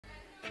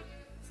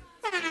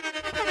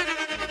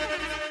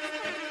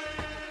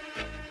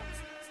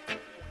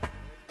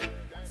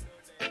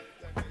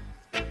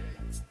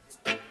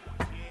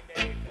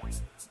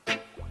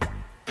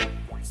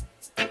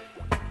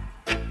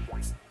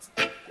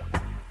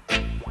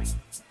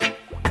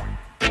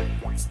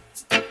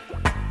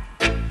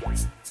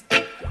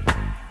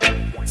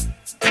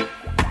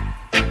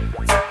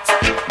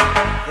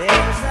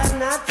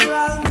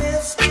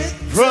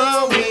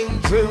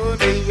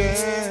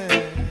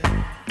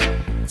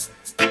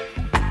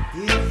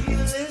If you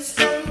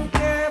listen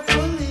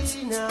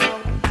carefully now,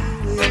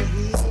 you will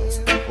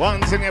hear.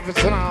 One thing every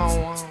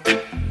now.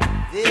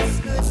 This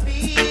could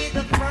be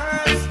the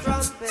first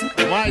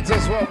trumpet. Might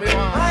as well be one.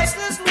 Might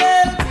as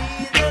well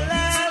be the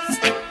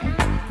last.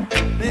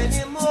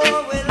 Many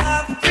more will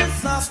have to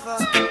suffer.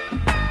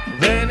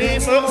 Many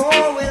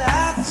more will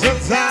have to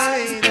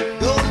die.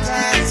 Don't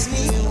ask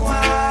me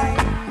why.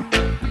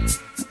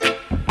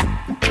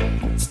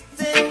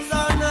 Things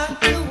are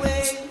not the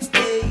way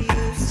they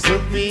used to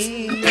be.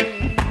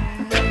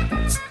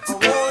 I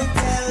won't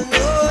tell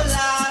no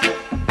lie.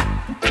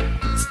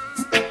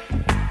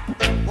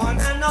 One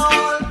and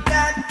all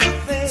got to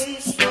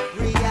face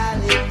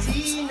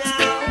reality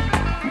now.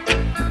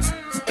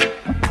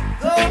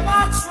 Though I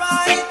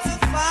try to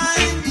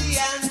find the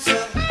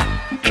answer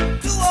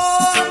to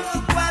all the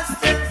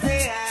questions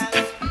they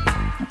ask,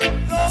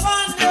 though I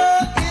know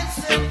it's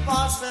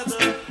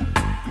impossible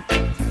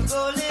to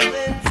go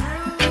living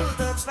through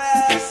the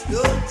past.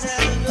 Don't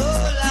tell no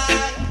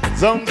lie.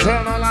 Don't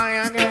tell no lie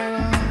again.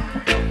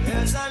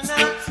 There's a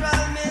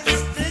natural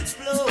mystic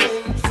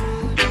blowing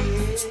through the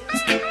air.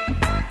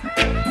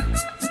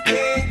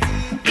 Can't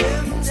keep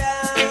him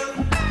down.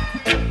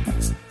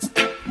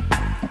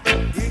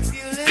 If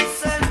you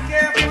listen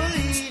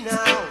carefully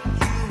now,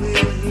 you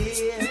will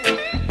hear.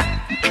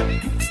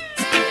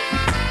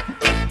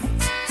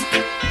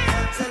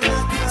 That's a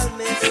natural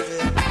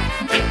mystic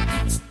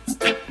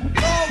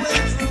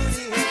blowing through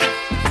the air.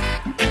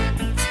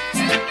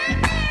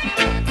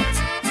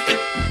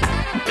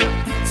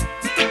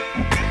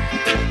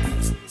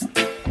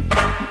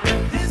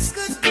 This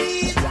could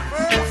be the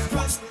first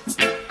trumpet.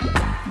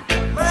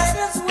 Might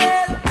as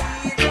well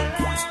be the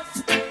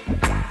last.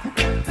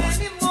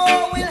 Many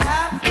more will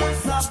have to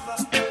suffer.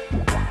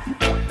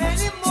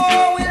 Many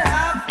more will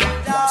have to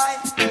die.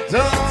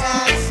 Don't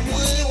ask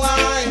me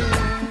why.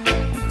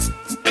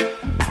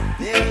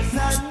 There's a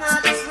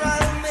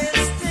natural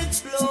mystic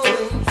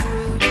blowing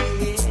through the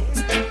air.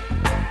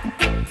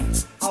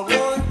 I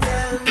won't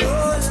tell no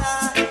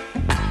lie.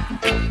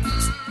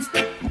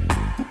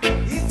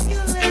 If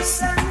you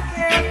listen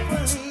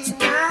carefully,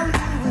 now you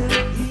will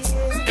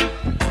hear.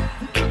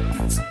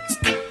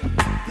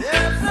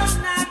 There's a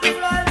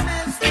natural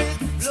mystic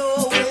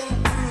blowing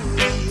through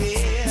the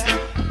air.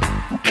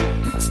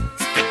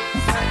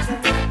 Such a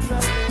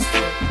natural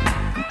mystic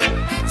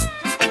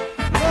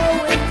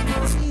blowing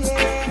through the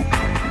air.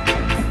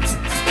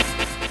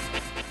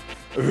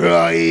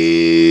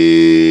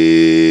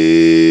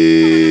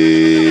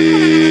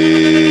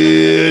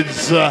 Right.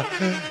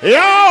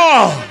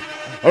 Yo!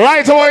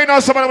 Right away, you know,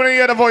 somebody when you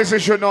hear the voice, you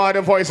should know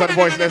the voice and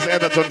voiceless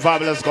Etherton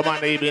fabulous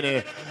command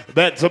evening.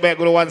 Back to back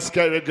with one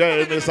scary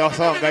girl, Mr.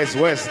 Song guys,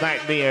 West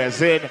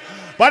Nightmares in.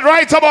 But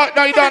right about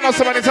now, you don't know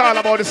somebody it's all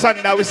about the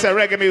Sunday. We say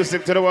reggae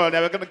music to the world,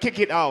 and we're gonna kick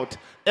it out,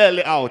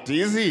 early out,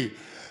 easy.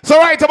 So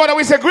right about now,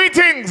 we say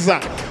greetings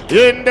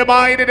in the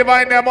mighty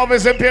divine name of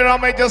His Imperial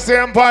Majesty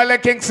Empire,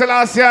 King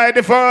Selector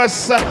the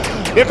first,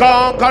 the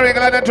conquering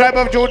land and tribe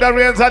of Judah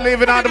reigns and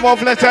living on the more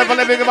flesh, ever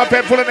living in my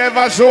painful and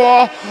ever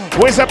sure.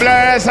 We say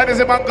blessed and is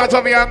the man God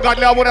of the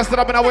ungodly. I would have stood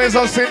up in the ways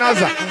of sinners,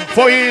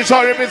 for he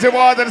shall repeat the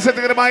word and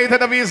sitting in the might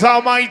of his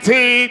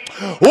almighty.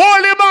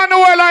 Holy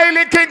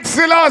Manuel, King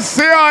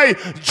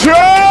Selector,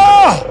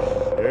 Joe!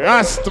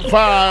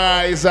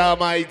 Rastafari is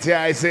almighty.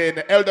 I say,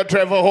 Elder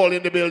Trevor Hall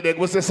in the building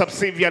with the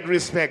subservient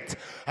respect.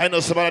 I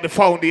know some of the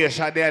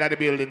foundation there at the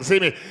building. See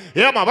me?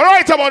 Yeah, man. But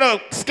right about now,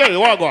 scary,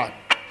 what go on?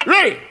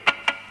 Ready?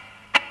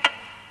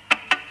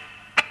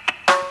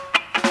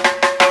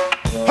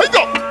 Here you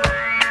go.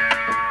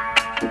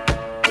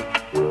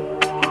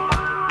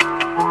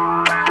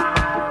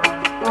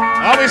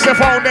 How is the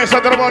foundation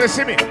of the body?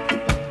 See me?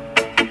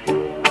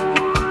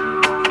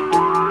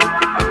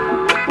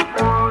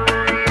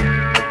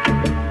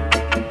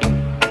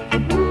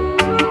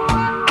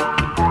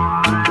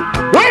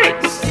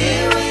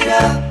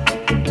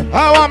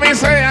 I want me to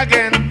say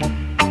again.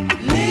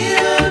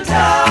 Little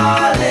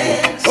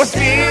darling, Oh,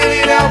 steal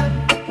it up.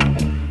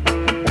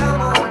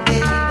 come on,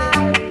 baby.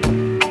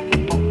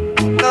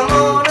 Come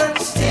on and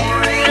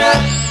stir it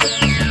up.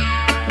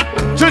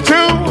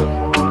 Choo-choo.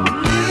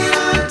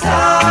 Little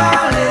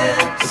darling,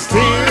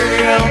 Steal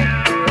it up.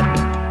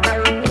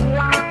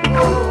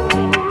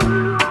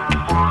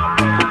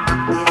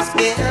 it's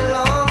been a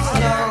long,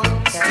 long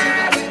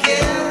time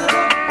together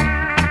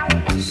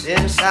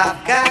since I've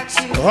got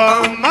you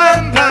On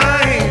my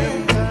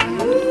mind.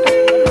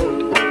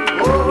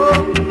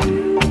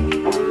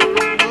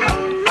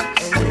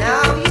 and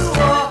now you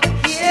are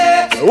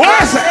here.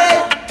 What's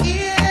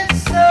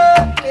It's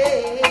so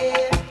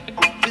clear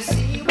to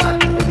see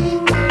what we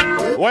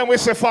do. When we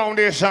say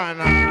foundation,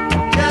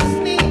 Just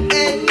me and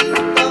you,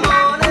 come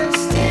on and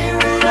stir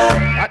it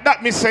up.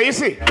 that me say, you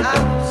see.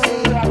 I will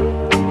say,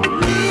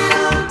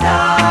 little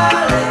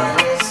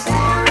darling,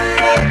 stir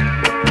it up.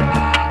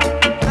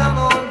 Come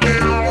on,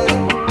 baby.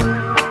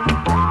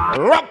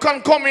 Rock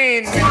and come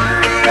in. Stir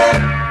it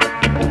up.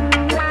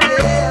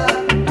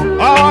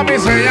 Yeah. Oh, me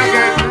say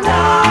again.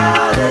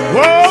 Darling,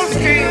 Whoa,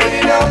 steal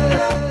it up.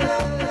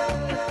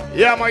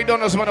 Yeah, my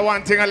donors, man, the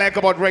one thing I like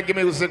about reggae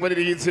music, when it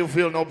hits you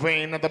feel no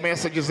pain, and the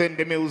message is in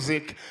the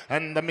music,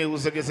 and the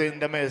music is in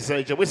the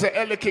message. We say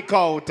early kick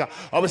out,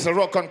 or we say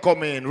rock and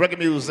come in, reggae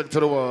music to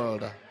the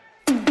world.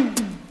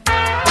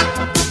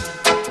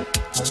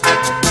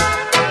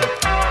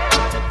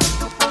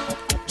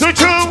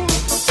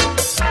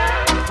 Choo-choo!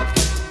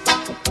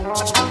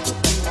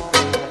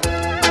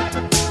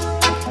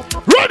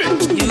 Ready!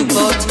 You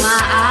caught my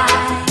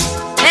eye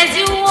as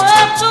you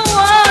walked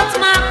towards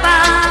my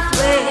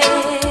pathway.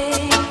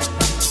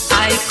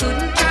 I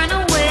couldn't turn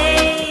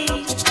away,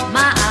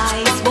 my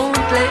eyes won't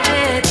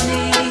let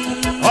me.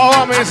 Oh,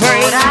 I'm I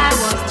thought I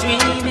was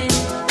dreaming,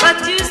 but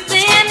you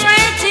stand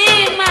right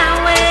in my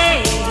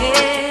way.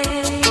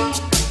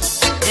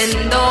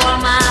 And all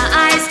my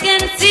eyes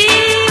can see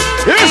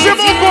is you.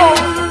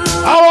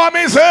 Oh,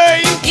 I'm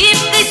say. If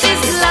this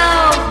is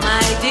love,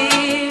 my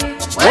dear,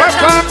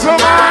 welcome to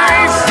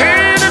my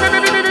city.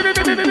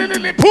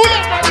 Pull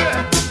up my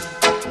head.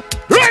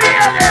 Ready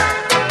again.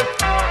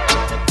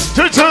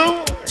 Choo-choo.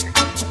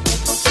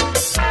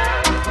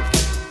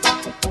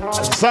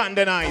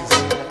 Sunday nights.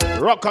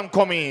 Rock and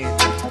come in.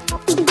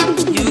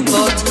 You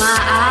caught my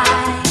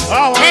eye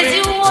Oh, as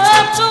you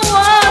walked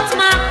towards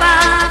my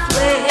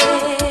pathway.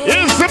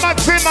 It's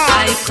Matima. I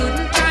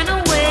couldn't turn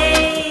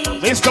away.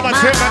 Mr. My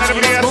Matima and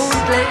everybody eyes else.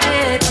 won't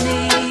let me.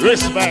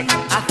 Respect.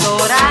 I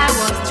thought I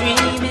was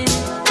dreaming,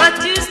 but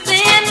you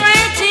stand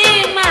right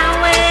in my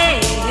way.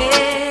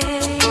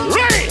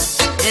 Ready.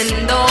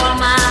 And all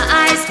my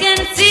eyes can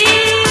see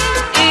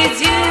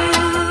is you.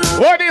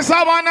 What is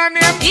our name?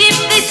 If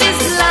this is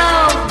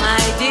love,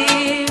 my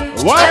dear,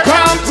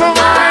 Welcome to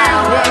my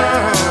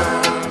world.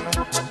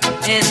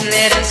 and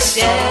let us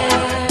share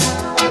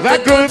The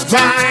good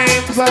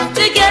times.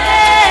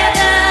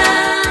 together.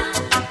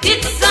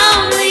 It's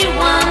only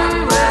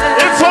one world.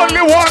 It's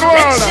only one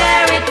world. Let's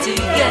share it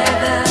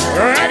together.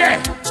 Ready.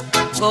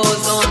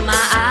 Cause all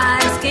my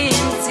eyes can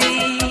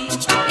see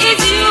is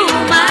you,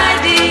 my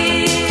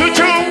dear.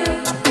 Choo-choo.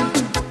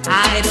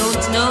 I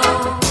don't know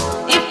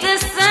if the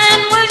sun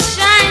will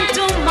shine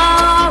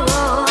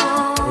tomorrow,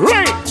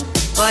 Ready.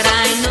 but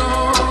I know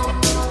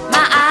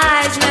my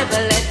eyes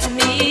never let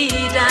me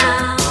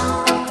down.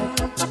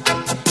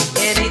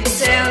 And it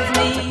tells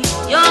me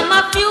you're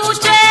my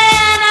future,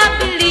 and I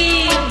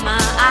believe my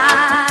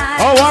eyes.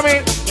 Oh, mommy.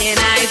 And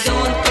I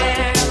don't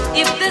care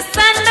if the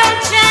sun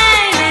don't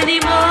shine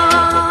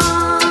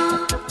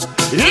anymore.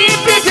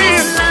 If This it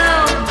is is.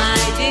 love, my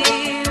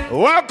dear.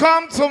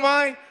 Welcome to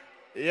my.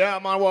 Yeah,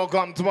 man,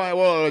 welcome to my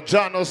world.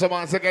 John knows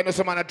someone, second knows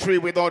someone, a tree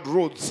without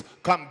roots.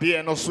 Can't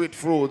bear no sweet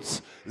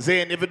fruits.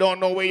 Zane, if you don't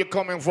know where you're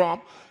coming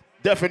from,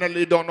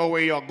 definitely don't know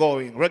where you're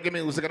going. Reggae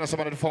music and some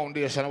of the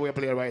foundation we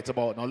play right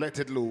about. Now let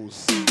it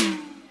loose.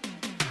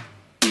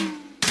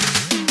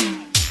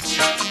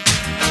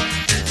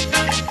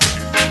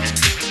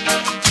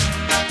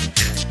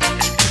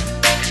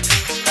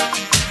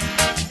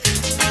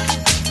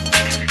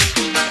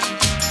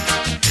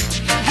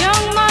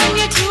 Young man,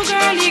 you're too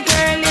girly,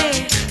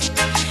 girly.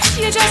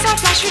 You just a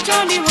flash it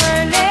on the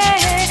whirly.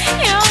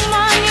 Young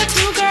man, you're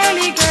too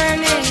girly,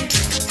 girly.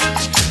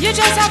 You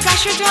just a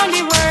flash it on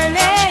the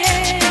whirly.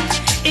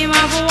 Him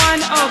have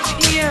one up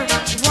here,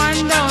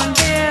 one down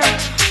there,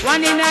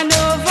 one in a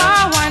Nova,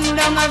 one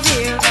down a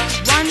Veer.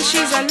 One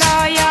she's a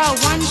lawyer,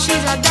 one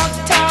she's a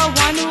doctor,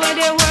 one where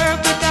they work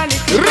with a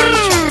little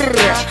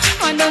contractor.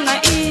 One down a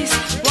east,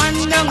 one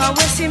down a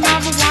west. Him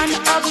have one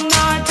up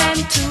north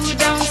and two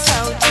down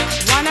south.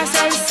 One a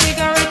sell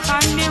cigarette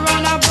on the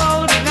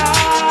roundabout.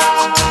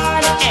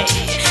 Lord, hey,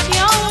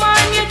 young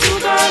man, you too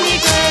girly,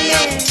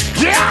 girly.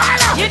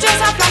 Yeah! You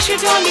just a flash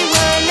it on the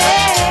whirly.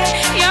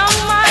 Young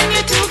man,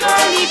 you too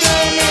girly,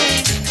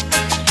 girly.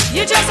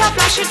 You just a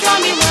flash it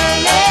on the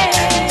whirly.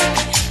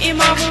 Him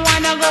have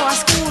wanna go to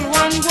school,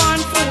 one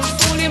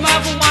fool. Him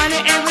have one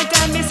every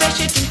time me say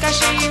she think a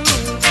she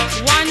rude.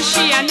 One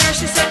she a nurse,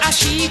 she say a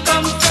she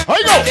come first. How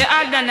you go? The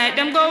other night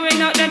them going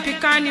out, them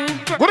pick her new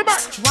purse. Go to back.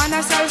 One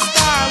a sell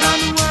star,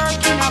 one work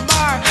in a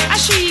bar. A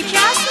she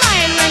can't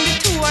smile when the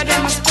two of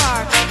them a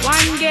spar.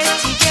 One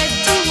getty,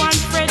 one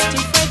fretty.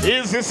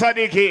 Is this a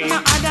dicky?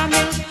 My other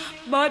milk,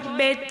 but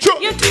bet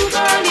Sure. you too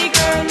girly,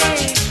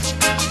 girly.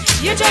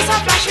 You just a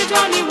flash it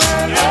on the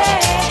whirly.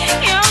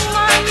 Young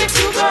man, you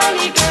too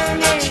girly,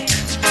 girly.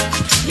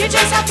 You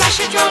just a flash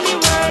it on the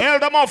whirly.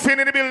 Elder Muffin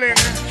in the building.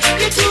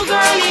 You too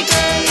girly,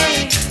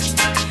 girly.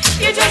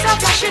 You just a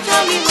flash it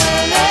on the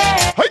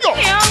whirly. How you go?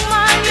 Young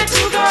man, you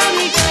too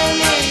girly,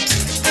 girly.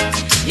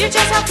 You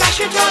just a flash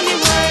it on the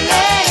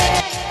whirly.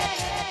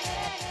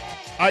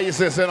 I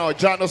say, you know,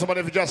 John knows somebody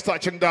if you just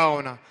touching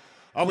down.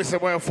 I will say,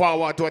 well,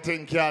 forward to a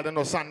thing here, you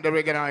know, Sunday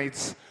reggae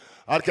nights.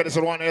 I'll get this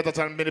one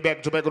Etherton, mini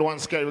back to back with one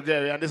scary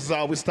Garry. And this is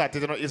how we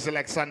started, you know, it's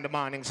like Sunday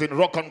mornings in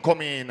rock and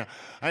come in.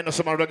 I know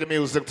some reggae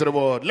music to the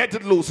world. Let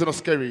it loose, you know,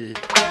 scary.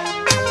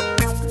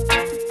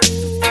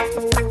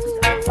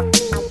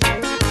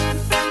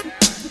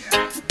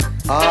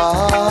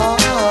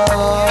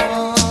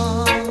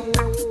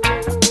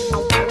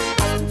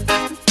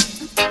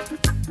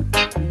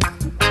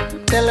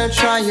 Tell her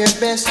try your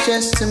best,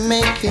 just to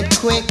make it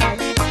quick.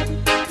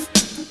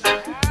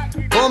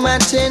 Come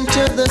attend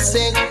to the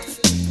sick.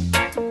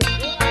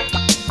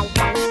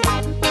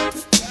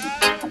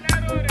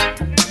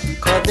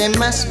 Cause there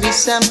must be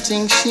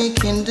something she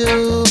can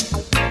do.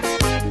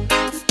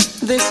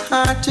 This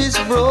heart is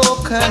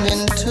broken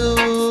in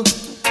two.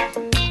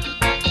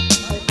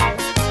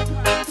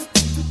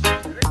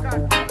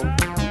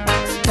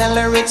 Tell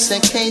her it's a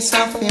case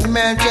of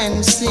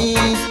emergency.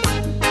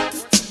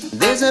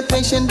 There's a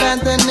patient by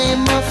the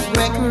name of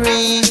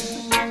Gregory.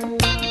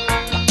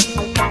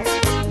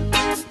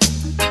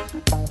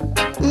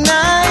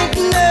 Night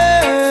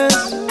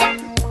nurse.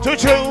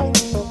 Choo-choo.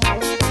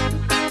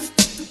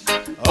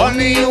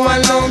 Only you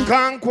alone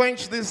can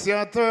quench this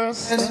your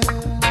thirst.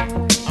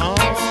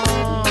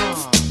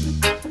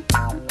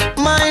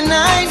 My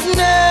night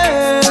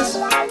nurse.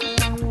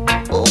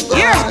 Oh God.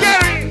 Yes,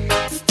 Garry.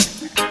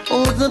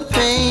 Oh, the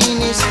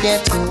pain is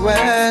getting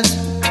worse.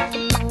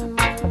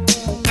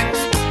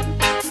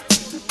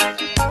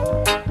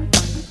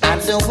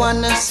 I don't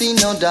wanna see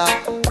no doc.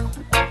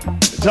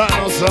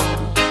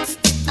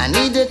 I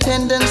need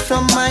attendance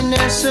from my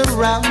nurse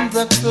around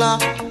the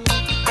clock.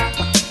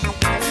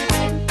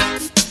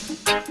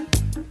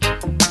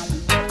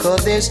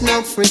 Cause there's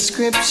no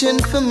prescription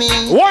for me.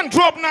 One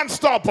drop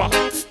non-stopper.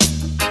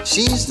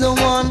 She's the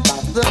one,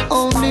 the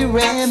only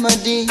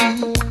remedy.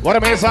 What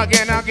am I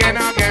again?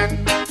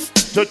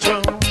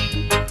 Choo-choo.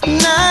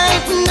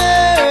 Night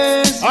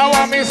nurse. I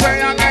want me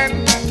say again.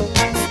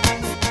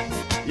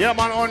 Yeah,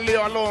 man, only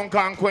alone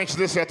can quench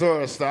this your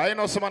thirst. I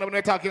know somebody when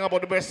they're talking about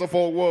the best of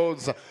all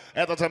worlds.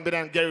 Etherton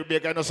and Garry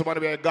Big. I know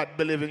somebody where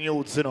God-believing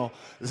youths, you know.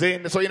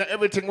 Zane, so you know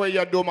everything where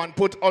you do, man,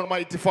 put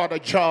Almighty Father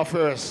Jah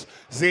first.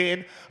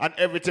 Zane, and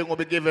everything will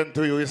be given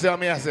to you. You see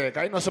what I say?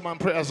 I know some man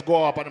prayers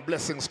go up and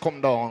blessings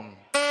come down.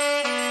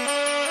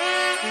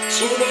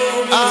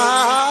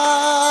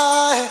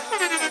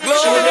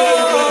 Glory,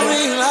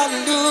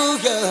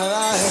 hallelujah.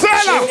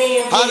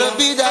 Hallowed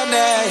be thy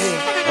name.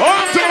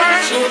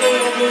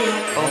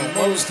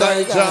 Most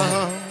High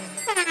God.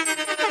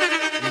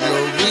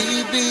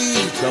 Glory be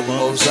to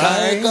Most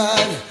High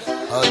God.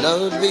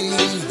 Hallowed be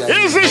thy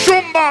name. Easy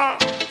Shumba.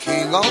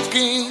 King of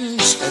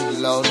kings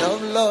and Lord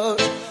of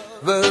lords,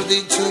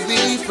 worthy to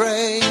be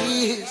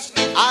praised.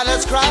 I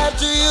ascribe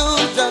to you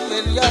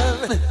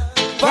dominion,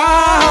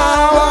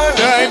 power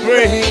and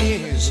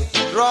praise.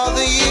 Draw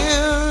the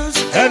years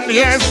and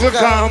years to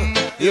come,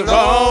 you'll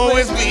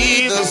always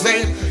be the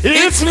same.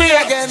 It's me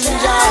again,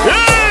 Jah.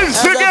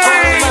 Yes,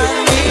 again.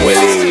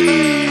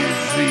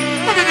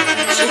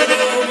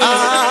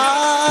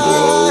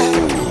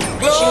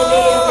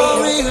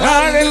 Glory,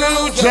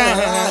 hallelujah.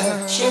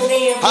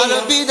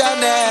 Hallowed be thy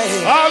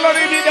name. Hallowed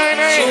be thy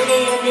name.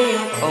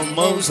 Oh,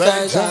 Most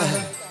High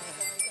God.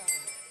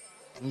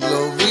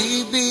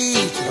 Glory be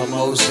to the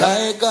Most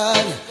High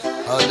God.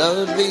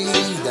 Hallowed be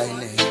thy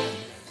name.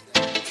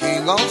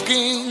 King of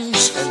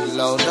kings and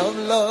Lord of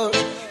lords,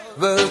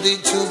 worthy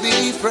to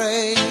be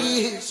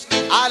praised.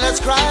 I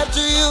ascribe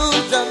to you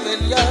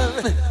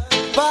dominion,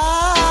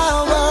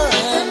 power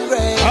and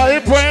grace. I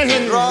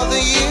pray Draw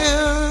the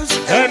years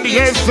and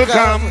years to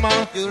come,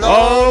 you'll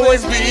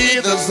always be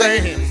the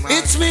same.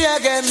 It's me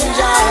again,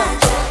 Jah.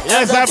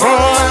 Yes, I fall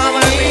on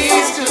my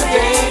knees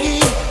today.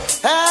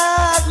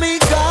 Help me,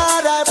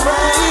 God, I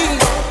pray.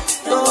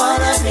 Don't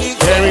wanna be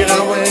carried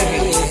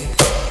away.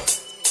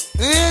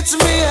 It's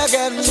me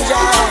again,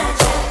 Jah.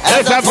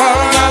 As I fall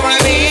on my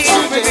knees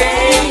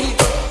today.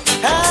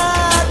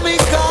 Help me,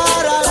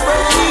 God, I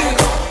pray.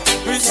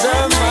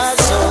 Preserve my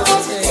soul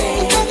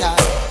today.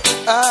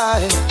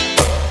 I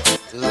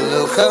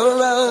look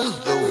around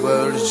the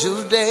world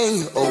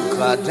today, oh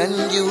God,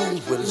 and you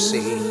will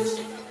see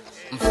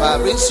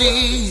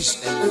Pharisees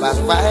and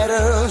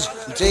backbiters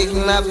take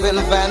nothing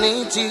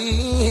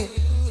vanity.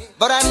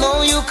 But I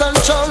know you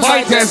control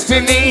my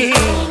destiny,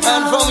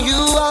 and from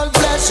you all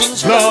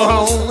blessings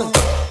flow.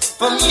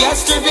 From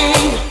yesterday,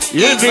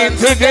 even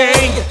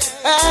today,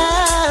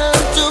 and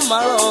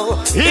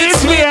tomorrow.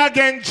 It's me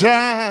again,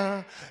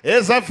 Jah.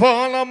 As I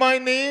fall on my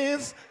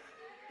knees,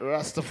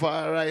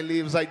 Rastafari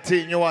leaves I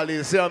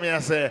continually. See what I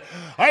say?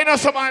 I know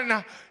some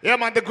man, yeah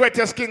man, the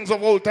greatest kings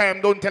of all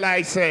time, don't tell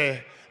I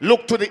say.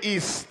 Look to the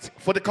east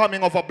for the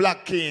coming of a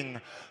black king.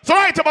 So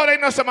right about it,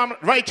 you know, some man,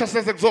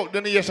 righteousness exalt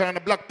the nation and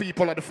the black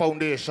people are the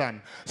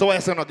foundation. So why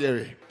say no,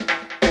 Garry?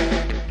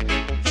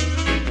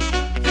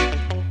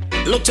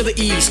 Look to the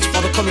east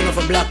for the coming of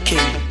a black king.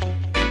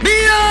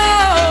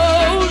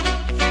 Behold!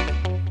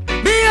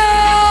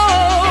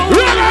 Behold!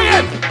 Run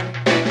again!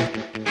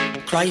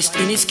 Christ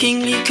in his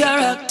kingly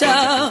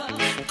character.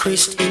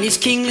 Christ in his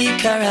kingly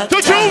character.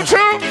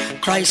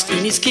 Christ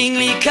in his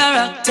kingly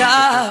character.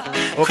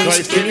 Oh,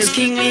 Christ in his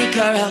kingly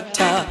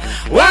character.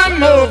 One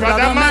more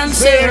brother man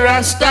say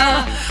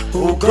Rasta.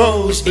 Who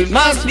goes, it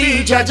must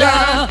be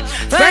Jaja.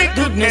 Thank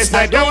goodness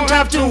I don't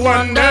have to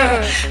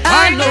wonder.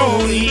 I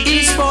know he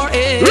is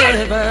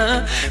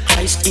forever.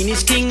 Christ in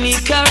his kingly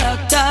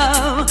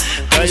character.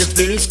 Christ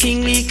in his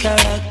kingly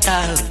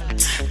character.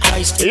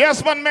 Christ.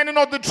 Yes, man, men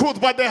know the truth,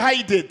 but they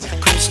hide it.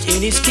 Christ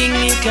in his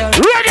kingly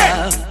character.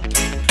 Ready?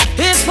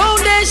 His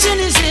foundation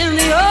is in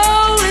the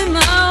holy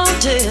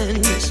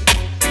mountains.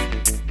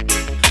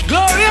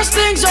 Glorious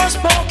things are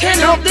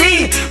spoken of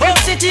thee, O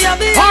city of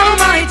the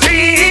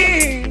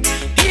Almighty.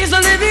 He's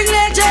the living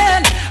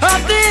legend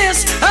of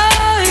this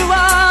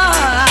Iowa,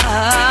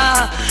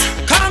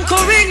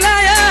 conquering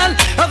lion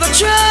of the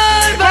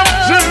tribe of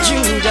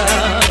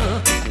Judah.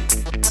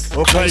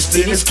 Oh, Christ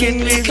in his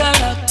kingly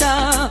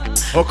character.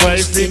 Oh,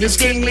 Christ in his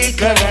kingly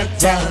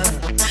character.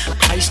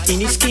 Christ in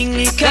his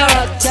kingly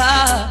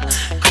character.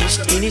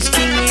 Christ in his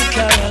kingly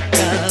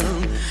character.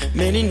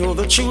 Many know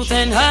the truth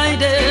and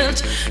hide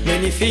it.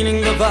 Many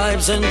feeling the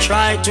vibes and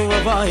try to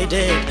avoid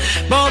it.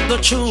 But the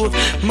truth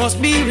must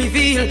be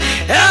revealed.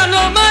 And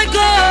oh my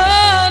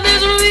God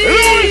is real.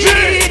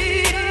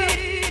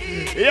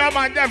 Yeah,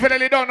 man,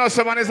 definitely don't know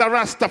someone is a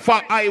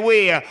Rastafari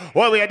way.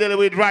 What we are dealing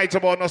with right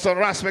about no some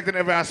respect in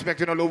every aspect,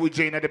 you know, Louis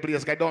Jane at the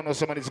place. I don't know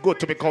someone is good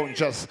to be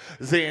conscious.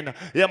 Zane.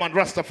 Yeah, man,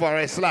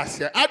 Rastafari slash.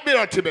 Yeah. Add me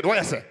or Tibet, what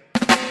you say?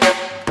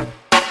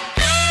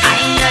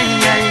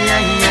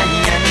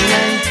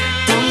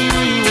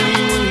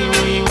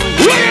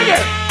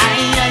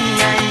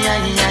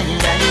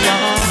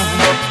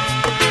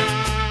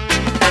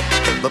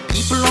 The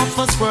people of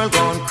this world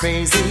gone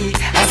crazy.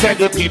 I said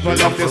the people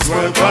of this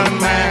world gone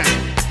mad.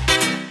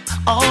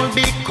 All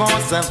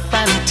because of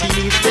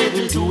vanity, they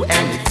will do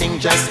anything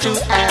just to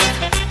have.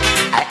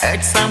 I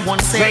heard someone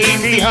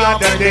saying the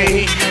other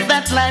day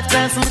that life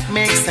doesn't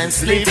make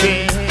sense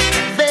living.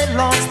 They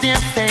lost their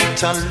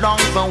faith along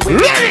the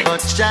way,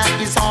 but Jah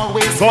is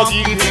always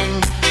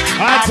forgiving.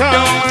 I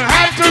don't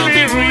have to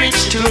be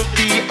rich to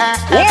be a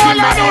happy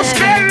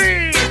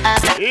man.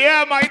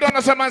 Yeah, man, you don't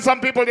know some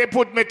people, they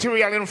put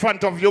material in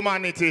front of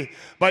humanity.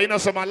 But you know,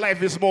 some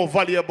life is more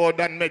valuable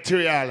than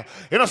material.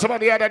 You know, some of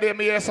the other day,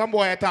 me hear some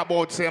boy talk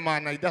about, say,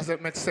 man, it doesn't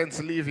make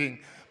sense living.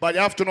 But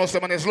you have to know,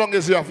 someone, as long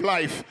as you have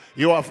life,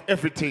 you have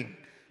everything.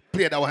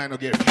 Play that one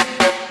again.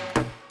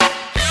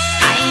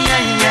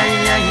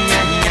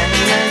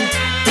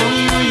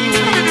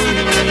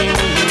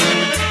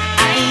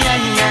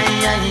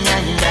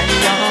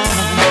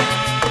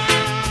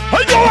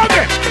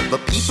 The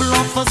people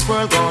of this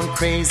world gone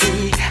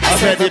crazy. I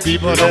said the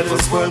people of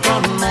this world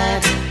gone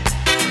mad.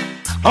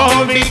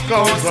 All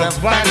because of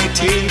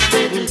vanity,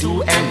 they will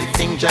do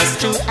anything just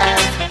to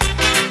have.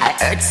 I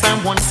heard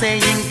someone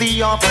saying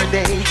the other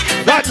day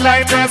that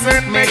life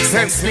doesn't make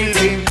sense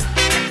living.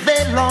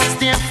 They lost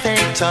their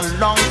faith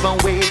along the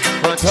way,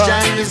 but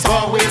Jah is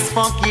always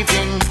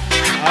forgiving.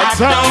 I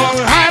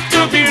don't have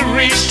to be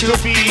rich to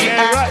be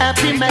a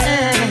happy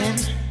man.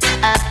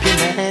 Happy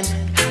man.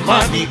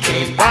 Money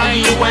can't buy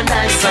you and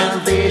I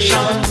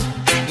salvation.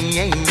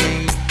 Yeah,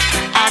 yeah.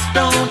 I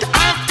don't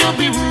have to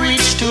be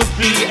rich to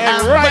be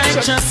a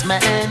righteous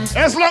man.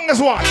 As long as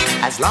what?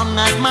 As long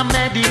as my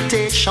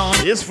meditation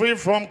is free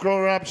from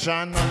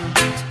corruption.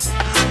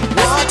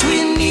 What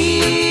we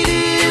need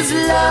is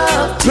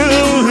love to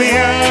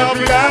help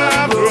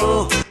love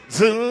grow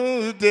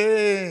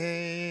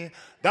today.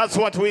 That's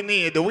what we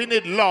need. We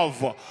need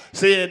love.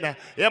 Saying,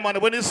 yeah, man,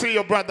 when you see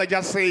your brother,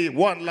 just say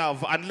one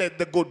love and let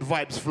the good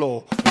vibes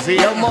flow. See?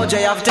 Yo, Mojo,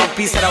 you have to take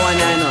piece of that one,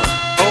 you know.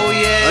 Oh,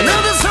 yeah.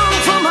 Another song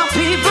for my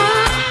people.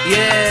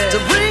 Yeah. To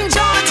bring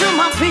joy to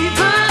my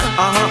people.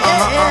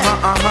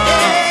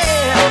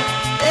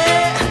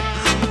 Yeah.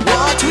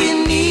 What we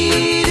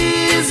need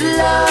is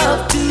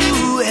love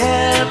to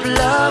help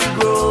love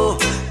grow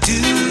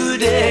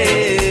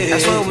today.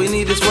 That's what we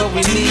need, that's what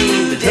we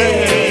need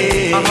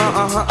today.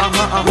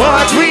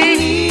 What we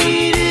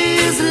need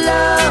is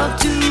love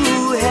to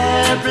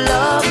help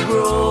love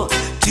grow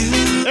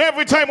today.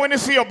 Every time when you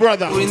see your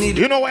brother,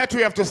 you know what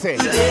we have to say.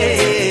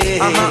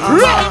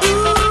 Yeah.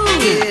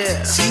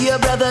 See your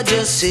brother,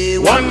 just say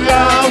one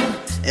love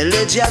and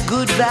let your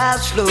good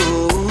vibes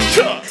flow.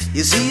 Sure.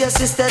 You see your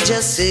sister,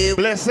 just say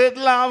blessed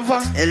love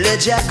and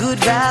let your good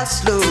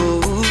vibes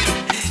flow.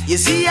 You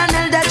see an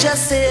elder,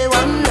 just say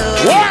one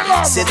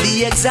love. Set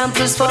the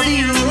examples for the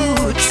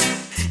youths.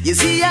 You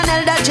see an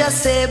elder,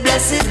 just say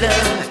blessed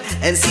love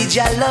and see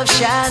your love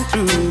shine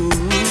through.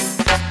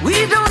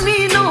 We don't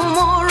need no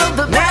more of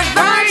the bad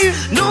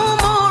vibes, no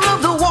more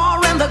of the war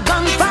and the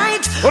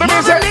gunfight.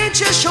 Mother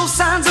Nature shows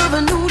signs of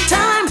a new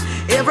time.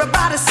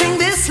 Everybody sing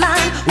this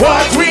line.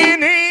 What we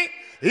need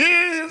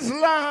is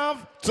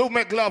love to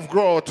make love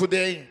grow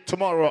today,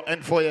 tomorrow,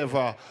 and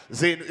forever.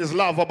 Zane is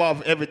love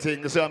above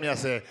everything. You see what I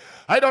say?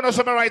 I don't know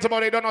something right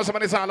about it. I don't know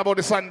something it's all about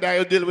the Sunday.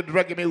 You deal with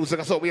reggae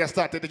music. So we have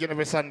started again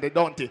every Sunday,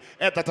 don't we?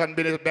 Etherton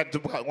be back to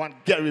one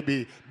Garry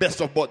be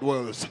best of both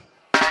worlds.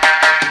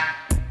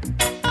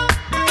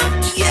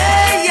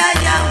 Yeah.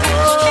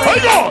 How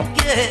you go?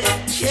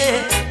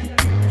 Yeah.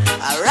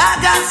 A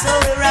raga, so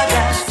a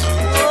raga.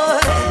 Oh,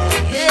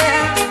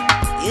 yeah.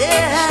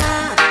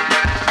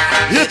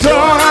 You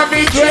don't have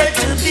me dread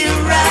to be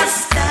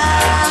Rasta.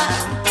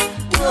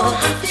 Oh,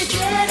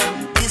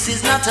 this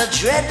is not a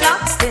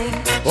dreadlocks thing.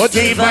 Or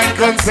divine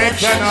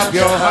conception of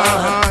your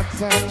heart.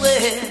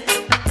 Well,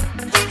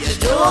 you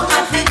don't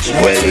have to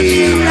dread to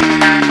be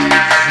Rasta.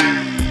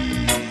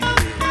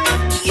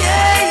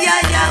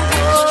 Yeah,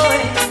 boy.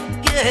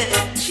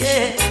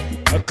 Yeah.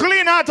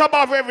 Clean out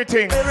above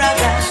everything.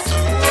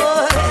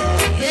 Oh,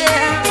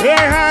 yeah.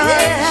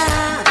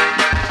 Yeah.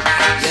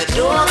 You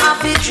don't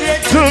have to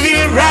dread To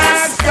be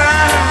Rasta.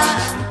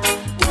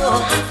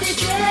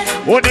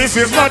 Oh, this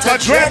is not a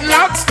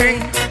dreadlocks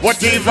thing. What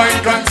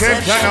divine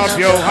conception of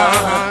your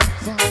heart.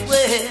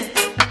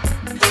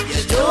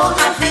 You don't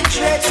have to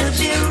dread to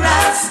be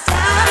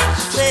Rasta.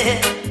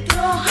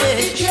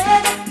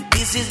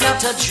 This is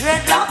not a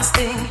dreadlocks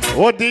thing.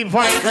 What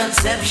divine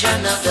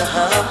conception of the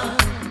heart.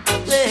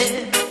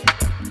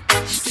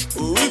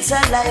 Oh, it's a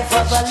life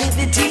of a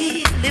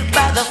liberty, lived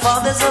by the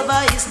fathers of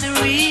our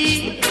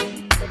history.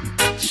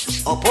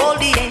 Uphold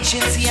the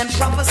anciency and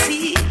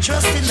prophecy,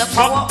 trust in the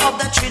power of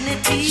the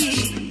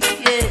Trinity.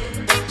 Yeah.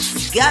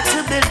 Got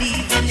to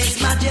believe in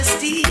His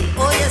majesty.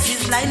 Oh yes,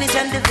 His lineage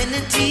and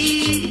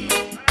divinity.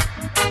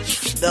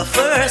 The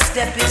first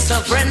step is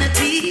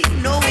sovereignty,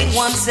 knowing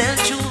oneself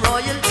true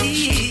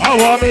royalty. I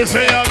want me to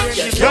say again,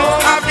 you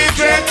don't have to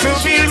dread to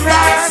be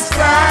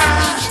Rasta.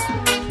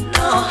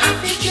 No,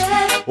 happy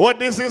dread. What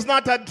this is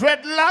not a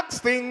dreadlocks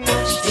thing.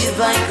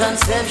 Divine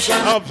conception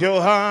of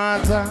your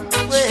heart.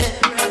 Where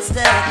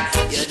Rasta?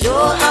 You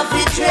don't have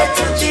to dread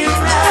to be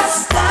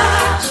Rasta.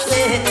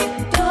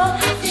 Don't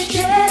have to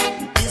dread.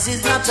 This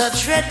is not a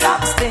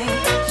dreadlocks thing.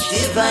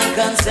 Divine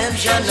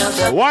conception of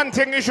the. One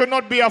thing you should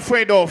not be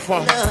afraid of.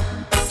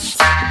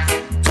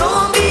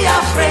 Don't be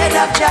afraid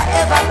of your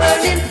ever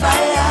burning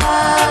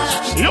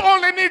fire. You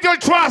only need your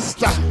trust.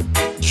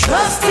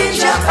 Trust in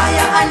your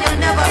fire and you'll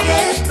never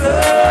get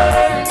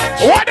burned.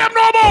 What them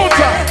know about?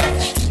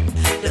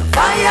 The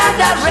fire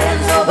that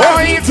rains over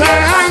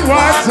and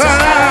water.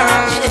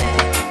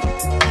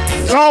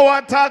 No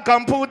water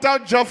can put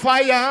out your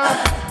fire.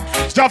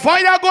 Your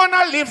fire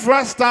gonna lift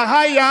Rasta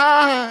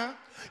higher.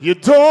 You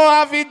don't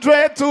have it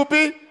dread to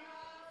be.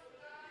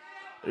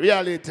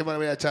 Reality when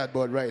we are chat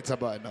about right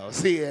about now.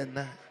 Seeing.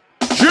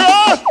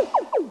 Sure.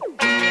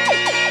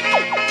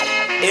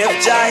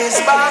 If Jah is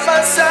by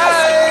my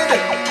side,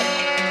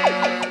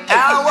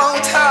 I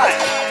won't hide.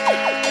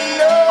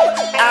 No,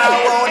 I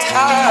won't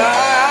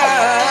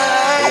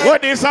hide.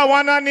 What is I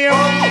wanna name?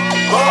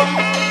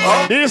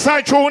 This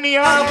is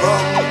Junior.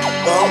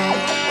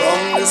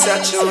 This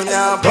is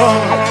Junior.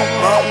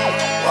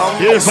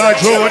 This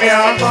is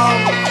Junior.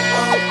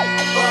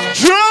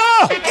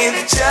 Jah.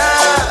 If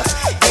Jah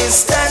is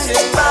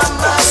standing by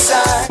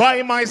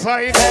my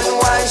side, then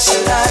why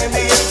should I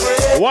be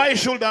afraid? Why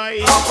should I?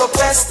 Of the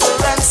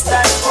pestilence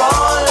that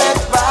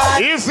crawleth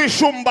by. Easy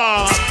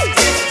Shumba.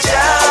 If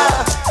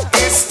Jah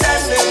is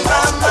standing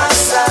by my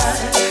side,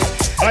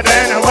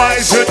 then why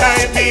should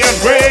I be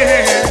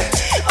afraid?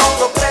 Of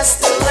the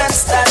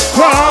pestilence that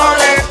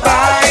crawleth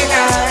by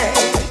night.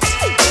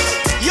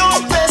 Your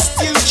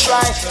best you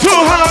try to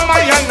harm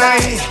my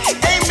night.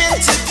 Aiming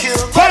to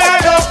kill, but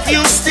I love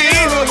you still.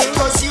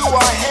 Because you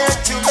are here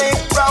to make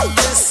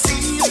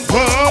prophecy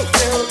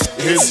fulfilled.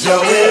 It's your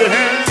will.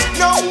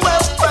 No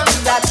weapon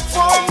that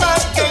form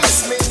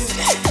against me,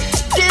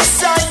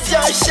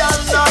 desire shall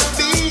not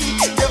be.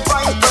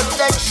 Divine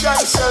protection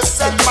shall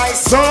set my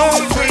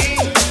soul free.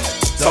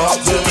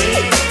 Talk to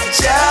me.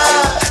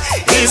 Jah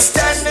is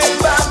standing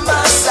by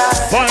my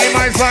side. By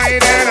my side,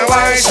 and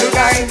why should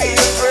I be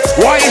afraid?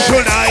 Why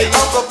should I?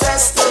 Of the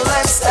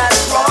pestilence that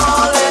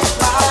crawleth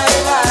by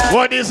night.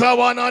 What is our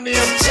one on him?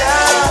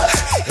 Jah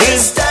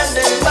is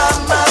standing by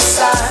my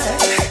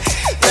side.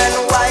 Then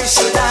why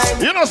should I?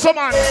 You know, so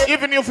man,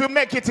 even if you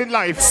make it in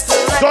life,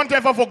 don't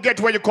ever forget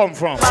where you come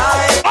from.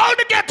 All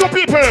the ghetto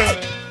people.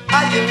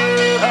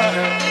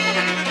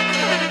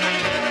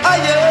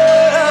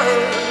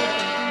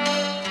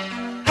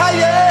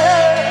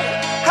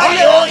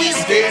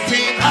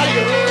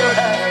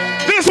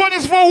 This one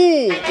is for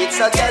who? It's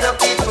a ghetto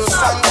people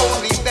song,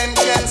 only them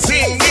can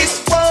sing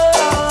this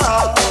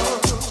one.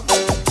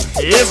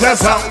 It's a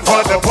song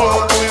for the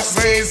poor who's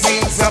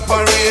facing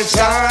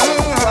separation.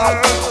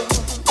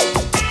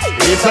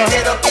 It's a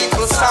ghetto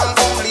people song,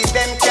 only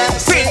them can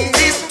sing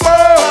this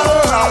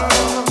one.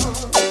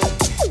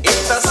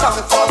 It's a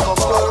song for the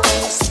poor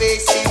who's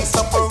facing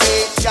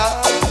separation.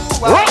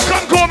 Rock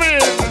and come in.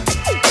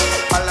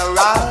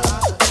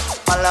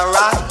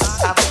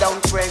 Tolerance, up down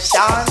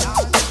pressure.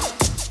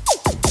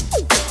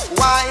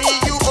 Why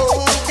you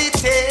only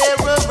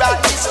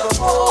terrorize the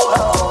poor?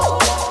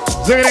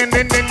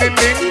 Eluding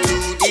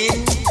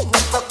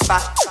the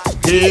fact.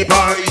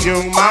 People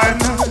human.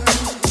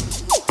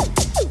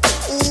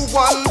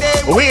 One day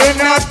we'll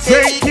not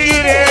take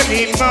it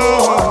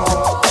anymore.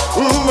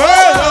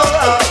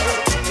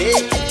 Take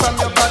it from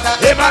your brother.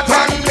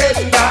 Everton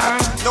Bender.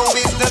 Now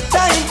is the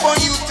time for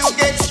you to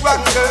get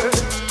stronger.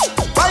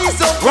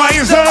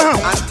 Rise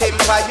up and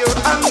temper your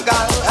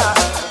anger.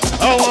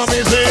 Oh, what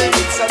me say?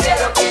 It's a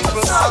ghetto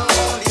people song,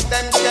 only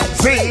them can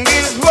sing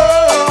this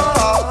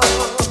word.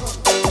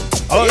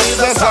 Oh, it's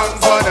a song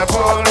for the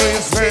poor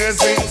is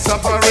facing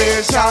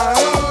separation.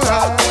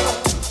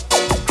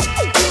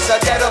 It's a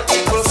ghetto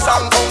people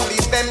song, only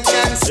them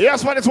can sing.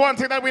 Yes, but it's one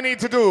thing that we need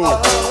to do.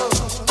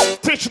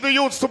 Teach the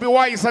youths to be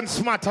wise and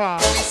smarter.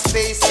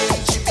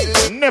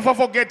 Never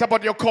forget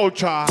about your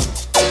culture.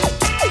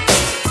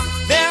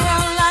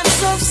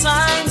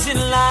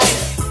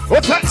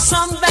 What's that?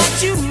 Some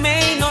that you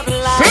may not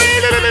like.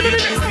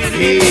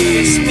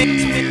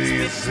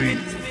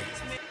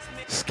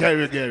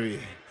 Scary Garry.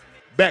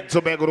 Back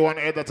to back with one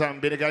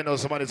Etherton. Big guy knows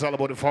somebody's all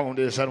about the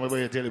foundation. We're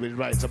going to tell you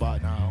right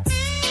about now.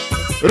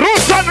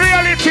 Roots and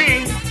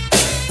reality.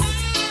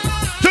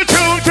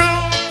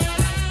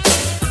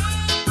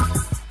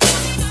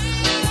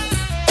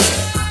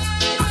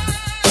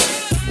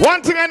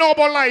 One thing I know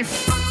about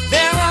life.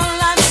 There are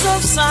lots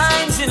of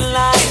signs in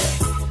life.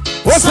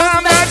 What's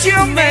some that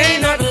you may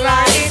not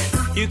like.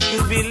 You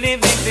could be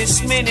living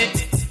this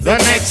minute. The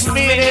next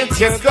minute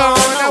you're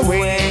gone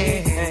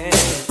away.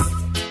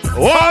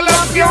 All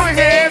of your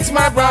heads,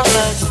 my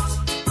brothers.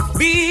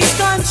 Be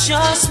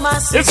conscious, my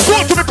sister. It's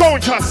good to be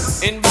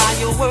conscious. And by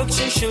your works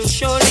you should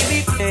surely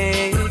be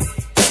paid.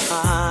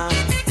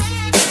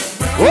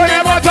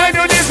 Whatever I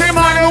do this,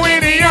 man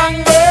with the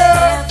young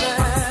girl.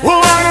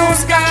 One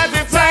who's got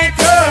the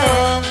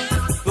title.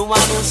 The one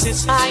who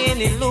sits high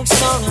and it looks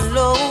so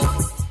low.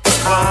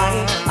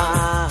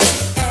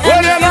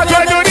 Whatever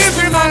I do this,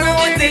 man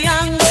with the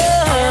young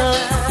girl.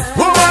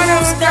 One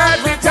who's got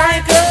the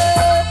title.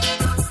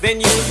 Then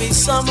you'll be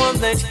someone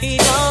that he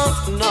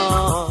don't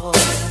know.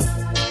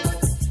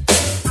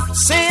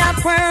 Say a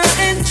prayer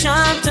and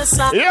chant a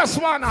song. Yes,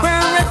 man.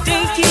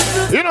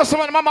 You know,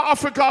 someone, Mama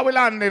Africa will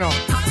land, you know.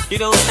 You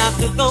don't have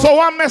to go. So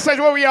one message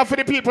where we have for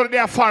the people that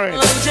are foreign.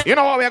 You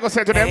know what we are going to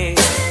say to them?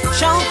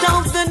 Shout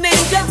out the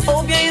name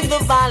Jehovah in the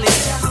valley.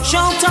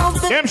 Shout out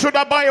the them should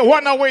have buy a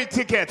one-away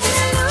ticket.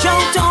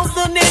 Shout out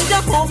the name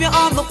Jehovah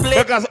on the plate.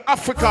 Because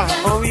Africa,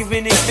 or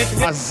even if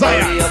it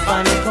Zion. Hurry up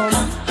and come.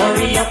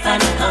 Hurry up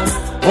and come.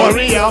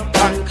 Hurry up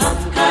and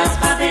come. Cause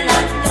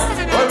Babylon come.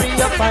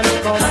 Hurry up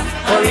and come.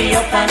 Hurry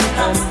up and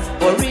come.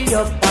 Hurry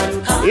up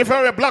and come. If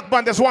you're a black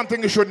man, there's one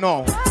thing you should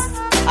know.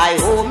 I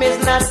home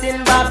is not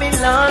in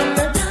Babylon.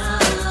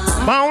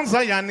 Mount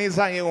Zion is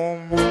I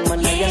home.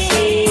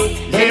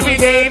 Every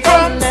day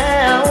from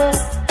now,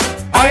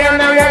 I am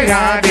now your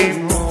yard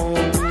in home.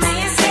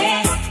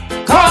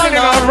 Calling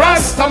a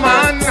Rasta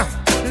man.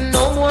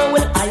 No more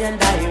will I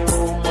and I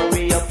roam.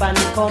 Hurry up and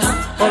come.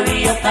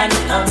 Hurry up and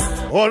come.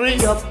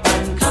 Hurry up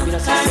and come.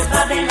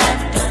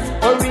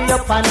 Hurry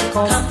up and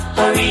come.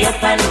 Hurry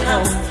up and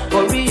come.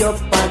 Hurry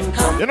up and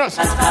come. You know,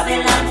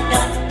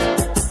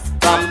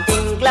 from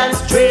England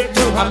straight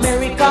to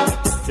America.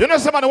 You know,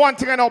 somebody, one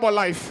thing I know about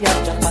life.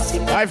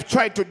 I've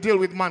tried to deal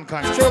with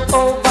mankind.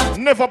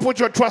 Never put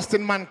your trust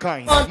in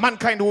mankind.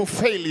 Mankind will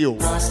fail you.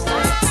 Yes,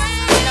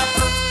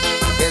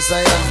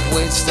 I have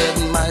wasted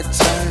my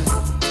time.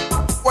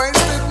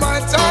 Wasted my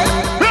time.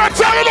 Yeah,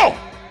 tell you now.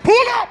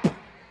 Pull up.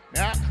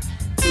 Yeah.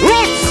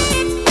 Roots.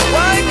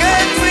 Why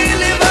can't we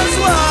live as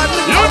one?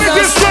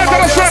 Unity strength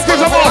and the strength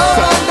is a must.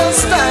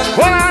 Understand.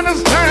 Well, I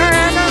understand.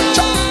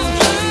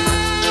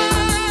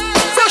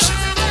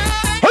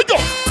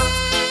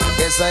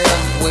 Yes, I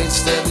have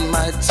wasted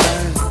my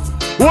time.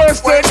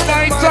 Wasted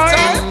my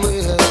time.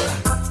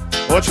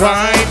 Or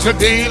trying to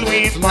deal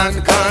with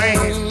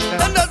mankind.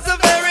 And that's a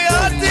very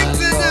hard thing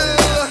to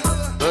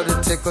do. But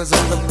it tickles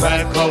on the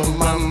back of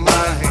my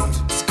mind.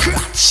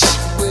 Scratch.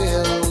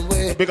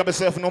 Big up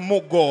yourself, no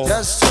more go.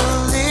 Just to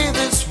leave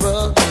this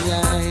world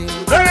behind.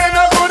 Then ain't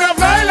no gonna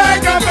fly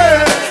like a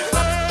bird.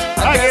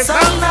 I guess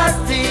I'm not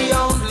the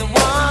only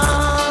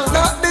one.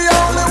 Not the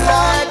only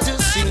one to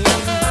see.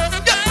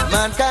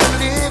 Mankind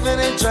living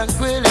in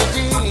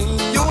tranquility.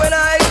 You and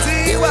I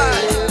see why.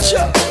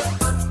 Sure.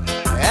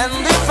 And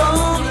if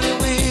only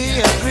we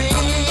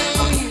agree,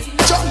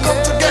 come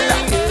together,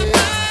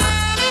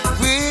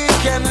 we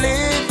can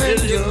live in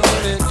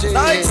unity.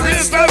 Like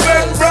sisters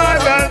and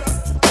brothers,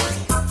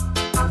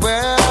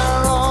 we're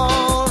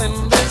all in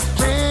this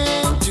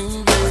thing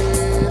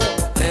together.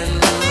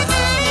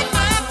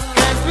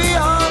 Can't we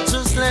all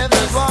just live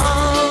as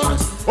one?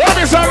 What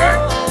is that?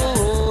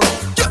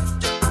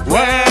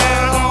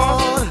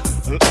 Well,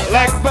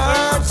 like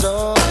birds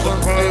of a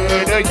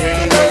feather.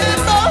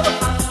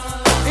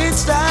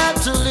 It's time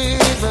to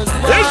live as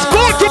one. It's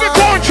good to be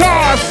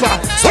conscious.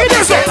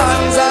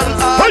 Hands and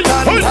heart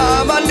and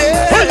harmony.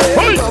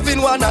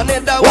 Loving one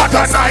another. What a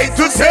night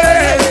to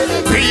say.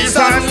 Peace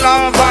and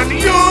love and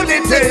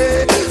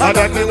unity. And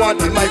that we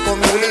want in my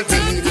community.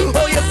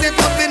 Oh yes, it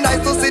would be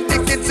nice to see the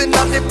kids in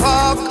the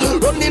park,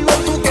 running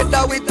all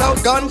together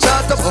without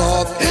gunshot to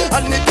pop.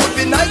 And it would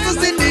be nice to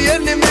see the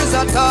enemies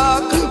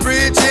attack,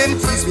 preaching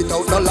peace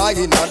without no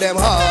lying on them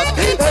heart.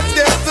 Let's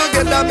get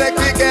together, make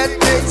we get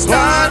things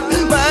done.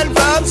 Man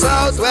from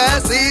south,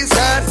 west, east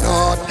and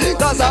north.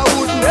 Cause I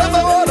would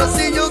never wanna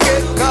see you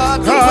get caught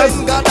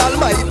when God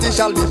Almighty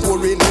shall be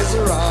pouring his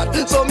wrath.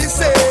 So me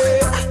say,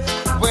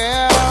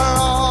 we're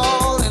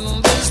all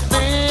in this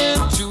thing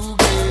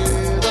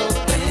together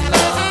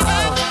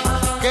now.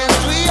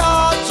 Can't we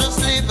all just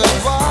live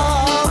as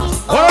one?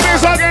 Hold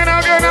this again.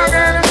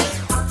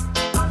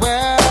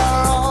 We're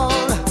all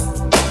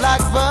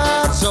like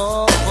birds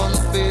of one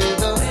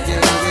feather.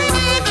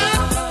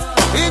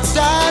 It's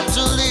time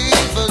to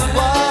live as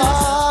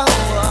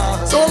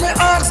one. So me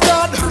ask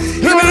God,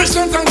 give me the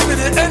strength and give me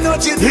the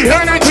energy. The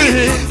energy.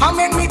 And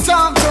make me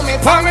talk to me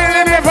family.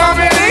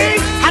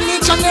 and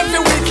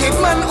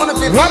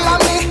follow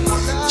me.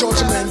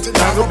 Judgment in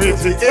our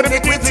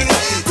iniquity.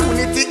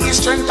 Unity is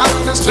strength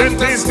and the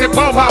strength is the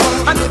power.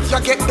 And if you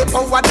get the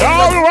power, then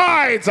all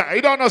right.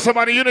 You don't know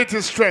somebody. Unity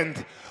is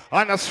strength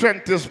and the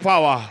strength is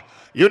power.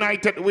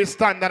 United we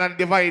stand and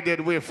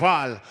divided we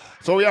fall.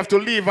 So we have to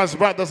live as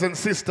brothers and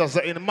sisters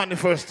in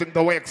manifesting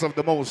the works of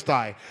the Most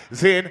High.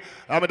 See,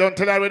 I don't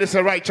tell you already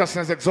say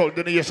righteousness exalt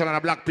the nation and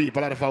the black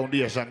people at the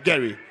foundation.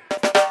 Garry.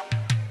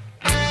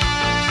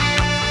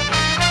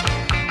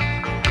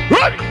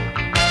 Run!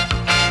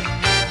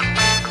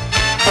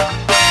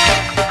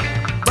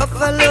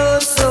 Buffalo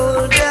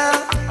soldier.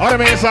 What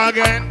do you mean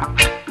again?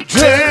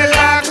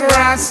 Dreadlock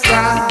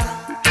Rasta.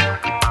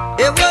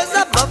 It was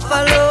a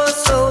buffalo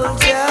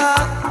soldier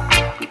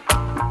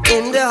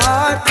in the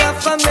heart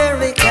of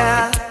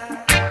America,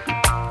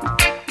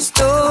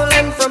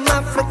 stolen from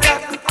Africa.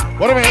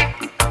 What do you mean?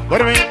 What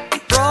do you mean?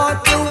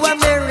 Brought to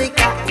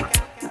America,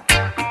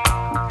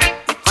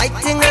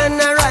 fighting an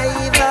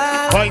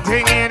arrival,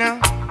 Fighting in.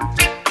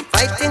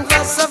 fighting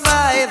for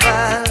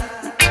survival.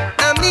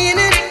 I mean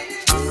it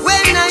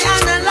when I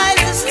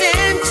analyze the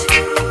stench.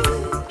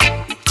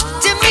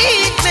 To me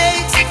it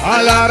makes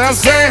A lot of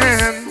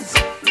sense.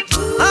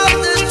 of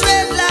the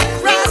dreadlock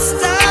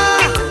Rasta.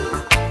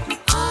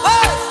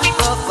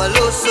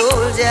 Buffalo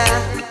soldier,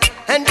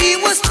 and he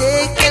was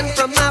taken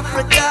from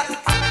Africa,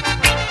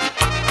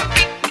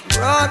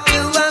 brought to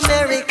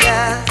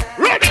America,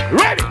 Ready,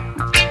 ready.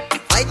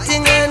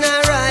 fighting an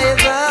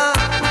arrival,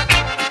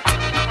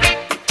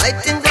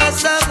 fighting for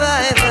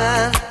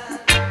survival.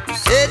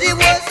 Said he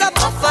was a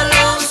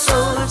buffalo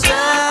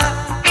soldier.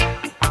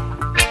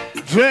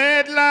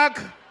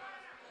 Dreadlock.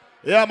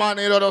 Yeah, man,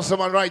 you know,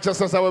 someone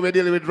righteousness that we're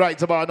dealing with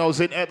right about now.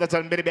 So in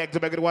Etherton, Billy back to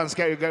make it one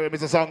scary, Garry,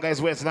 Mr. Song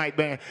Guys, West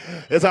Nightmare.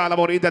 It's all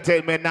about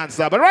entertainment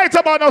non-stop. But right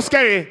about now,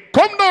 scary,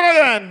 come down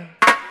again.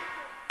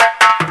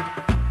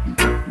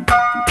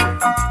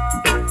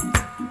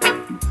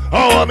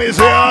 Oh, I'm here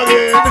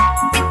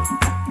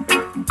again.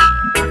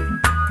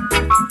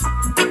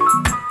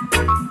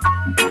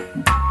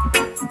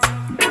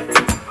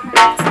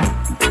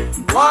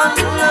 One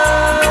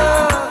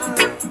love,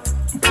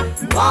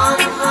 one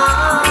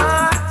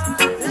heart.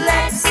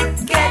 Let's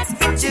get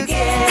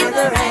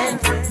together and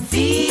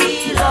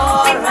feel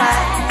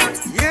alright.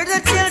 Hear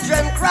the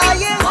children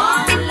crying.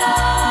 One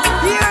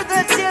love. Hear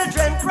the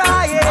children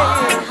crying.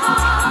 One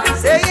heart.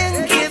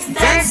 Saying, give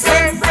thanks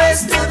and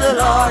praise to the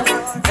Lord,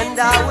 and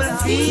I will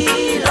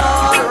feel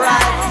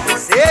alright.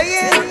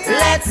 Saying,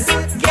 let's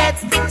get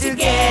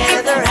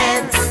together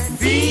and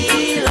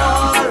feel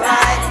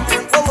alright.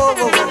 Oh, oh,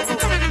 oh, oh.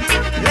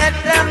 Let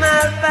them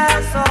all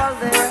pass all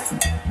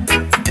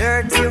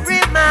their dirty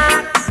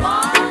remarks.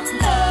 One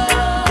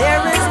love.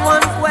 There is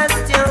one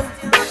question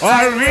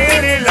I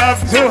really love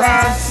to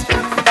ask.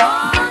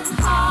 One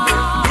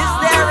heart. Is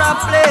there a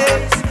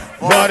place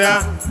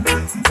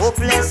for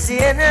hopeless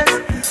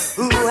sinners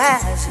who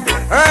has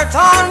hurt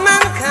all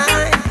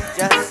mankind?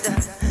 Just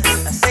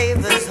a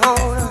Savior's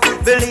own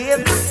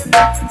belief.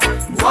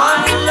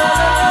 One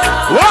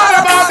love. What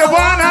about the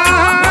one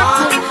heart?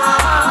 One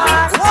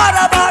heart. What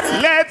about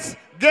it? Let's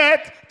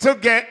get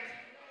together.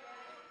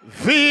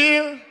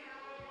 Feel.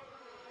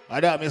 I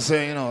don't mean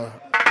saying, you know,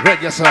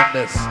 reggae on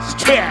this.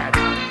 Straight.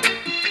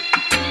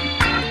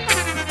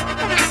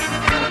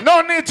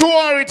 No need to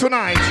worry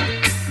tonight.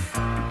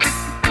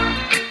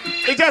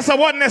 It's just a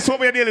oneness what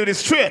we're dealing with.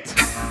 Straight.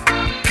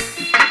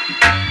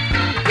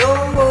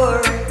 Don't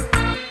worry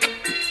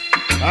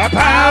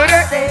About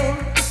it. thing,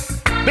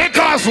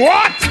 Because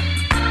what?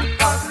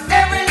 'cause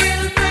every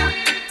little thing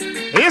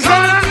It's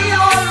gonna gonna be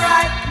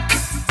alright.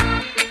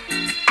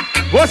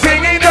 We're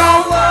singing,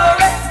 Don't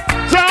worry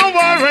don't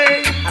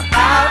worry.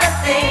 about a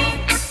thing.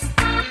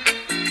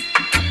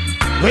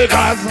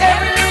 Because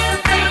Every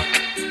little thing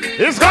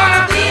it's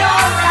gonna be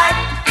alright.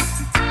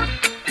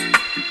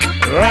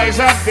 rise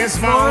up this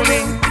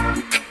morning.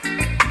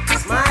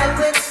 Smile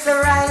with the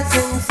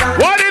rising sun.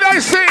 What did I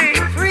see?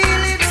 3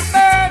 little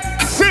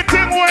birds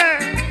Sitting where?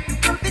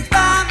 it's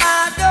by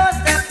my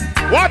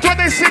doorstep, What were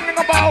they singing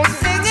about?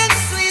 singing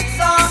sweet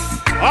songs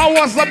How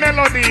was the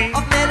melody?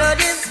 of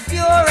melodies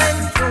pure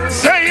and true.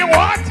 Saying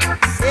what?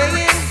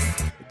 Saying,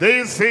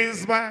 This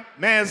is my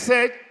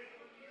message.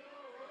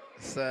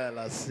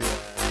 Selector.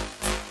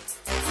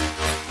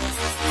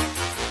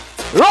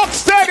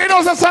 Rocksteady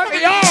knows a song.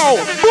 Yo!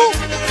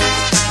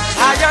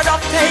 tired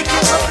of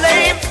taking the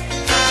blame,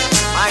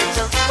 might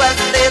just well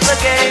play the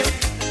game.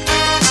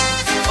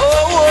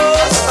 Oh,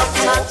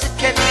 sometimes it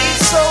can be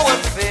so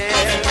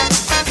unfair.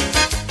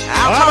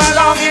 I'm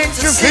longing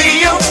to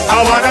see you. I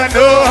wanna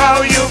know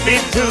how you've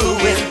been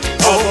doing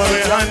over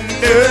and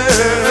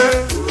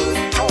under.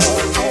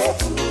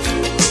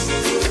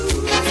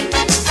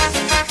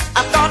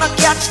 I'm gonna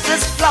catch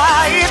this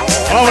flight.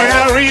 Oh, when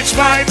I reach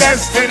my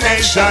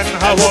destination,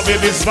 I will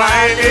be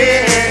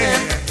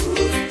smiling.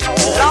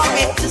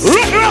 Longing to see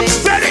you.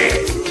 Rocksteady!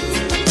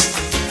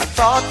 I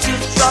thought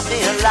you'd drop me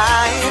a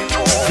line.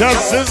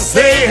 Just to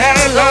say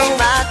hello.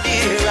 My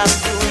dear, I'm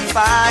doing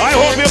fine. I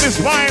hope you'll be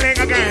smiling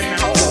again.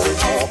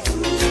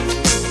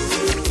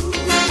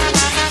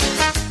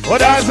 But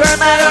doesn't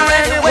matter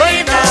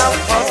anyway now,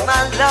 cause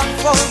my love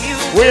for you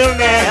will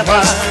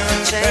never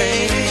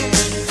change.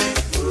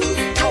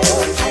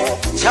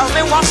 Tell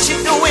me what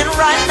you're doing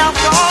right now,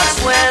 cause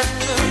when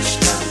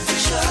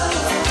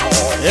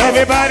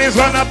everybody's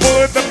gonna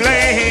put the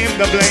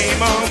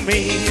blame on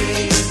me.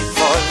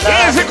 For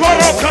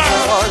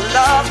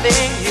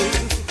loving you.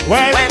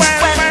 When.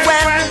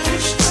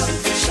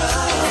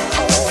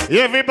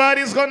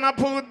 Everybody's gonna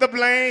put the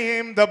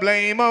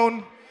blame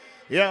on.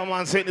 Yeah,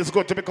 man, saying it's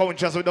good to be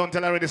conscious. We don't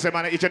tell already, say,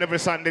 man, each and every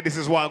Sunday, this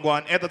is what I go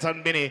on.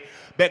 Etherton, Binny,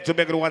 back to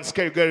the one,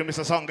 Scary Garry,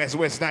 Mr. Song, guys,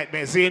 West Night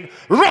Magazine.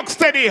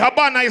 Rocksteady,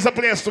 Habhana is a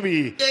place to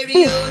be.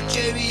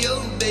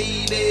 Cheerio,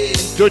 baby.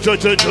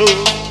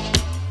 Cho.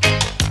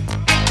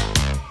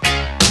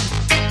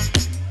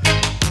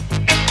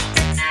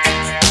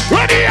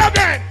 Ready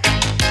again.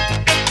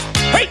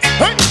 Hey.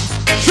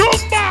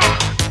 Shumba.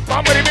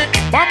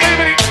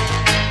 Bambari.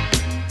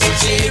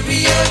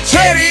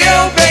 Cheerio,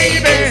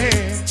 baby.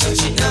 Don't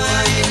you know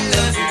I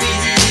love you?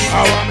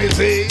 I want me to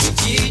say.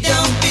 You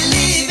don't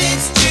believe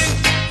it's true.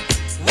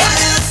 What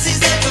else is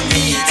there for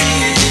me to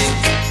do?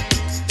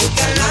 Look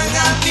how long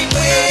I've been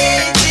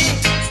waiting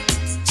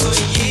for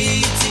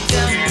you to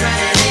come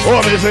right in.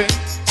 What is it?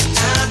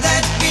 Now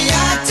that we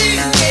are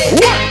together,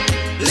 What?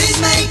 please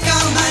make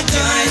all my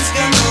joys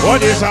come over.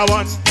 What is I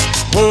want?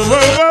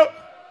 Whoa.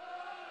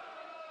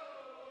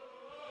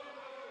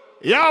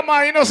 Yeah,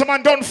 man, you know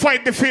someone don't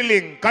fight the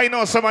feeling. Cause you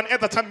know someone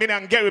Etherton, Binny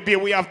and Garry B,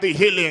 we have the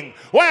healing.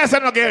 Why is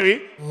that not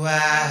Garry?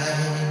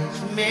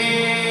 wise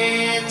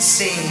men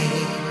say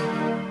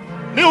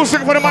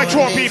Music for the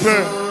mature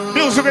people.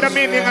 Music with a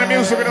meaning and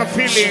music with a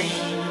feeling.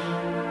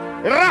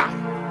 Ra!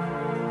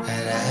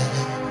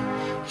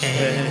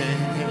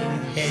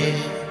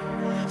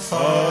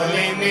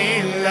 falling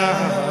in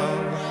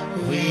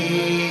love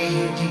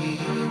with you.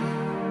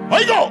 Here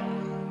you go!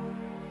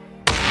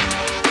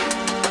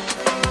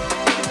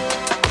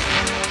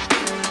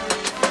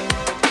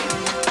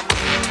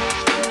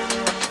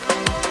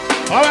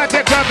 All right,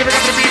 take time to pick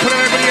up the beat for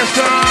everybody else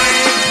time.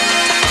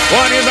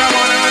 One is I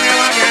want and one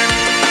again.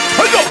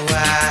 Here you go!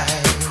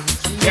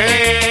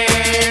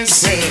 Can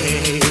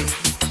say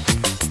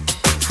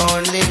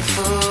only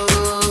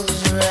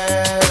fools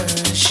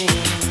rushing.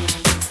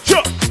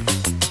 Sure.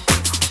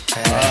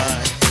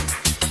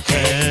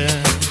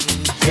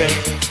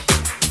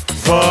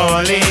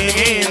 Falling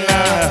in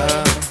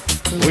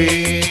love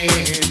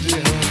with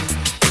you.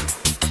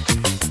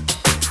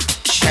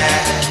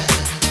 Shall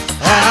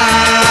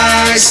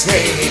I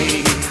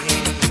stay?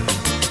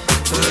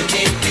 Would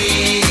it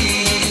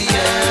be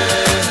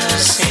a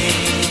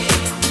sin?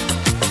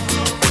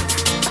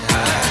 I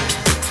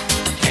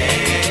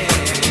can't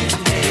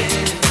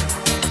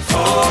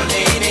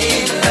falling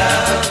in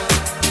love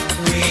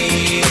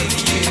with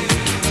you.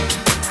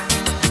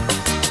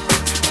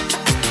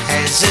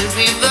 As a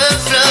river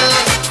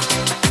flows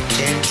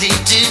gently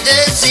to the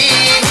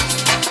sea,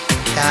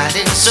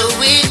 darling, so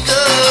it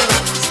goes.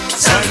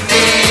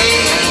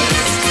 Someday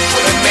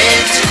we're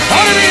meant to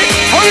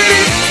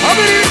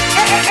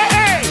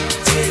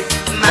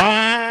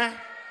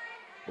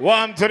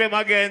One to them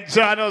again,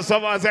 John.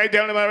 Someone say,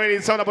 "Tell them already."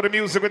 It's all about the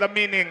music with a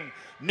meaning,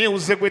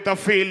 music with a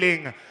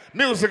feeling,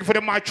 music for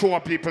the mature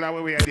people. That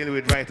we are dealing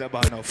with right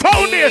about now.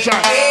 Foundation.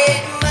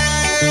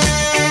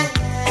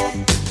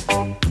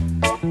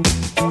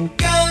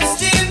 Goes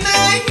to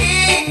my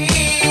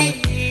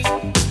head,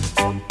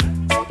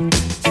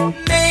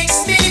 makes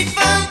me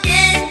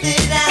forget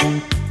that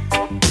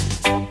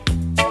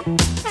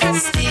I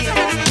still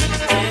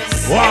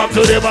need One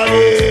to them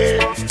again.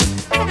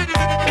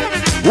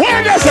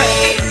 What does it?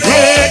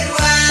 red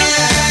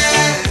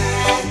wine.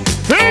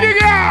 Pretty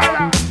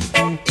girl.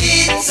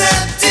 It's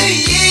up to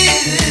you.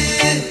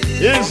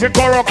 It's the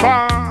Coroca.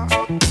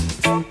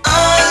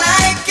 All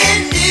I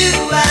can do,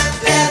 I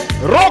felt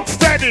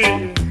Rocksteady.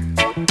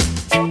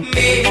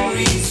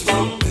 memories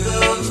won't go.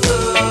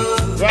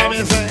 Let me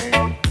say.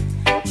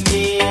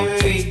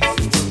 Memories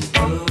won't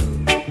go.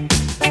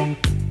 Hey.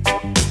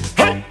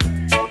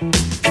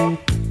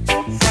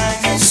 I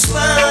just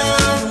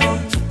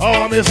want Oh,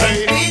 let me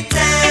say. every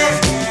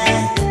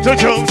time To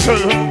jump to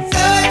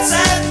thoughts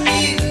of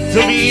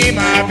you. be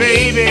my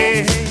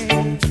baby.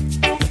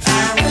 I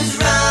was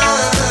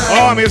wrong.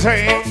 Oh, let me say.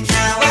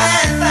 Now I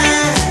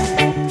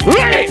find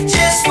Ready.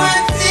 just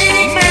one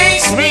thing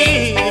makes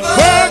Me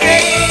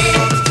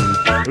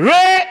forget.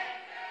 Ready.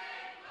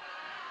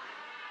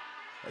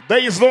 There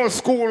is no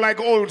school like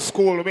old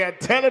school. We are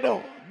telling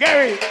you.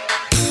 Garry.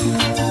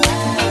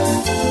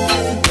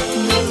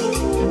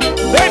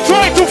 They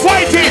try to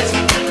fight it,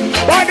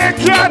 but they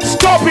can't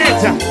stop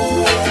it.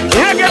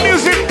 Reggae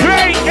music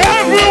playing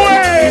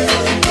everywhere.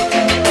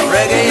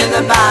 reggae in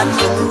the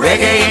bathroom,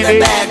 reggae in the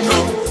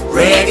bedroom,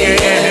 Reggae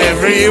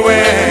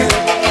everywhere.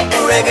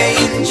 reggae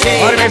in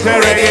jail, What did they say,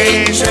 reggae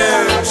in reggae?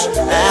 church.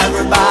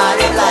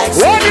 Everybody likes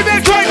What it. did they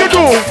try to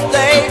do?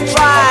 They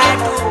tried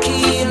to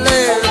kill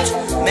it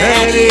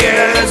Many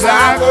years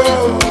ago,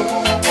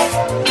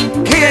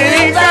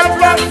 killing the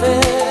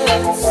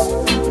prophets,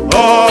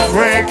 of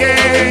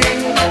reggae.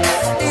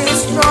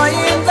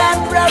 destroying the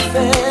prophets.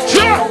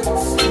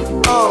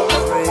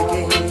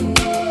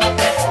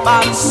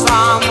 but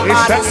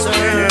somebody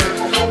serve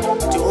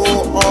to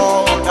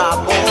hold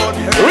aboard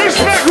her.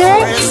 Respect who?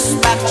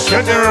 Respect To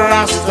the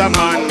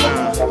Rastaman.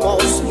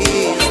 cause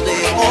he's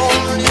the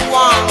only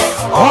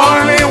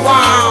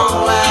one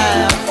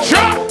left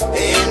Sure.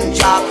 in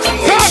Jah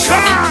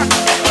creation.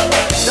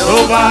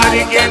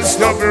 Nobody can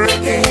stop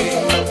reggae.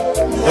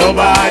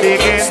 Nobody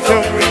can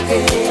stop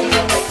reggae.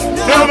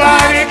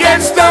 Nobody can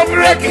stop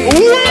reggae.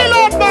 Wheel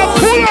up and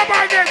pull up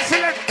against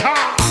Selector.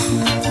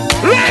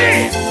 Ready?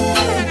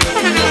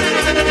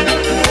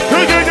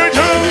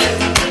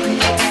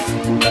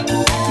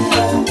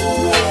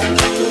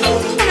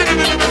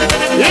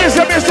 Yes,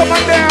 Mr.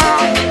 Mandela.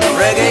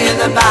 Reggae in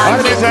the band, What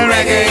did he say?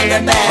 reggae in the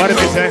band, What did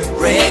he say?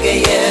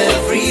 reggae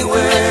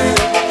everywhere.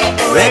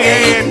 Reggae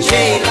in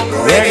jail,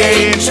 reggae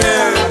in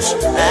church,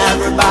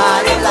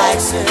 everybody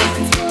likes it.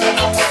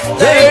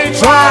 They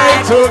try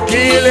to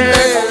kill it.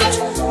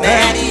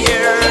 Many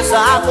years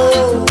ago,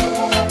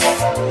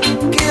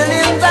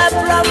 killing the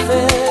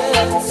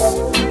prophets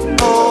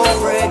of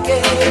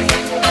reggae,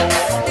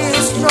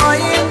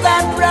 destroying the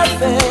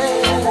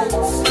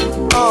prophets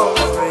of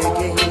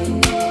reggae.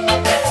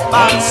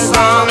 But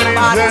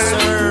somebody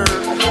serve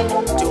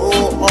to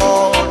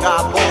hold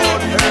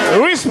aboard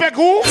her. Respect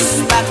who?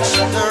 Respect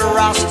the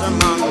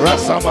Rastaman,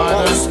 Rastaman.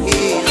 cause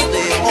he's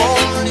the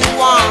only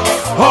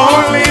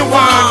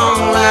one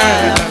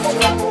left.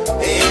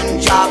 in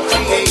Jah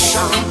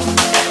creation.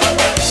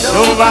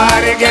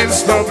 Nobody can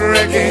stop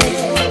reggae.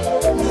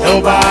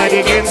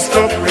 Nobody can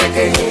stop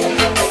reggae.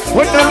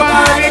 But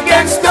nobody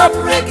can stop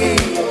reggae.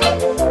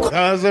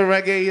 Cause the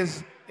reggae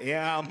is,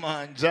 yeah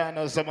man, John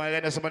knows somebody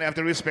have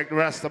to respect the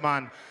rest of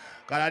man.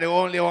 Cause I'm the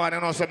only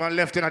one, someone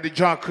left in the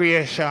Jah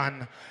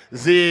creation.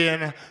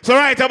 Zine. So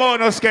right about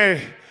no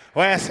scary.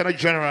 Why I said a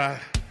general.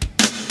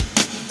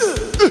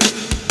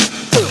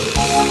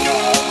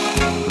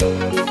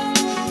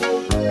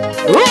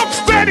 Rock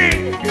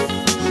steady.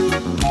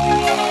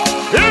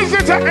 Here's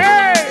it,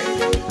 hey!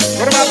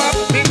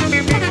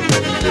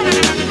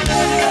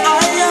 I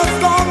have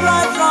gone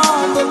right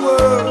round the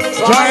world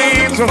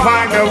Trying to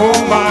find a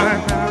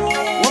woman.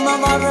 woman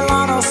that will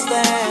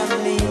understand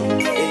me.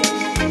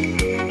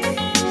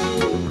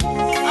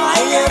 I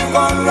have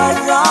gone right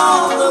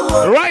round the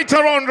world Right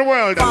around the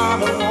world.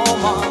 found a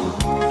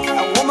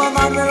woman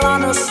that will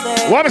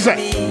understand What is it?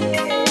 me.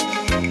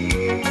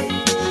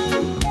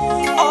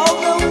 All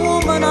the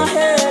woman I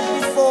had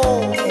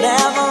before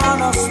never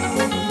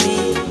understood me.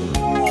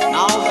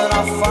 Now that I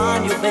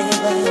find you,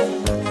 baby,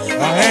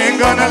 I ain't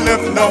gonna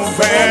look no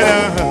better.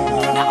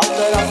 now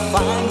that I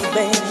find you,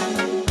 baby,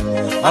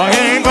 I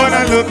ain't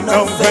gonna look no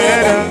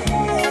better.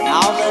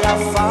 now that I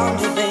found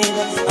you,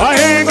 baby, I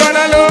ain't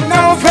gonna look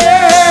no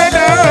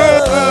better.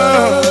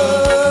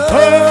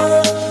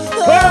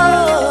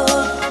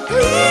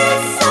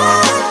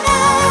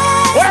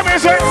 What am I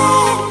saying?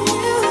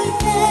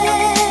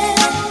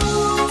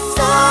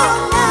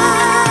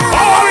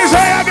 Oh, what am I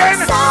saying again?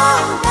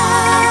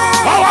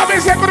 Oh, what am I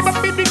saying?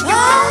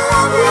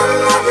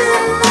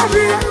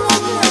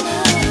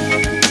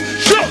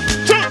 Sure.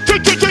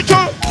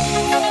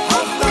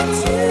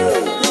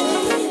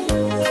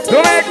 To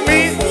make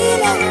me,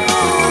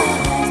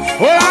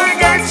 well, I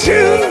got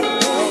you.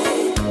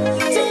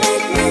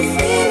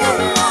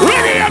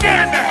 Ready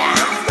again.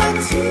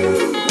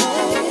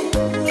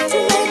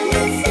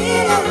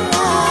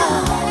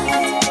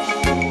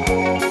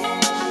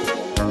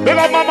 Big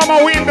up my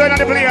mama window in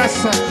the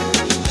place.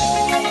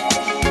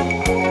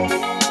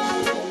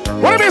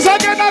 What am I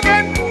saying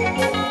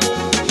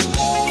again?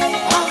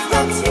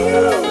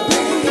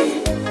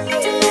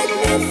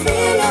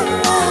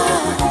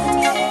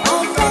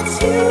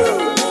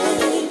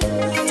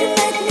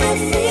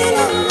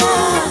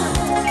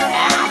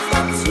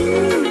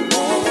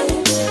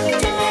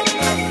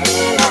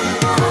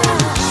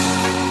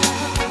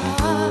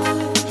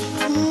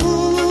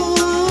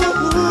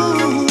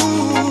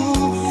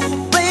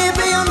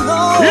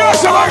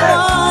 Yes, I'm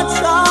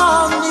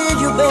again.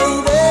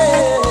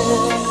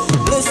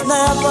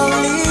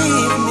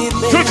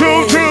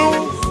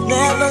 True.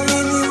 Never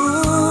leave you.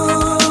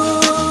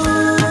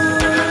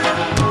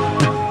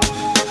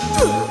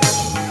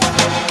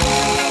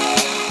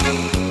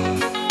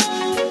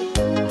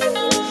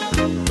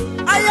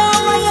 Ayo,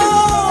 ayo.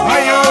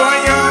 Ayo,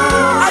 ayo.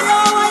 Ayo,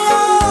 ayo.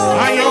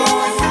 Ayo.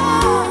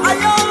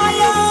 Ayo,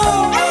 ayo.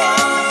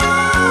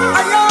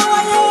 Ayo,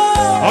 ayo.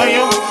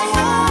 Ayo.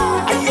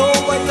 Ayo,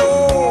 ayo.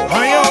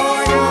 Ayo,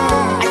 ayo.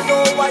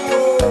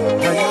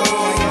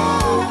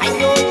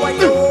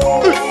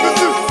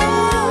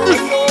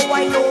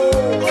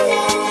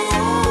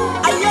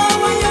 Ayo,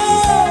 ayo.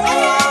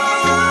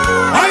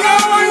 Ayo,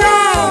 ayo.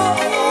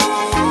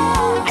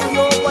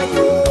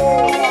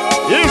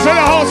 Here's the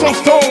house of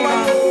stone.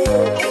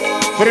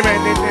 Put him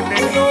in.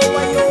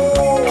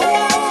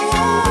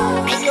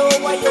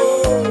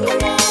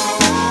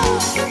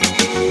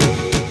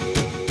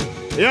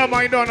 Yeah,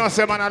 man, you don't know,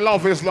 say, man,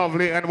 love is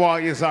lovely and war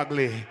is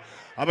ugly.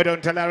 I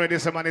don't tell already,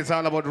 say, man, it's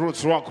all about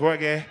roots rock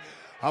reggae.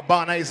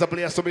 Habhana is a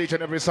place to be each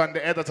and every Sunday.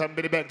 Etherton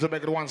be the back to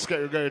make it one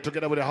scary girl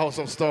together with the House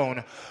of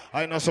Stone.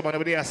 I know somebody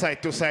with their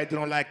side to side, you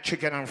know, like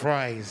chicken and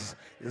fries.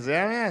 Is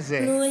that what I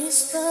say?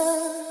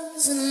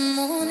 Whispers in the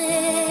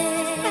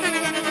morning.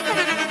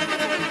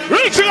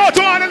 Reaching out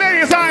to all the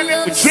ladies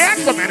and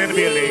gentlemen in the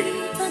building.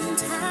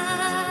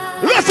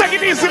 Let's take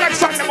it easy like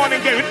Sunday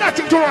morning, Garry.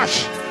 Nothing to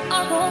rush.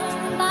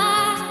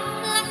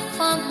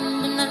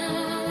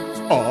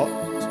 Oh.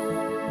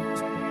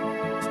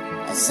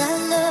 As I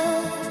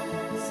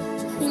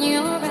look in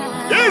your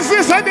eyes, Is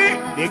this a day?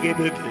 Diggy,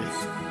 diggy.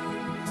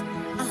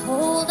 I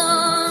hold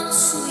on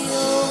to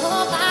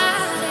your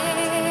body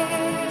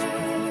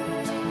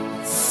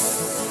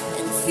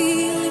and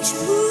feel each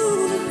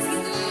move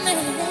you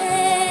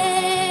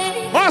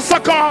make.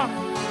 Massacre.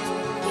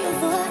 Your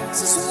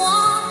voice is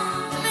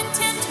warm and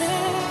tender,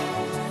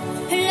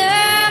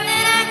 love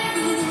that I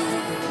could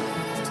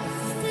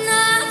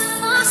not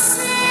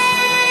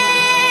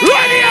forsake.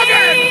 Ready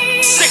again.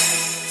 Sick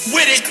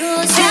with it.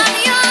 'Cause I'm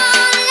your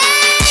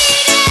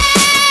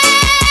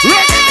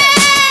Ready.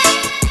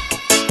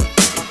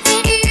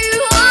 and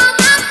you are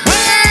my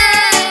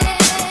friend.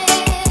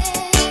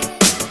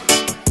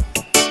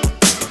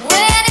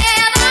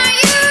 Whenever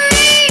you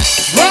reach,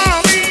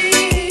 Mommy.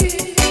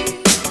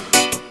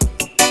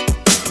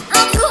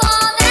 I'll do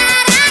all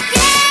that I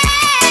can.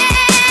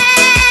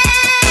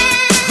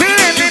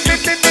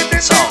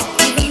 So,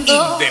 Even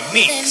though the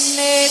mix. there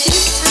may be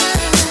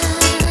times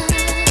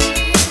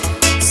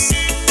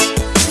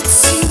it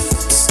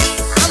seems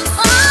I'm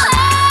far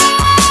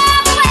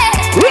away.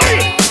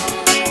 Ready.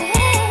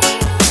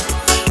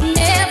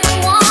 Never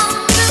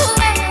wonder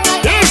where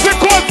I Here's the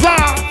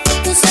quarter.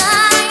 'cause I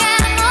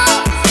am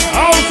always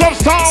House of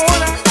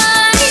Stone.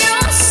 by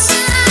your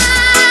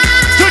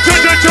side.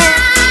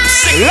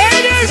 Sick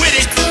Ladies. with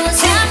it.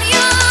 'Cause I'm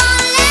your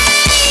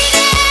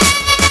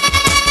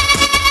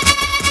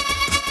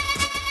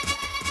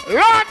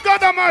Lord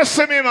God have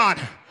mercy me, man.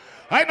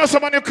 I know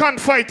someone you can't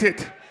fight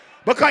it.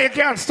 Because you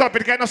can't stop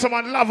it. I know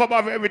someone love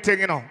above everything,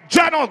 you know.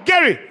 Jano,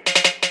 Garry.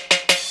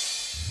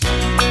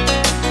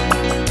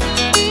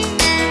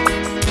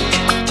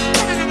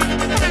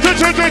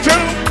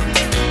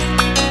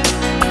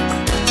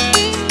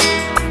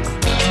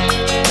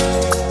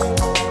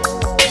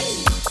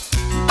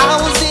 I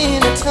was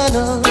in a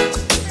tunnel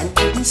and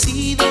couldn't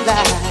see the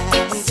light.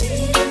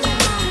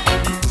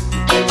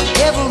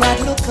 Whenever I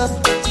look up,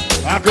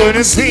 I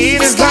couldn't see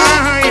the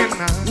sign.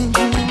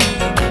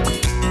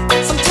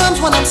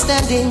 sometimes when I'm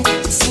standing,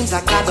 it seems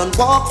like I don't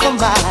walk for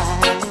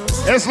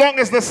miles. As long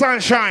as the sun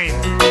shines,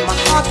 My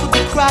heart would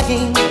be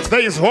crying,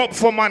 there is hope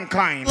for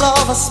mankind.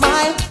 love a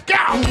smile.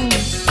 Yeah.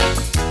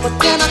 But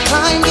then I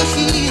climbed the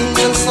hills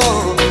and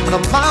saw the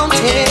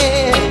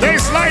mountain. There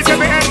is light at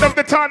the end of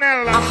the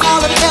tunnel. I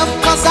hollered help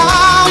 'cause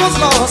I was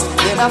lost.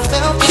 Then I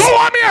felt So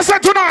what me I say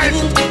tonight?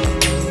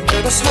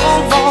 heard a small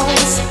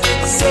voice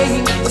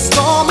saying the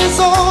storm is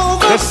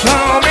over. The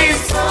storm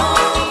is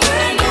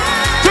over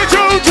now.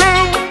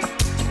 choo-choo-choo.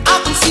 I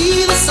can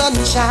see the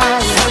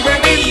sunshine.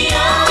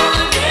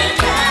 Beyond the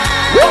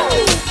clouds, Woo.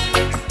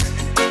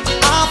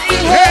 I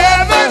feel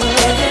Heaven.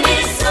 heaven.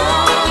 it's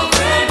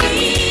over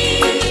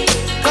me.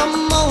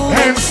 Come on.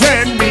 And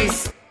set me.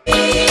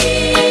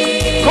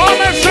 Come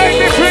and set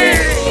me free.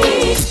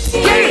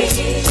 Yeah.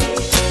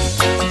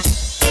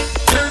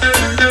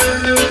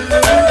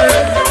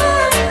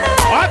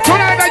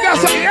 Tonight I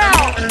just say,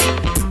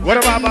 yeah. What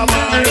about my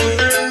mind?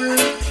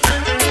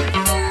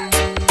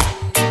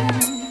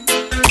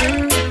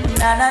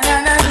 Na na na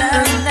na na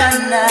na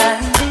na.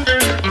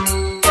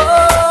 Oh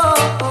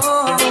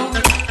oh.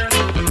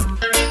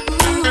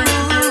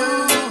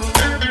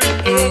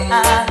 Ooh.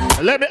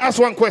 Yeah. Let me ask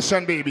one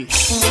question, baby.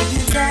 Would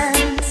you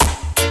dance?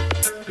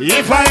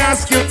 If I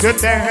ask you to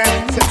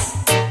dance,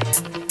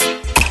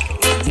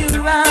 Would you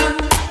run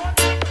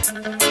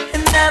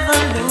and never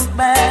look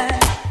back?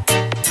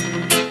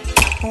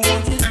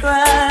 Would you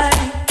cry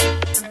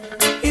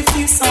if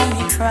you saw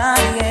me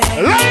crying?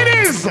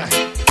 ladies,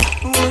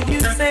 Would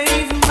you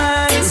save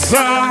my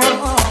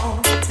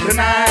soul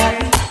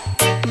tonight?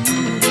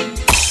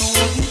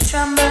 Would you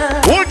tremble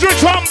would you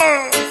tremble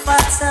if I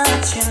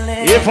touch your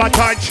lips? if I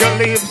touch your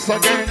lips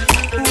again?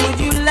 Would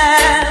you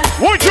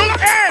laugh? Would you Or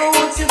hey?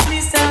 would you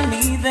please tell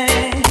me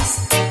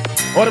this?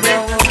 What do you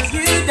Or mean? would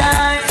you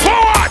die For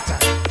what?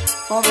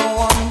 for the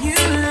one you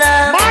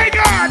love? My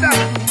God!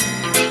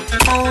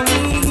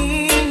 Only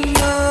in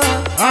your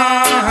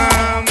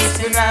Arms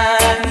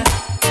tonight.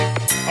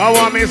 I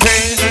want me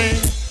saying,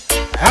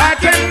 I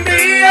can be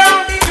your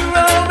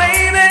Hero,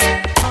 baby.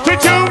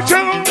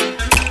 choo-choo-choo.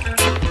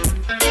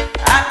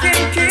 I can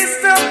kiss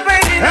the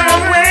pain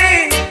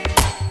away.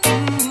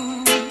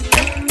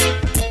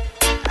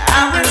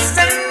 I will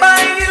stand by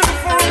you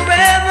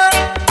forever.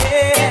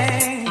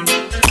 Yeah.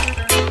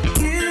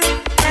 You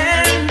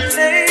can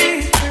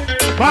take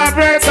My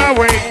breath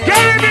away.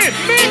 Garry,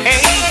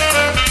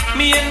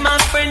 Me and my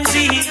friends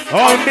eat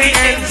on the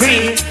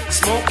NC,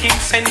 smoking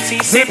fancy,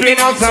 sipping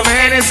on some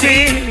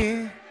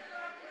Hennessy.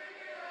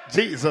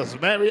 Jesus,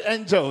 Mary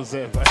and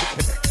Joseph.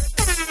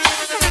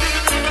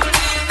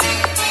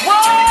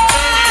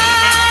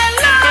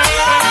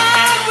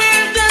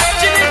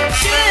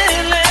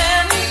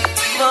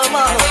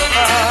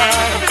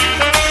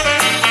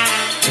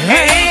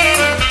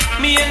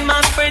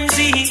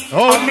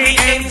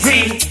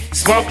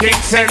 Smoking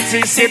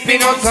sensey,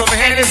 sipping on some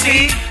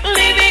Hennessy.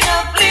 Living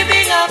up,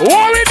 living up.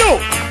 What we do?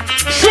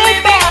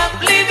 Living up,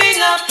 living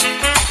up.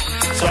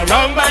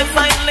 Surrounded by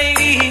fine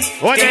ladies,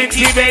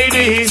 dainty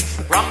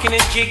babies, rocking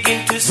and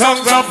jigging to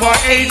songs of our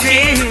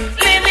 80s.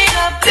 Living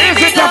up,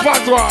 living up.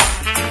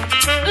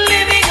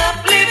 Living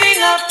up,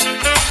 living up.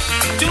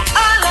 To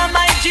all of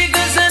my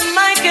jiggers and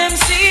my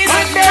MCs.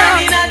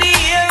 Running at the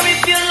air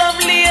if you love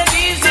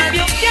ladies. If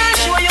you can't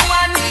show you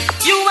one,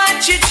 you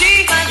want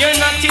chichi. You're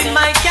not in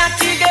my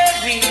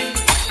category.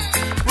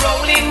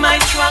 Rolling my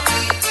truck,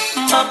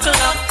 buckle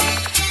up.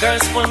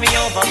 Girls pull me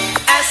over,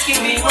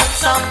 asking me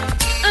what's up.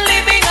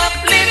 Living up,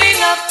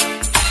 living up.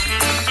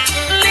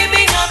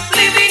 Living up,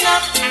 living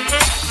up.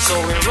 So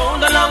we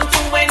rolled along to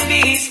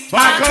Wendy's.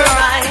 Back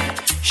ride.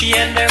 She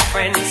and her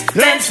friends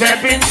then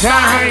step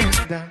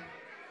inside.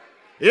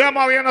 Yeah,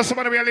 man, we know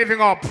somebody we are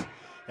living up.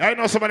 I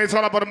know somebody, it's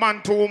all about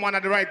man to woman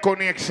and the right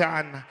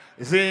connection.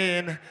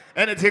 Zine,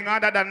 anything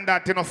other than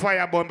that, you know,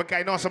 fireborn. Because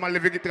I know somebody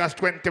living it as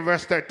 20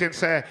 verse 13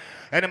 say,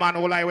 any man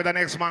who lie with the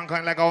next man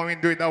can like how we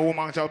do it, the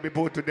woman shall be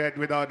put to death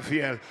without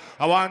fear.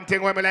 One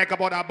thing when we like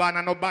about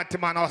Habhana, no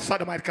Batman or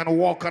sodomite can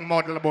walk and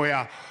model boy.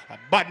 A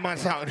bad man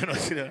sound, you know,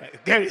 see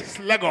that. Garry,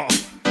 Lego.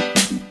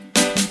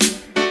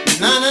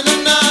 Na na na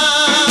na.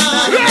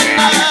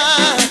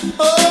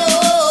 Oh.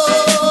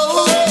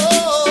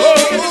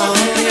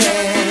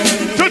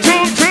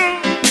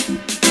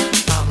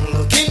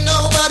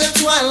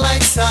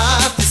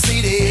 Of the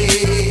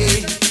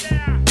city,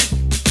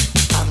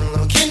 I'm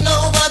looking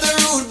over the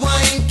road,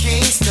 wine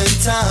Kingston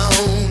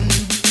town.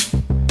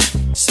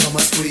 Some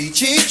are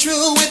preaching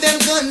true with them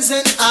guns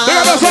and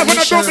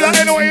ammunition.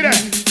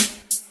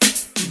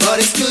 But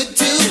it's good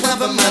to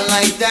have a man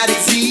like that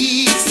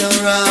exists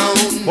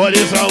around. What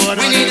is our one?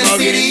 We need a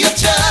city of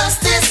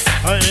justice,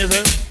 a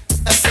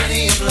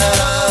city of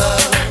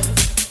love,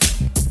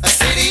 a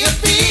city of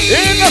peace.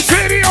 In the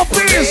city of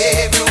peace,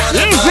 is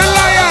the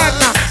lion.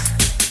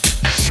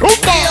 We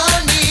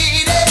all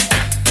need it.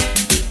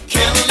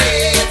 Can't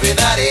live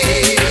everybody.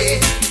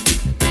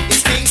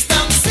 It's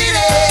Kingston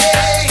City.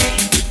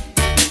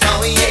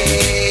 Oh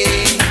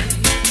yeah.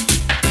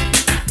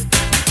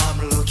 I'm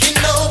looking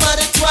over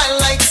the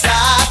twilights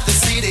of the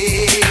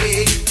city.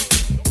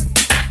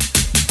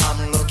 I'm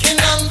looking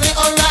on the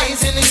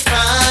horizon in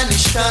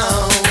Spanish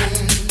Town.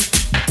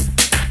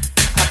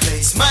 I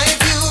place my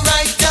view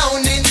right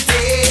down in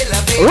De La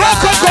Vega.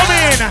 Rock on, come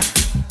in.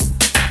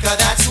 'Cause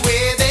that's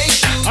where they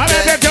shoot. We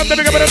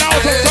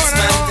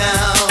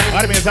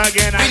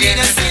need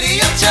a city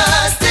of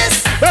justice.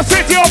 The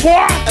city of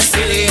what? A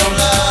city of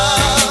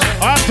love.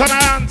 A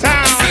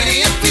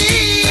city of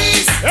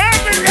peace.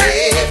 Every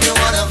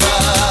one of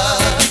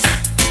us.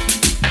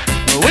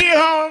 We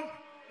home.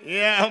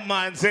 Yeah,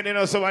 man. Saying, you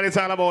know, somebody's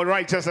all about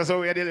righteousness, so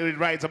we are dealing with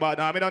rights about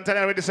now. I mean, don't tell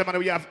everybody this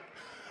we have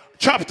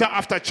chapter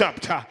after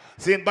chapter.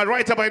 See, but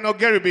right about, you know,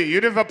 Garry B, you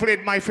never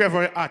played my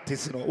favorite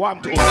artist, you know.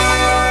 One, two.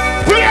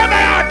 Play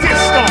my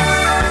artist, no.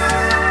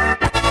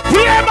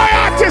 Play my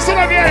artist, you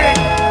know, Garry.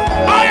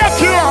 I am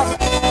Cure.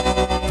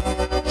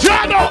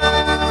 Jano.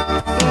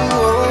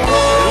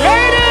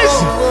 Ladies.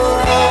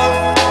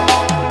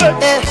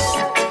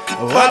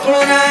 What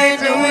would I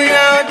do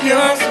without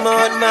your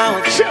smart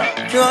mouth?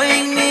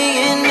 Drawing me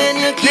in and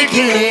you're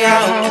kicking me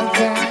out.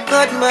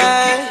 Got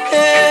my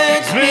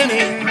head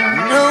spinning.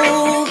 No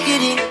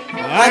kidding,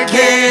 I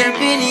can't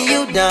pin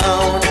you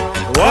down.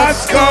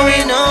 What's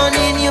going on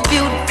in your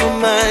beautiful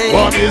mind?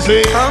 What is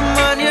it? I'm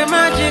on your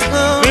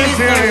magical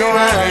mystery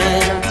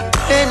mind.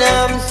 And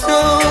I'm so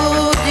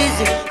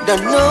dizzy,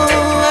 don't know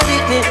what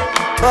it is,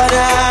 but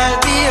I'll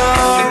be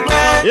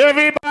alright.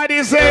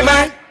 Everybody say,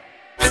 man.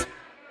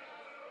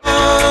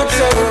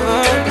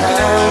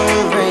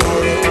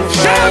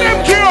 Shout them,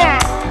 Cure.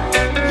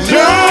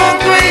 You're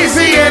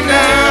crazy and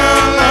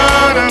I'm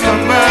out of my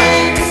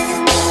mind.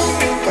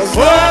 'Cause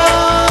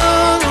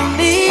all of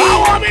me, I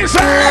want me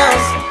some.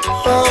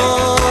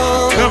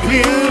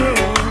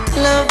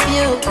 love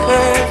you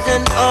curves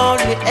and all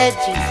your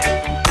edges,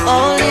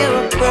 all your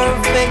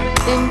perfect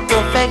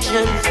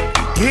imperfections.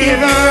 Give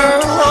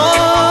her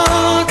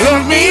all to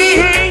me.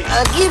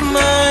 I give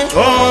my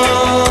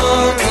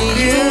all to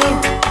you.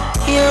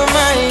 You're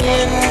my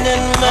end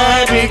and my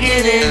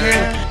beginning.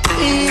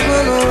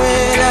 Even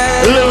when I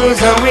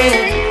lose, I win.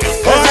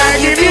 'Cause I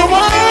give you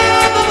all.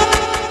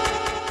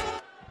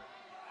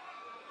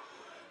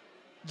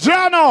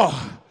 Jano.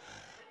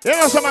 You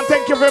know, someone,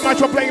 thank you very much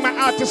for playing my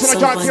artist on the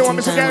chart here,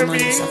 Mr.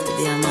 Garry.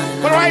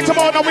 But right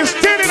about now, we're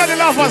still in the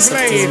Lovers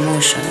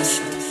Lane.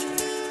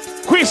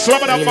 Quiz,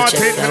 Robert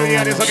Martin, can we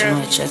hear this again?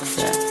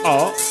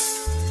 Oh.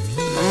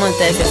 I'm gonna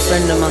take a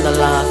friend of mine to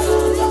laugh,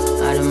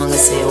 or I'm gonna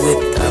say a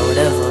whipped or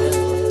whatever.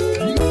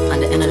 At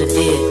the end of the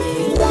day,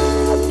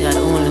 you're the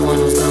only one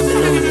who's gonna be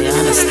lonely, you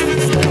understand?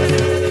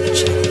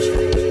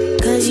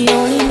 'Cause you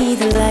only need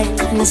the light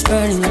when it's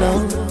burning low.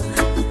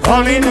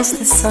 Only miss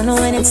the sun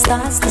when it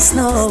starts to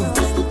snow.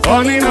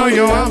 Only know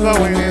you hunger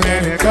when you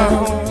let it go.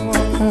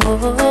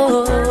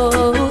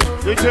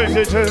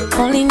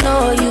 Only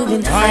know you've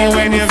been high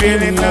when you're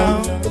feeling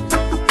low.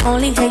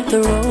 Only hate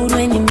the road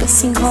when you're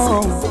missing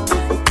home.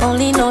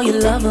 Only know you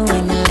love her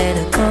when you let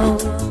her go.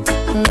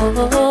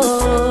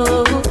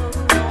 Oh,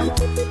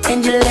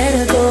 and you let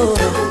her go.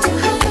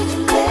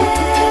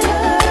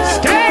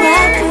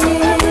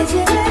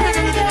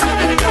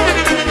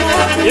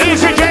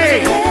 Easy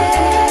J.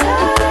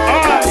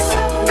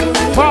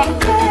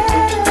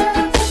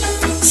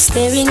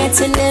 Staring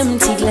at an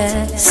empty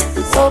glass,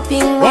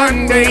 hoping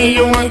one day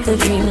you'll make a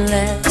dream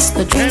last.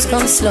 But dreams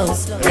come slow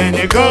and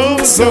it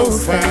goes so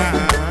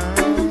fast.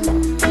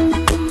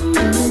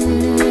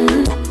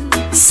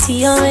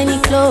 See how many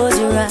close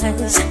your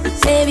eyes.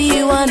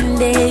 Maybe one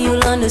day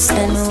you'll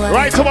understand why.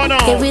 Right, come on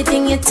now.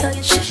 Everything you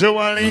touch, you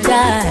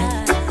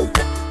die.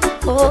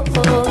 Oh,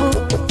 oh.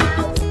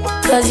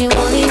 Cause you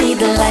only need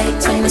the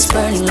light when it's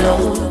burning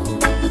low.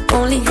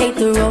 Only hate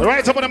the road.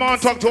 Right up on the mountain,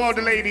 talk to all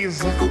the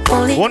ladies.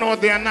 Only one of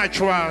their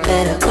natural,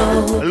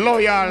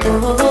 loyal,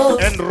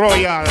 and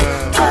royal.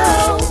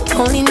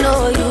 Only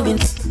know you've been.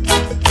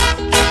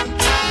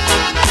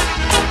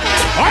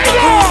 I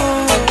know!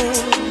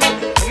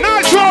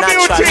 Natural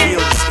beauty!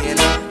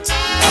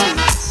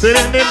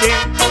 Sitting in the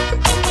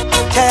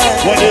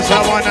what is I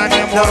want on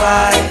them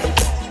why?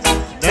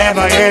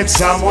 Never hit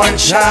someone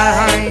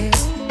shine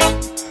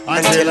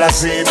until I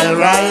see the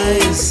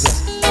rise.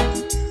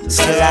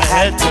 Still I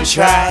had to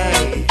try.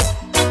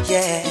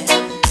 Yeah.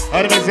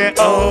 How do we say?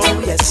 Oh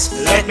yes.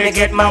 Let me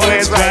get my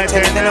ways right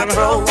and then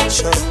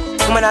approach you.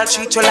 Woman, I'll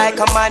treat you like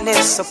a man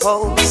is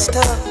supposed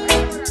to.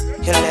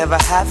 You'll never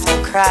have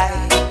to cry.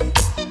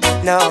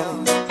 No.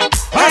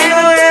 I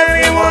know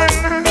everyone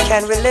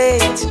can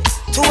relate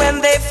to when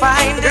they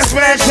find a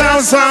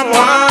special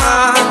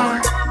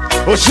someone.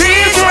 Oh,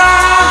 she's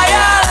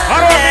royal.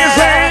 How do we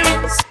say?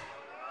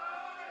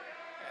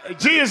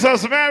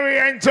 Jesus, Mary,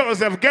 and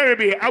Joseph,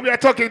 Garry, and we are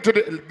talking to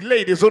the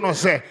ladies who don't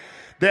say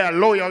they are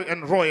loyal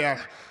and royal.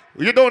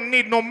 You don't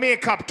need no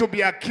makeup to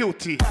be a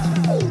cutie.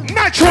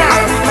 Natural!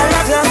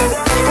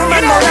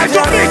 You know that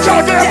to reach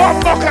out to the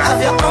bumbucker.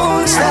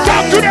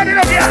 Talk to them in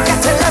the beer.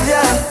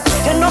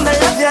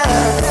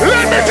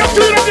 Let me talk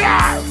to them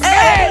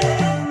here.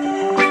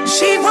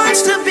 She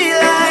wants to be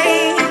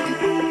like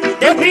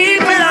the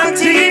people on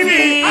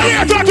TV.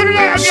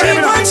 She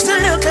wants to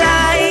look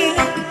like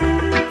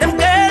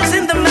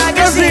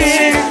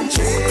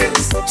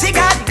she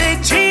got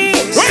big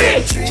dreams.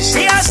 She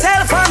see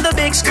herself on the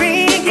big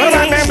screen. She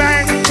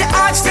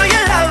asks, do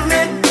you love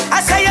me?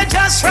 I say you're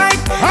just right.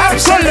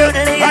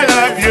 Absolutely, I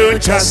love you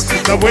just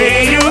the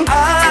way you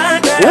are.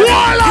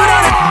 Voila!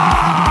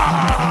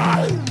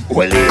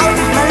 Well, I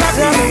love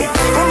you,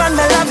 woman,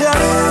 I love you.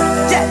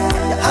 Yeah,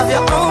 you have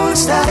your own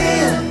style.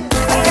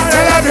 I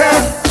love you,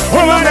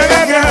 woman, I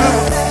love you.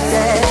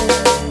 Yeah.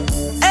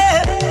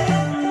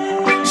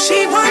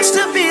 She wants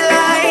to be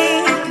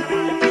like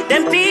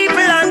them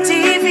people on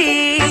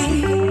TV.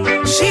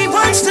 She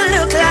wants to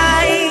look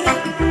like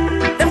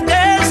them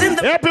girls in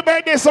the. Happy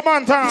birthday,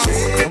 Samantha.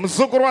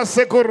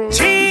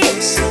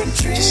 Jeez,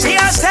 she see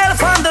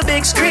herself on the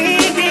big screen.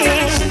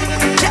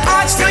 She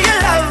asks, do you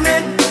love me?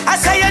 I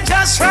say you're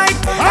just right.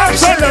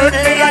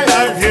 Absolutely, I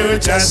love you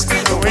just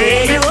the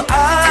way you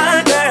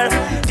are, girl.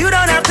 You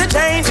don't have to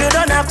change, you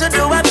don't have to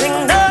do a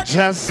thing, no.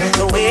 Just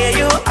the way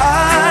you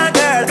are,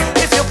 girl.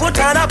 If you put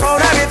on a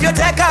powder, if you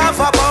take off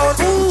a pound,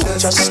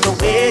 just the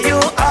way you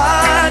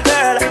are,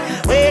 girl.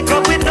 Wake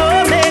up with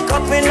no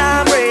makeup in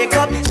a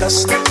breakup.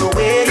 Just the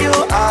way you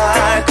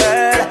are,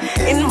 girl.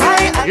 In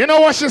my you know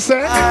what she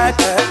said?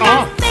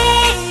 Favorite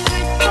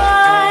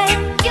boy,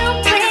 you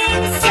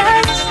bring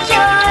such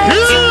joy.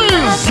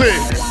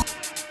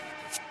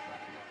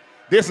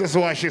 This is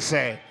what she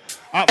said.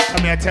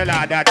 Come here, tell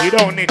her that you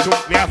don't need to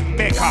have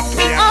makeup to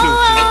be a cutie.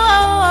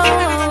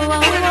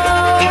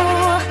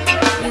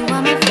 You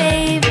are my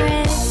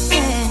favorite.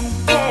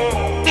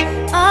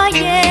 Oh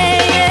yeah,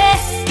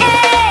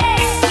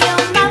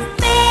 you're my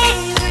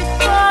favorite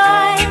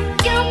boy.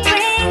 You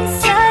bring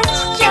such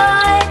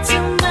joy to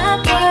my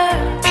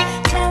world.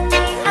 Tell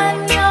me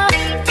I'm your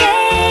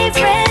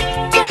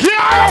favorite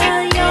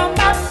girl. You're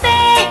my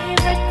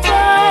favorite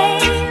boy.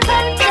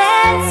 Come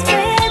dance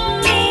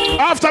with me.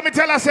 After me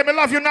tell her, say me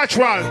love you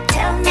natural.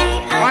 Tell me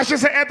I should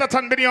say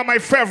Etherton been your my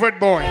favorite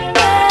boy.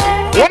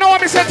 You know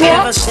what me said to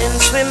her? Ever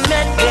since we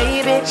met,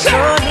 baby,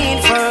 no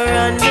need for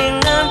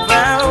running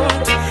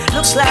around.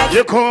 Looks like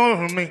you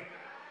call me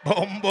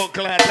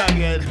Bumbleclad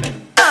again.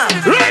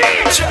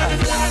 Ready?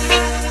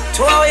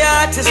 To our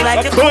yacht is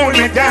like you cool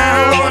me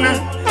down.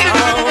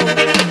 Oh,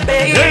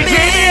 baby.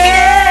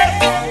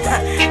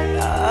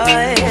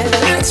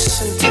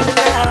 Listen to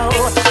now.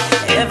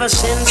 Ever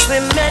since we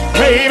met,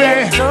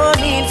 baby, no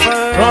need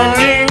for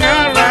running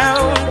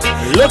around.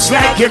 Looks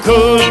like you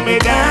cool me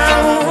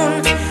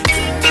down.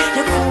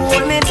 You cool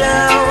me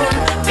down,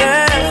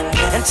 girl.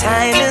 And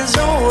time is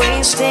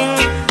wasting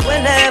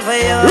whenever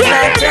you're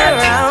not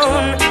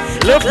around.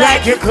 Look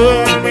like you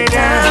cool me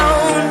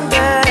down,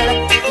 girl.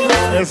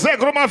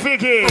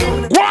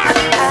 What?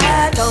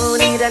 I don't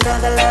need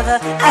another lover.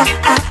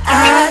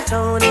 I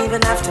don't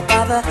even have to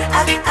bother.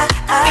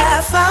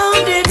 I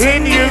found it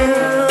in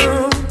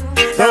you.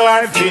 so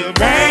I feel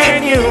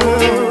brand new.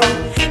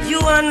 You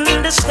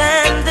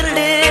understand the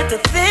little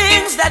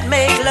things that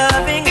make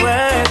loving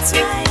worth.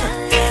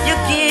 You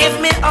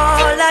give me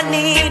all I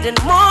need and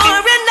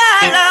more, and I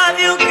love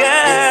you,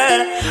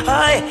 girl.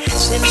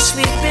 Since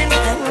we've been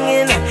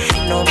hanging,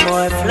 no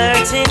more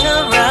flirting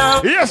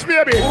around. Yes,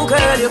 baby. Ooh,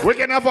 girl, we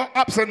can have our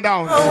ups and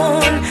downs.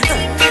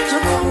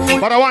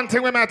 But the one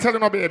thing we might tell you,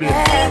 no, baby.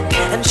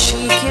 And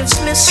she gives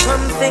me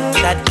something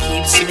that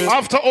keeps me.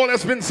 After all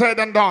has been said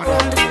and done,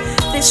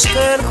 this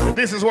girl,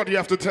 this is what you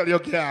have to tell your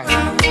girl.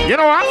 You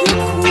know what?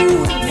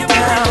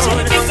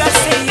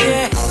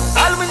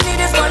 All we need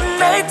is one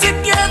night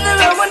together.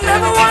 I would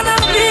never wanna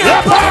be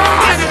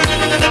apart.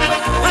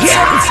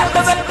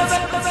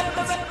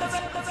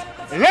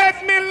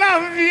 Let me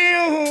love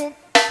you.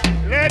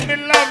 Let me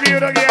love you,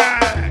 the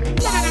girl.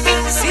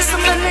 See so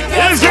many girls.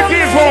 Here's the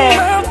key for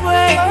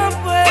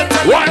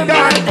one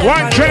done,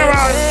 one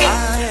general,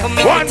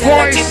 one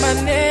voice.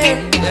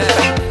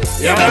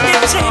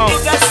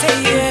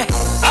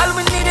 All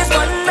we need is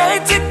one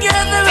night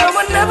together. I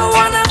would never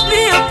wanna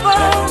be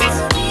apart.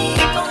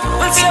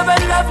 We'll share a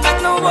love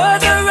like no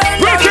other. Right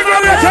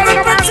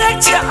now,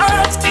 protect your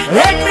heart.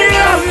 Let me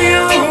love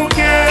you,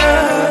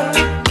 girl.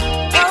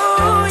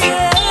 Oh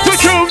yeah.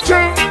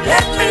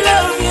 Let me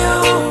love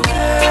you,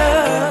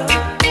 girl.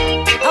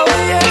 Oh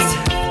yes,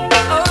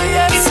 oh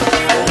yes.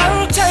 A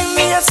long time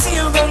me I see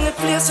you around the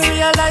place. I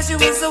realize you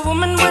is a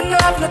woman when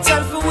I have no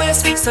time for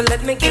waste. So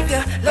let me give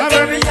you love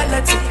and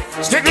reality,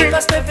 strictly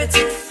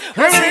prosperity.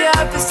 Once you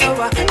have this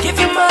hour, give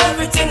you my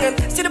everything. And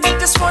see the book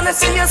just wanna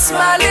see you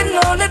smiling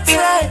all the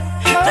time.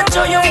 The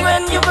joy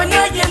when you and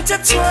I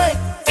intertwine.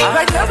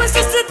 Right now it's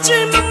just a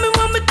dream, and me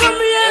want become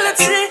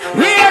reality.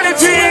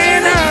 Reality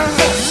now.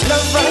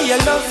 Love how your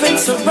loving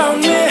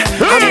surround me.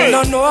 I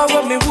don't know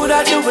what me would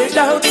I do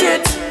without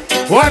it.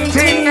 One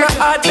thing my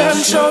heart done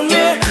shown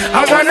me,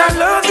 I wanna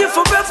love you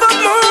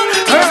forevermore.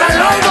 Cause I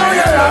love how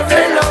you love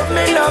me, love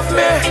me, love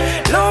me.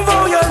 Love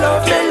how you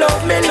love me,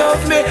 love me,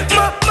 love me.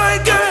 My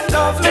girl,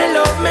 love me,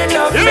 love me,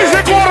 love me.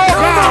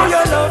 Love how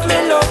you love me,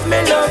 love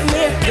me, love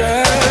me,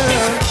 girl.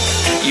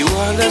 You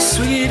are the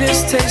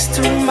sweetest taste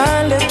to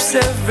my lips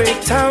every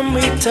time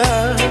we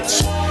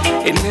touch.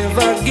 It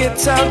never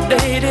gets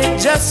outdated,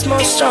 just more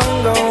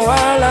stronger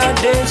while our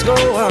days go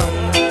on.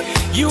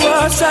 You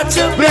are such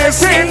a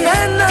blessing,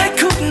 and I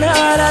could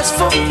not ask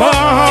for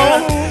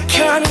more.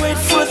 Can't wait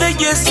for the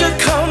years to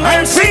come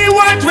and see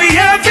what we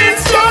have in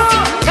store.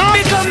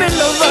 Becoming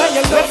lover,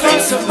 your love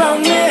and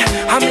surround me.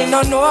 I mean,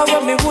 I know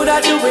what me would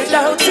I do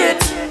without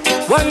it.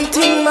 One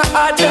thing my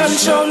heart done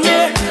shown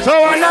me, so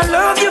and I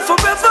love you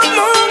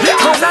forevermore.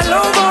 Cause I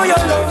love how you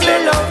love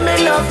me, love me,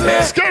 love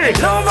me.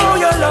 Love how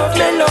you love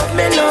me, love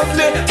me, love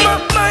me.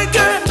 My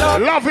girl,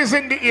 love is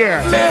in the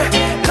air.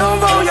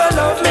 Love how you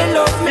love me,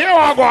 love me. You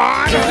are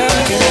one.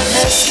 Can I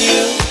ask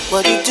you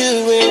what you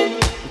doing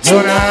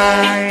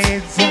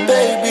tonight?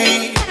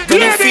 Baby, do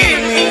you feel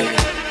me?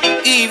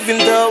 Even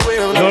though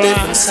we're on a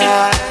different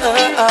side.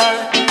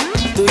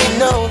 Do you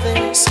know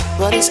this?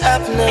 What is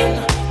happening?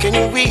 Can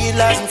you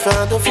realize in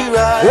front of your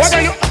eyes? What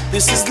are you?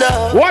 This is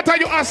love. What are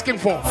you asking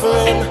for?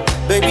 Friend,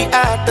 baby,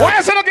 I why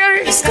is it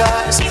Garry?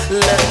 Disguise.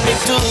 Let me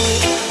do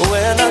it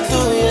when I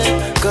do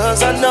it.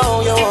 Cause I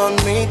know you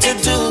want me to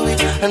do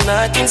it. And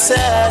I can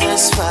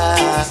satisfy.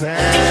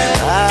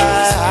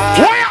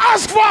 What you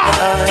ask for?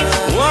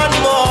 One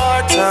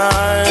more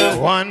time.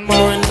 One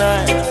more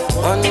night.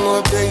 One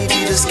more,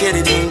 baby, just get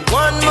it in.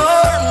 One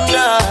more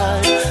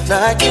night.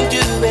 I can do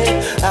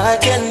it. I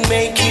can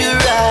make you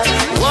right.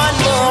 One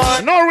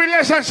more. No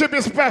relationship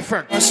is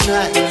perfect.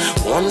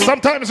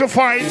 Sometimes you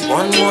fight.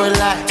 One more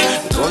life.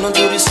 We're gonna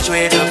do this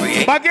straight up.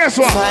 But guess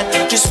what?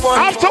 Just one.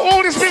 After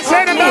all this been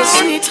said and done,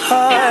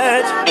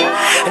 sweetheart,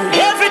 and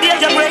every day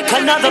you break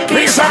another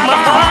piece of my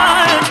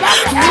heart.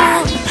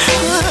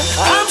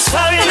 I'm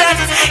sorry that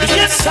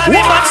you're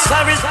sorry, but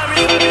sorry.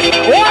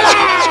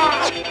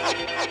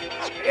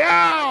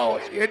 Yo,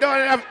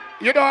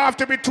 you don't have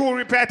to be too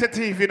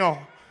repetitive, you know.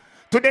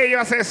 Today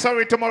you say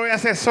sorry, tomorrow you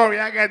say sorry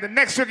again. The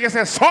next week you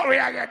say sorry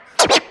again.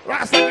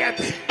 Rasta again.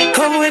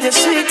 Come with your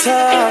sweet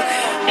talk.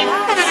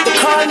 You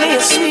call me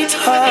a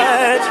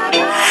sweetheart.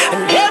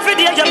 And every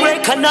day you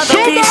break another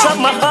piece of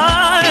my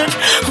heart.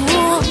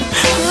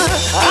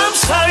 I'm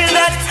sorry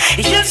that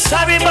you're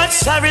sorry, but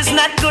sorry's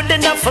not good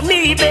enough for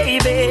me,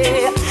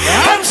 baby.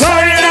 I'm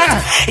sorry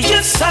that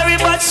you're sorry,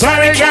 but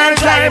sorry can't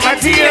dry my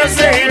tears,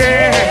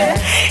 baby.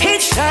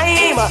 Each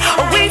time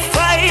we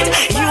fight,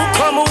 you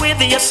come with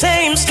your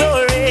same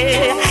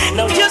story.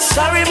 No, you're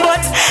sorry,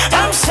 but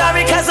I'm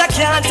sorry, cause I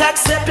can't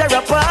accept your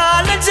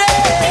apology.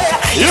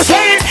 You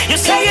say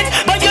it,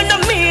 but you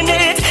don't mean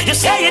it. You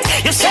say it,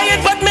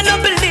 but me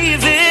don't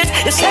believe it.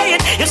 You say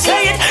it,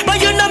 but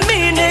you don't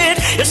mean it.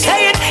 You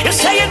say it,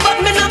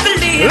 but me don't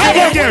believe it.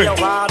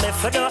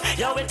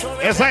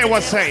 As I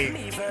was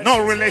saying, no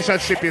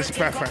relationship is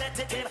perfect.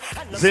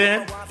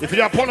 Then, if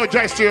you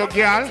apologize to your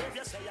girl,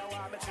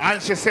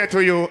 and she said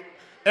to you,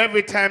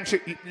 every time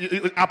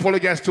you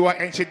apologize to her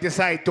and she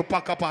decide to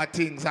pack up her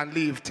things and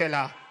leave, tell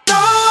her,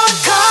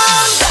 don't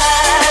come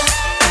back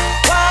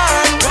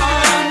one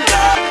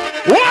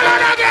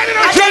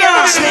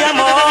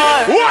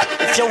What?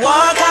 If you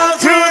walk out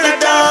through the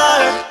door,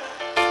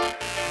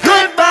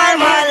 goodbye,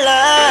 my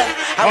love.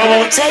 I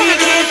won't take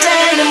it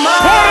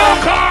anymore.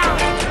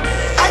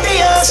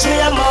 Adios, mi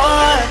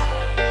amor.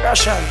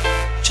 Russian,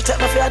 she take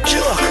me for a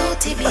joke.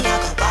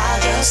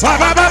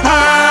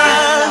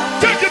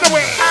 Take it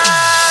away.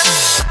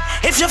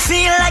 If you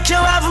feel like you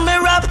have me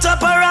wrapped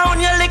up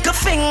around your little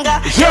finger,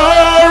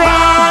 you're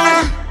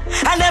wrong.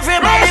 And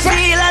everybody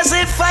feel as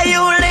if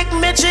you lick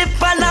me chip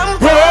and I'm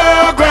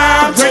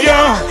programmed to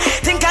you.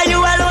 Think you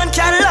alone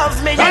can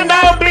love me, and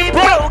I'll be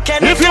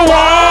broken if you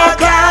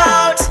walk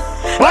out.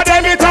 But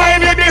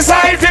anytime you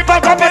decide to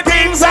pack up your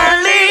things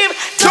and leave,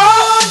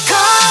 don't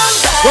come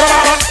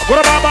back. Go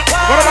to Baba.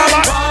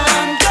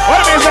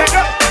 What do you say?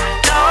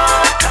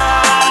 Don't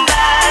come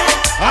back.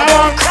 I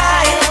won't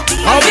cry,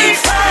 I'll be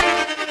fine.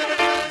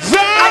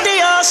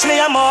 Adios, mi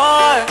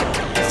amor.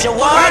 If you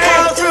walk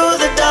out through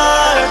the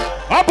door,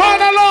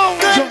 Habhana alone.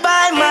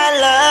 Goodbye, my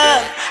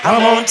love. I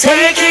won't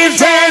take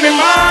it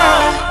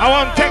anymore. I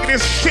won't take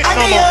this shit no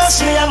more.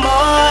 Adios, mi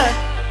amor.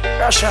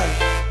 Russian,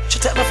 she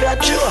take me for a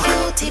joke.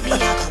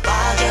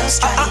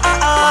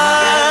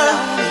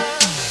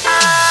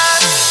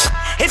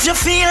 If you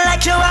feel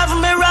like you have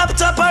me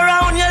wrapped up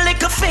around your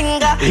little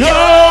finger,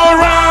 you're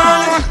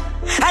wrong.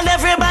 And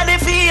everybody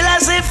feel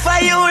as if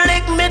you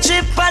lick me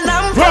chip and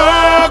I'm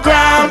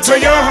programmed to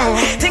you.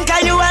 Think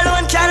you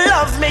alone can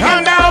love me,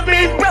 and I'll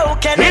be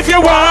broken if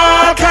you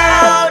walk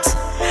out.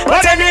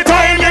 But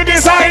anytime you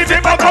decide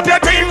to pack up your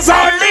things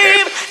and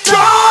leave,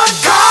 don't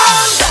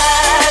come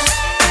back.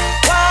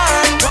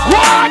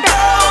 One,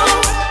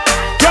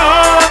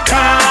 don't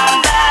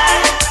come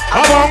back.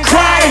 I won't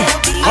cry,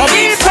 I'll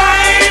be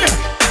fine.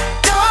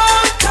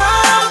 Don't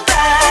come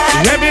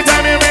back. Every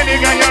time you're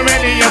ready, girl, you're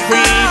ready, you're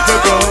free to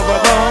go.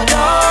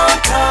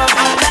 Don't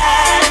come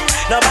back.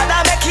 No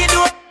matter make you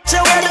do it,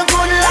 where the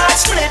good Lord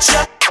split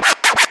you.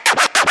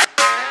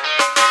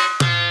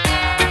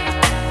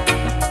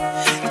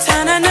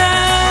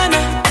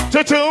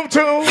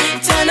 Two.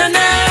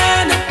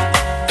 Ta-na-na-na.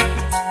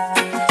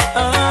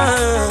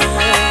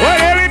 Well,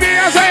 here it is,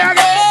 I say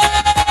again.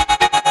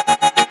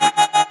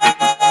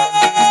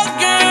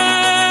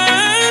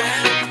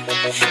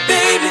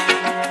 Baby.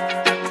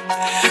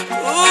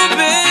 Oh,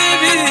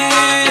 baby.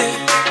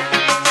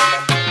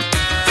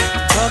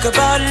 Talk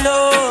about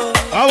love.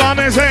 I want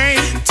to say.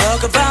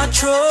 Talk about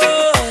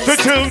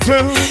trust.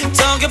 Two.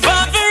 Talk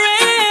about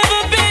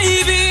forever,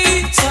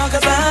 baby. Talk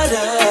about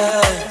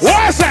us.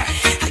 What's that?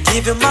 I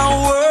give you my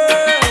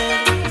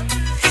word.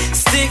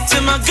 Stick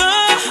to my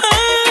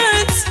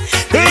guns.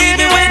 Believe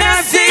me when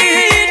I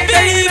say it,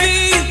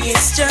 baby.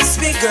 It's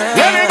just me, girl.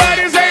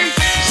 Everybody say.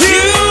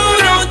 You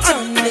don't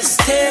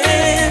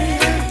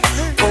understand.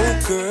 Oh,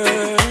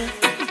 girl.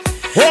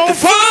 Oh, the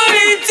full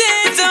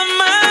intent of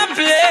my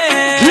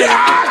plan.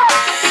 Yeah.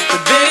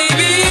 But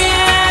baby,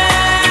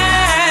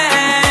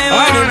 I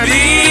wanna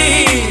be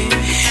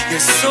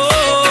your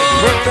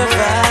soul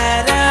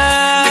provider.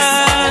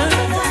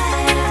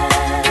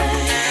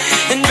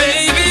 And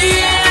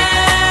baby,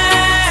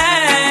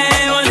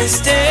 I wanna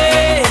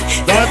stay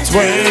that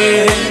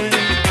way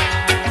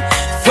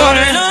for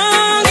the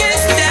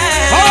longest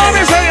time. Oh,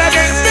 me say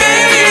again,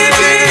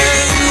 baby.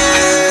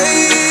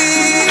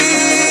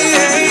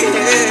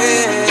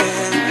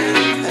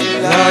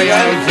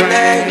 Loyal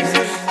friends.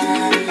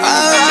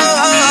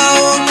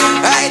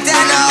 Right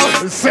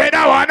now. Say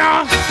that one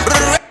now.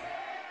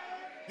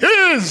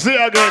 Easy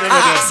again.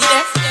 See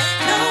that?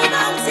 No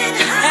mountain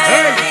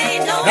high,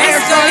 no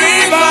Let's go,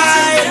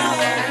 Levi.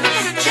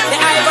 The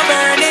eye go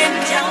burning.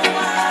 don't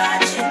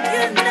watch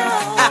it, you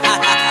know.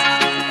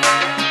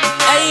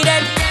 Hey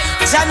then,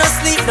 Jah no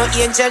sleep, no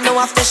angel, no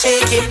have to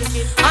shake him.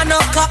 I no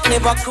cock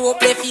never crow,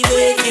 play fi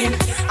waking.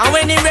 And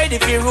when he ready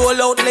fi roll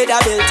out leather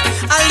belt,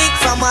 I lick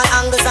from all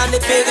angles and the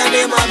pagan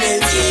them a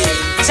melt. Yeah.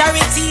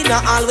 Charity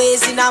not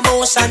always in a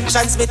motion,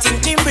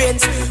 transmitting to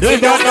brains. You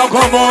don't know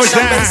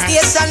commotion. When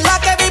station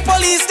lock, every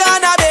police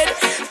gone a bed.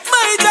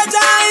 My judge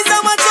eyes so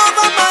much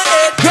over my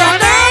head.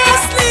 Can't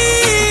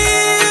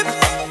sleep.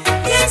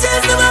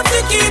 Angels do have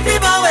to keep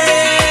him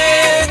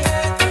awake.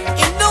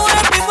 You know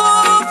what we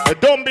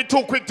move. Don't be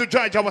too quick to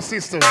judge our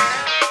sisters.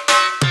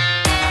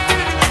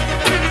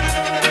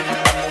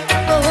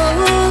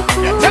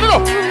 Yeah, tell it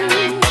up.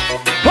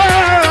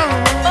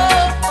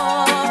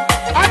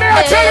 I mean,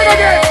 I tell it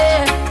again.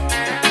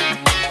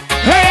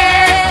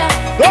 Hey,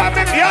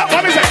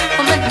 what is it?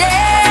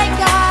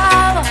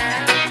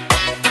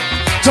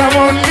 Don't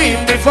won't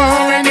leave before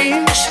an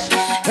inch.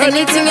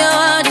 Anything you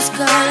want, just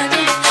call on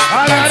me.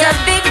 All Got right. a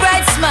big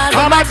bright smile.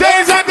 All my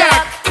days are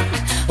dark.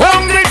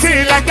 Hungry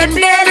till like a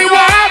belly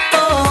walk.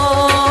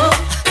 Oh,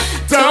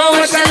 Don't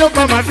want to look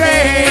on my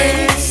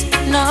face.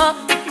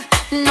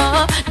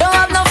 no, don't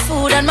have no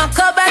food and my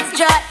cupboard's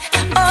dry.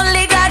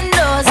 Only God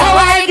knows How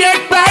I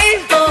get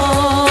by.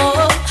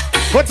 Oh,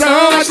 But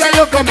don't want to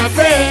look on my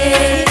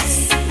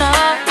face. no,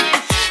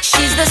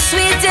 she's the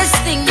sweetest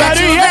thing That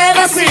that you you've ever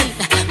ever seen.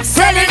 seen.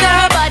 Selling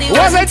her body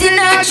Wasn't in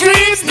her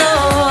dreams. No,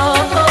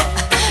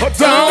 But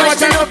don't want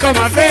to look on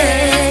my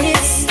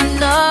face.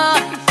 No,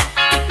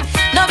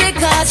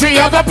 we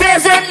have a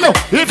present look.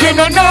 If you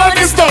don't know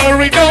the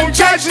story, don't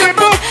judge the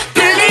book.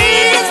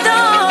 Please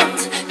don't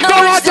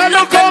want to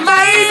look on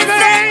my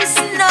face.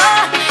 No,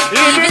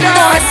 even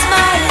though I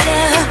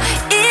smile,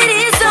 it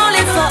is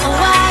only for a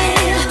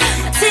while.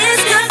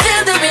 Tears can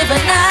fill the river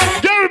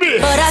night, Garry,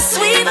 but I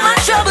sweep my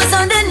troubles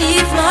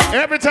underneath my.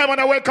 every time when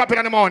I wake up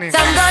in the morning,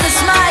 I'm gonna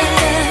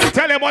smile.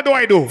 tell him what do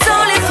I do? It's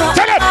only for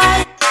Tell him.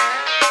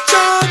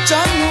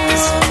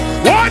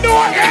 What do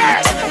I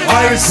get?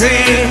 I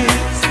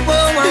see.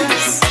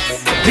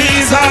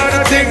 These are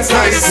the things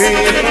I see.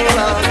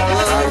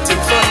 Right in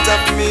front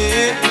of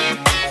me.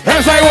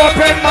 As I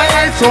open my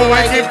eyes, so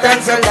I give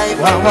thanks a life.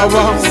 Wow, wow,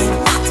 wow.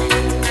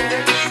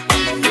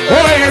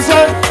 Oh, yes,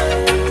 sir.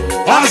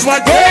 As my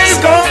days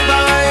go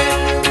by,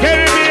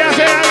 Garry B, I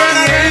say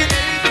again.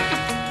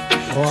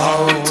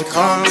 Out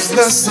comes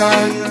the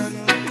sun,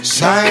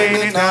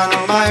 shining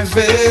on my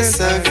face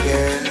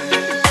again.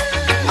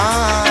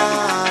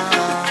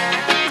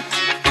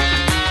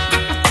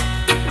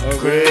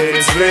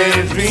 Grace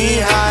lays me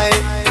high,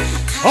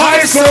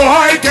 So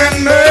I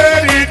can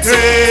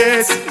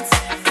meditate.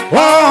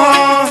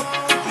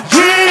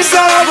 dreams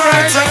of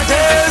brighter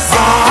days.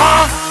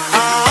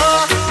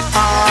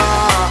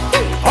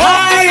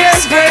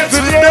 Yes, great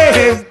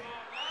today.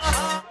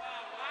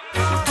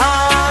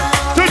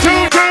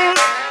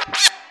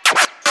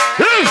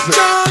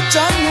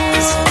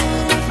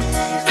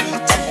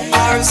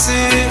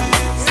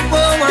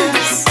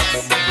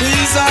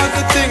 These are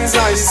the things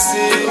I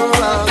see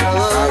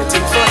right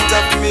in front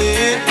of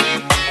me.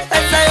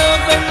 As I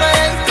open my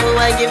eyes, so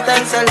I give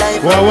thanks a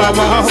life.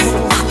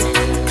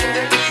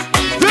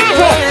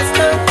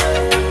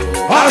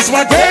 As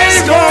my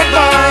days go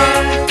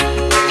by,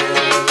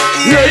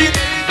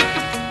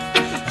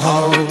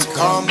 out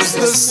comes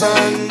the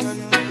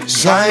sun,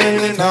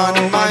 shining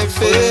on my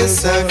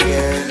face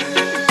again.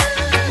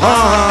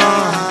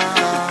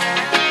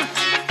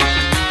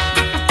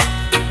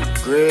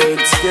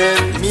 Grades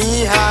get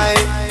me high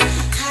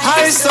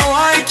so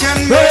I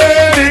can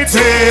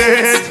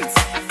meditate.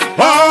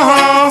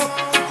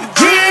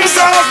 Dreams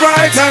of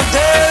brighter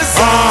days.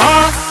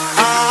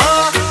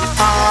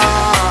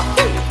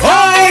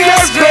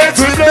 yes, great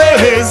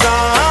today.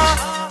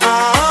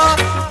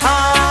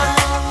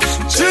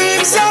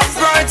 Dreams of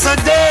brighter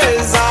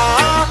days.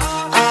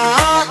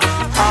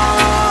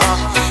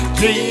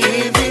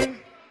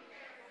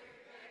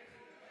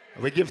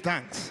 We give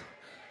thanks.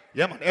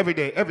 Yeah, man, every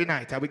day, every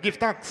night, I will give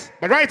thanks.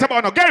 But right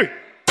about now, Garry.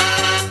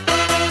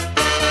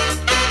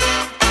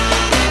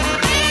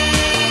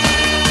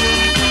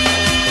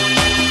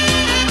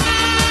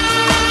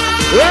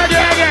 Ready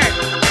again.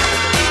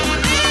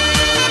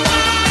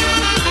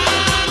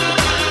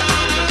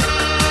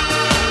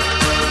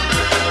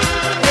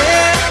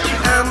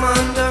 I'm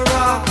on the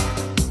rock,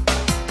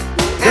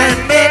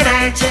 and then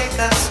I take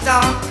a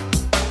stop.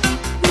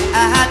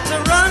 I had to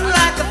run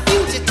like a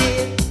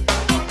fugitive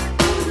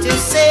to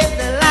save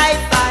the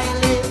life I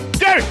live.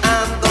 Garry.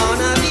 I'm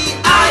gonna be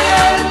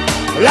iron,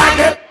 Like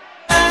it.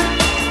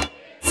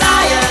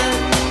 Zion.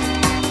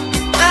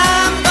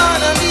 I'm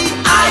gonna be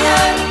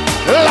iron,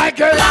 Like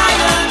it.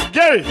 lion.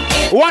 Garry,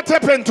 what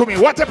happened to me?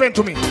 What happened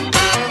to me?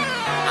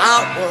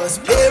 I was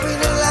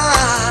buried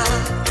alive,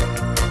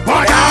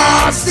 But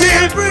I'm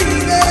still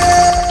breathing.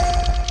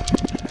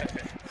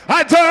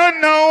 I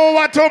don't know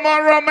what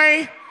tomorrow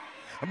may,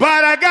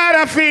 but I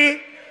gotta feel.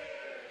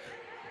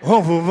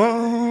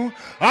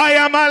 I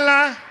am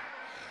alive.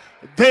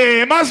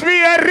 There must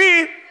be a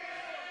real.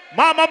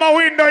 Mama, my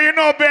window, you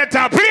know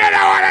better. Play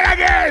that one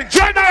again.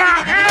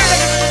 General.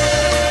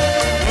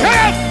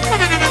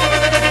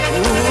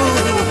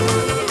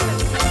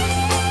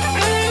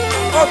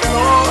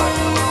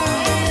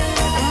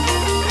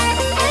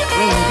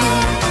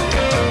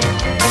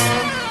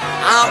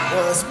 I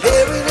was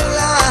buried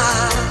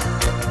alive,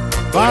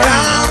 But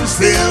I'm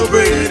still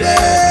breathing.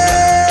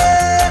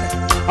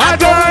 I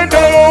don't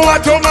know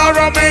what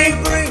tomorrow may,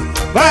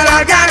 but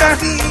I gotta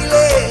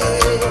Feeling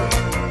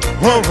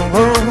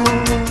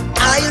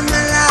I am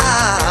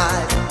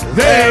alive.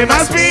 There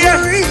must be a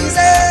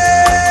reason.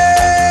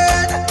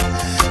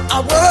 I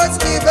was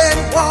given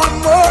one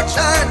more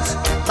chance.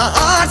 My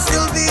heart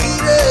still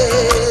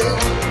beating.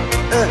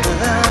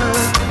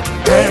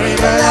 Buried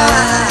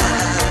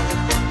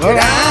alive, but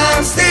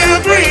I'm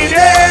still breathing.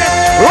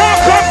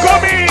 Rock up,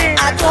 come in.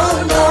 I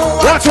don't know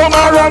What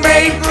tomorrow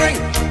may,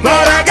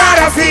 but I got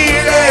a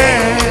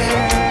feeling.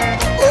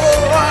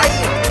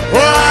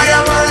 I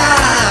am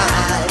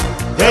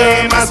alive.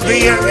 There must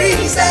be a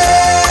reason.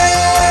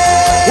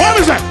 What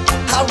is that?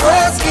 I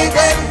was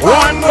given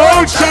One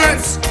more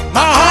chance.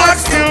 My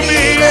heart's still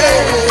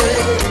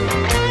beating.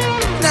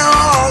 Now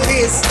all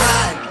this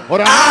time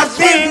What I've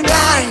been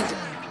blind,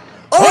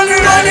 only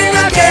running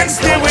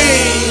against the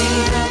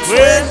wind.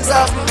 Friends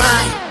of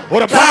mine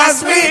What a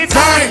pass me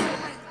time.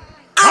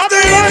 After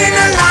living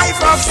a life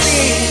of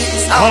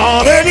sin,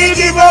 any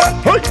give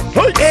up,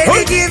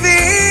 any give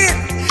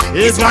in.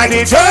 It's my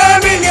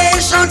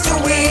Determination to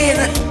win.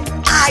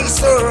 I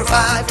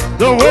survive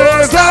the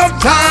worst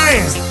of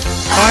times.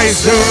 I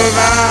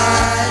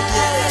survive.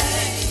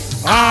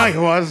 I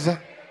was.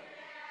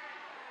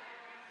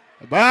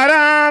 But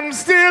I'm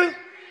still.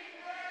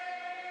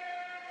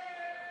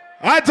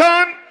 I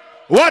done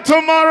what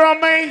tomorrow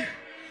may.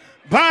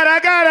 But I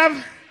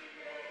gotta.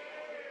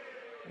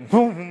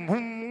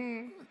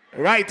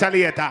 Right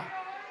later.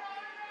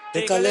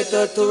 Take a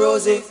letter to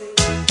Rosie.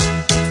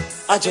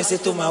 Address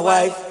it to my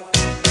wife.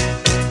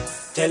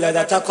 Tell her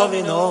that I'm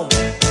coming home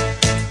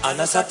on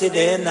a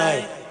Saturday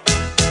night.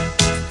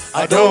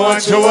 I don't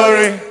want you to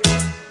worry.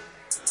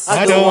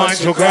 I don't want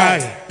you to cry.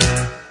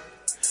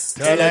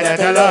 Tell her that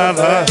I love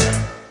her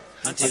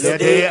until the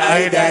day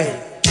I die.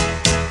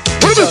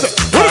 What is it?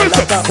 What is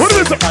it? What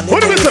is it?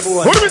 What is it?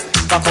 What is it?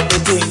 Pack up the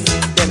thing,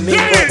 then me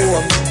go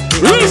home.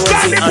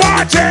 Restart the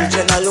party.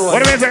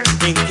 What is it?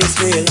 Think it's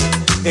real,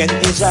 then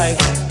enjoy.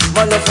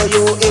 My love for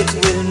you, it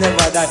will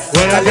never die.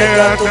 When I get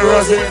out to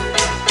Rosie.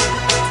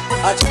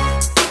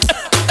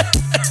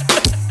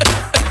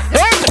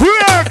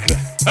 Earthquake!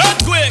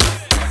 Earthquake!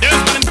 There's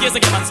one in case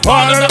again, man.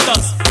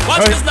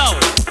 Watch this now.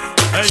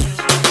 Hey.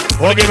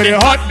 Oh, give me the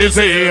hot this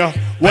here.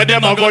 What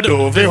them a go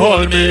do if they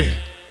hold me?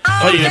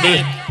 Oh, you hear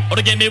me? Or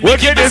get me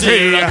wicked this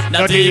here.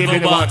 Not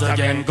even water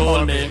can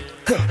call me.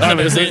 And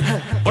I say,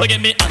 or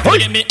get me, or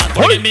get me,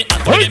 or get me,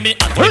 or get me,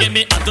 or get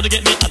me, or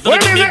get me, or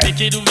get me,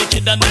 wicked,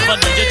 wicked, and never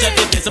do you check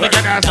it. So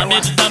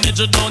damage,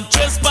 don't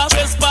trespass,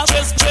 trespass,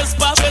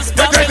 trespass,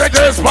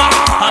 trespass.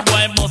 Hard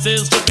boy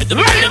Moses, stupid, the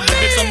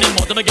lyrics on the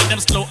motor, get them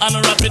slow and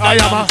rapid.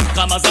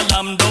 Come as a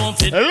lamb, don't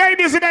fit.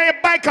 Ladies and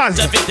bikers,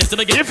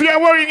 if you're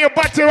wearing your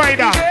body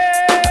rider.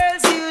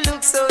 Girls, you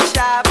look so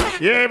sharp.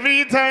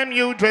 Every time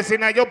you dress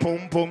in your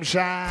pum pum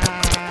shine.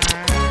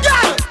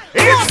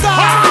 Yeah, it's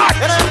hot.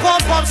 It ain't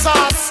pum pum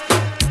sauce.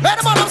 Let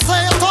the bottom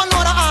say you don't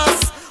know the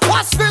ass.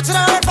 What's spiritual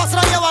and passing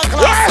on your one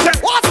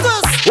class? What's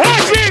this?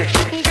 Watch it.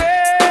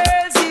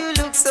 Girls, you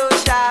look so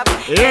sharp.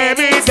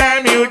 Every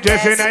time you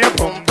dress in your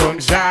pum pum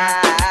shine.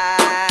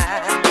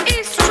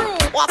 It's true.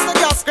 What's the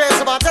girl's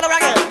crazy about? Tell her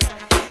again.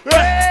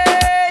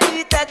 Girl,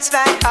 you touch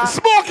my heart.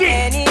 Smoking.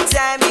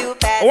 Anytime you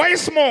pass. Why you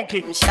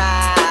smoking?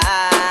 Shine.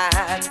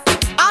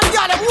 And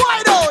got them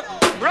wide out.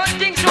 Run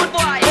things out,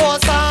 boy.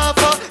 Post off,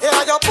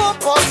 yeah, your pum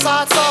pum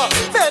sauce.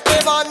 Make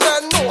the man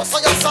then know so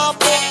you're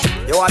soft.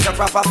 You want your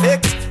proper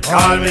fix?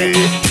 Call me.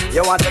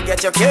 You want to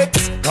get your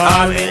kicks?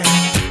 Call me.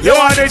 You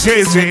want the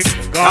chase it?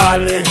 Call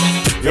me.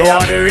 You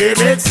want the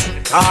remix?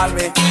 Call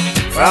me.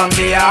 From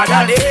the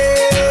other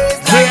days,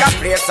 I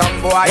play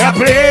some boy. I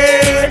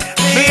play.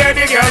 Me and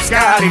the girls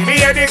calling. Me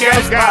and the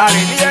girls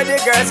calling. Me and the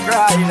girls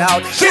crying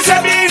out. She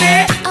said,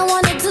 "Beanie." I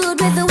want a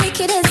dude with the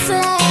wickedest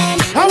slang.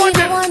 I want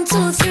a 1,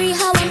 2, 3,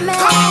 how a man.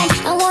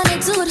 I want a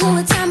dude who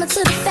would time it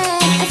to the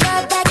fan. I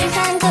thought back and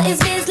hang, but his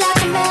biz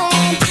like a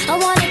man. I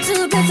want a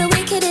dude with the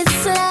wickedest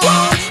slang.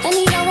 I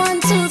need a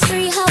 1, 2,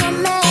 3, how a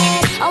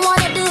man. I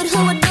want a dude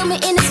who would do me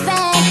in his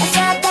van. I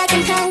thought back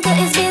and hang, but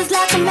his biz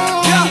like a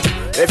man.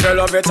 If you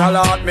love it, I'll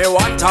out me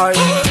one time.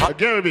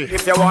 Garry.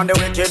 If you want the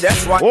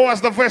wickedest one. Who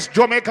was the first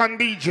Jamaican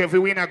DJ if we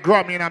win a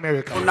Grammy in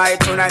America? Tonight,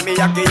 me,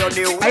 I give you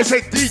the. I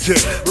say DJ.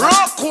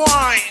 Rock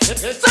wine.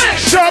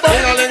 Shut up.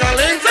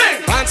 Ling-a-ling-a-ling.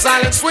 Pan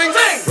silent swing.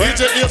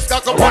 DJ is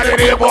stuck up What on the did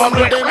they table. bomb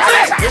with?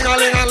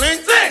 Ling-a-ling-a-ling.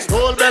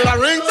 School bell a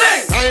ring.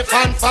 Knife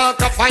and fork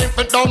a fine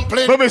for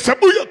dumpling. Let me say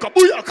booyaka,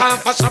 booyaka.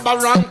 Can't for Shabba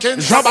ranking.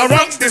 Shabba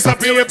ranks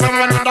disappear from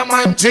another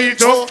man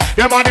Cheeto.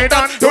 The money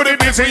done to the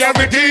busy have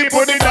the key.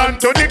 Put it down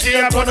to the key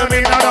and put them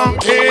in a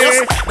donkey.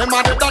 The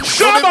money done to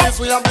the biz.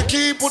 We have the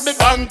key. Put it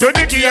down to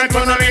the key and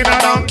put them in a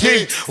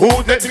donkey. Who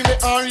the in the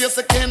areas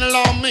they can't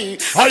allow me.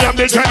 I am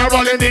the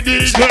general in the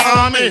DJ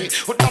army.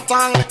 With that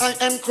all the I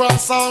am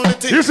cross all the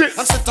thing. You see?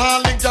 And sit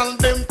all the gal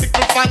them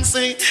tickle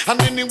fancy.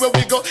 And anywhere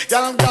we go,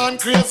 gal gone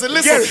crazy.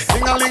 Listen,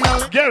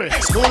 ling-a-ling-a-ling. Garry,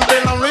 school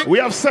bell a ring. we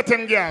have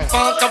certain girls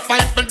Falk a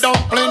fight for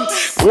dumpling.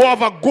 who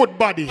have a good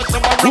body,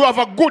 who have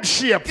a good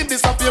shape.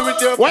 Disappear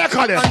with your what you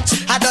call them?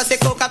 I just say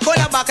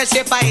Coca-Cola bottle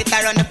shape, I hit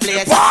around the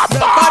place. Rock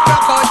out,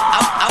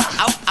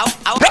 ow.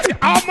 I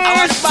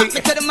want to back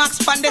me to the max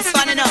pan this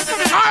one, you know.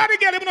 All the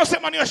girls, you know, say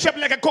man, your shape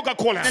like a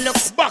Coca-Cola.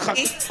 Buckle.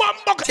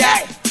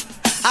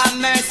 Have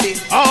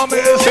mercy. Oh,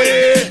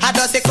 mercy. I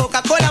just say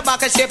Coca-Cola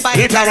bottle shape, I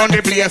hit around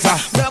the place.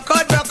 Broke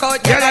out,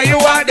 girl, you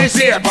want the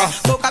shape.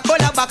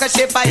 Coca-Cola bottle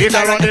shape, I hit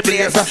around the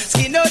place.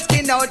 Skin out,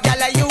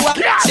 girl, you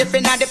are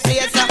shipping at the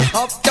place.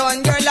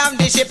 Uptown girl, I'm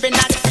the shipping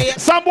at the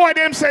place. Some boy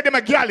them say them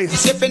a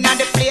gallus. Shipping at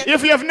the place.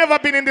 If you have never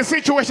been in the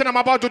situation I'm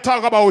about to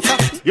talk about,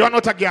 you're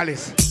not a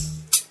gallus.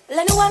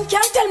 Anyone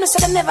can tell me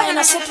so I'm never in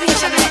a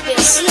situation like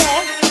this.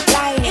 Yeah,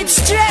 like it's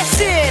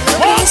stressing.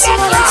 It's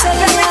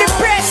very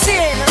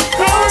depressing.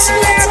 What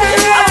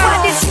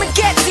is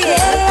spaghetti?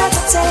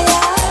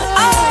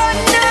 Oh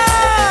no!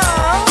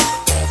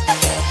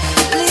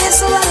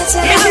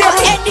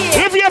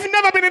 If you have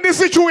never been in this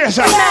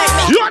situation,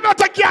 you're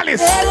not a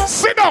gallus.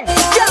 Sit down.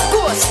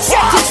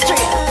 Set it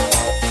straight.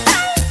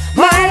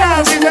 My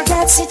love in a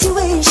bad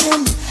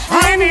situation.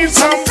 I need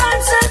some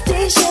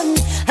consultation.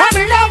 I'm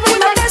in love with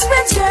my best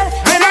friend's girl,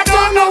 and I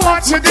don't know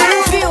what to do.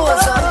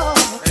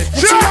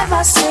 She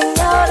never sing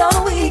out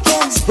on the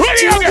weekends.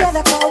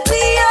 Together, call we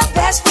your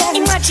best friends.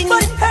 Imagine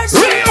but it hurts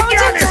so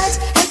tight,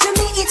 and to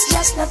me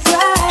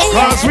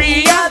Cause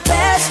we are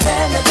best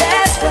friend, the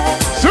best friend.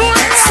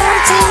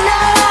 Something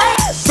alright.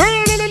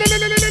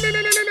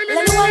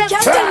 Let me one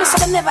can tell me so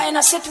I'm never in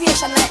a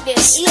situation like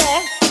this.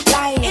 Yeah.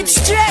 Lying. It's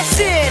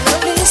stressing.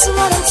 Listen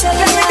what I'm telling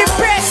you. Very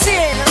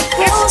depressing.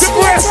 It's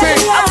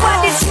depressing. I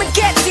want this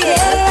spaghetti.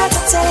 Yeah, I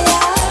can tell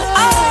you.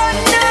 Oh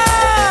no.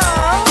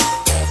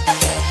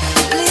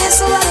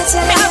 Listen what I'm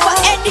telling you. I have a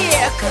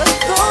headache.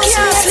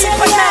 Can't sleep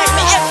at night.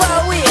 Me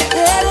ever awake.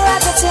 Yeah, I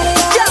can tell you.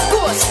 Just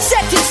go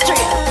set it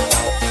straight.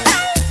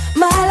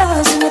 My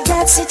love's in a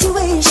bad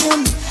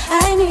situation.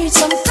 I need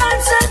some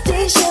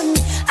consultation.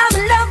 I'm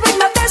in love with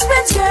my best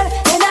friend's girl,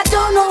 and I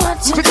don't know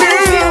what to do.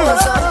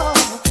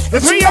 The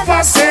three of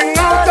us sing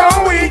out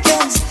on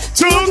weekends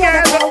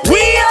together.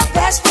 We are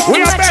best friends.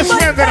 We are best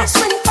friends. Best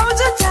friend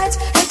holds her tight,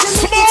 and to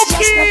me it's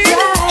just not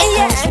right.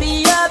 Yes,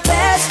 we are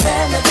best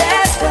friend, the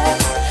best friend.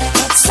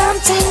 It's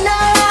something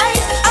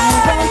alright.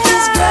 I want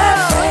this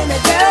girlfriend, a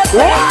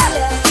girlfriend.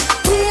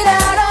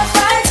 Without a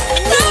fight,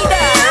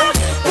 neither.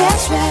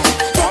 Best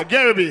friend.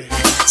 Gary B,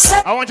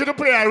 I want you to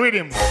play a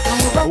rhythm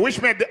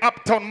which made the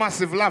Uptown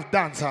Massive Laugh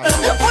dancer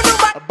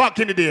back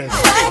in the days.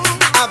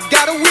 I've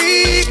got a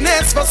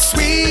weakness for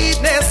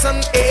sweetness,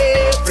 and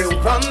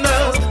everyone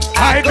knows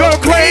I go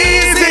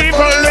crazy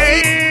for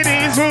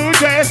ladies who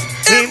dress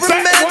in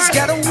every man's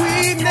got a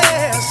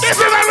weakness. This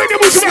is a rhythm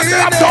which makes the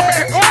Uptown.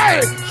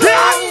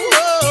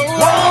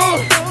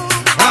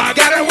 I've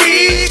got a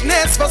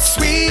weakness for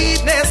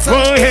sweetness,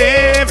 For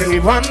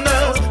everyone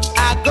knows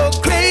I go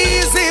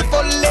crazy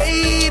for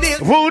ladies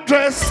who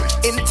dress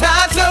in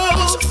tight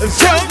clothes.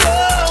 So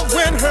love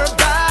when her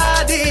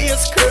body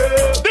is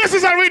curved. This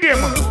is a rhythm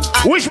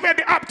which made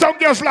the Uptown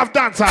Girls Laugh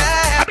dancer.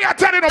 I mean, I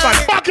tell you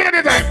nobody. Back in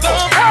the day.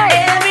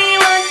 Hey!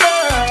 Everyone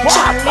knows.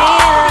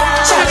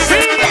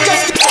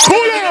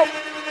 Pull up!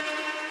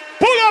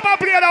 Pull up and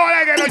play that one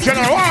again, the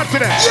general. What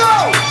today?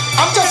 Yo!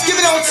 I'm just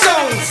giving out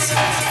songs.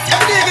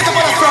 Every day I get up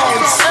on the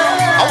frowns.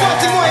 I want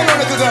to more, you know,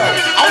 little girl.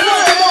 I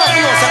want to more,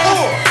 you know, so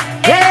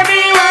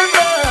Everyone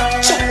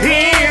knows.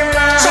 He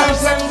loves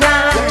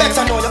sometimes. you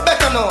better know, you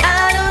better know.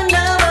 I don't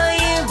know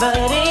you, but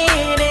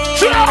it ain't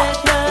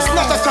It's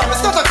not a crime,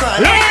 it's not a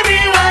crime.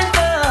 Everyone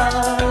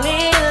falls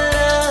in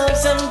love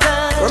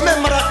sometimes.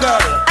 Remember that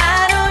girl.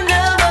 I don't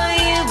know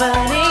you, but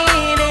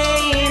it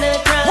ain't a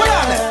crime. Hold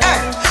on, hey.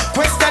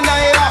 Question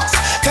I ask.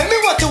 Tell me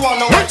what you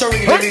wanna, what you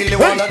really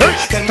wanna do.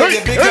 Tell me,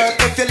 baby girl,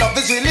 if your love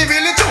is really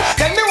true.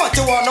 Tell me what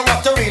you wanna,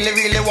 what you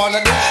really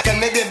wanna do. Tell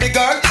me, baby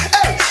girl,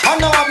 hey, I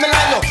know I'm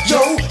like,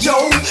 yo,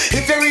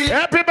 if you really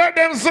Happy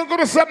birthday, so good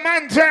to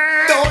Samantha.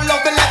 don't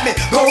love me, let me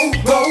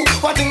go.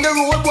 What in the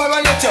road, boy,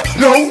 I let you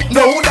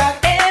know that.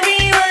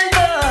 Everyone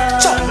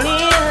falls in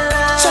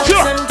love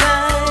sometimes.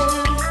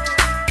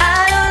 I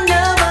don't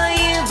know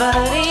you, but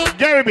it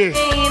Gary B,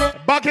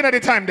 back in at the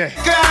time there.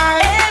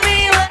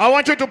 everyone I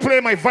want you to play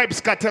my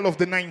Vibes Cartel of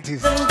the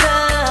 90s.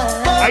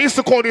 I used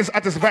to call this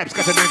artist Vibes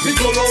Cartel 90s.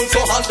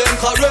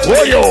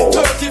 Oh, yo.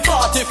 30,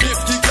 40,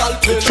 50 gal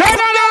pill. Channel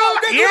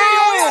out,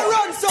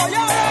 yo.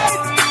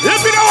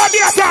 If you know what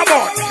they're talking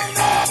about.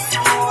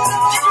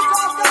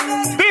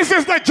 This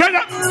is the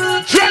general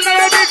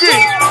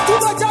degree.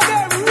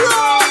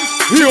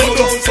 You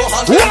don't so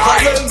hard to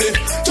carry me.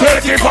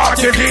 30,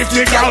 40,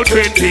 50 gal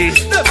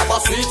 20. Them have a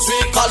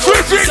sweet color.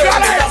 Sweet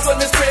color. That's when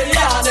they spray the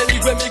yarn.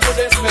 Anyway me go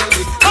they smell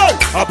me.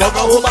 I bug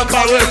a woman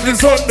caress me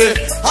Sunday.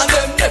 And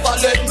them never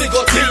let me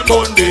go till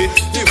Monday.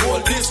 The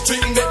whole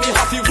district make me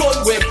happy run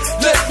with.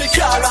 Let me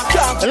car and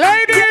camp.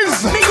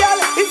 Ladies, Miguel,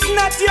 it's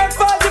not your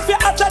fault if you're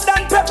hotter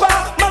than pepper.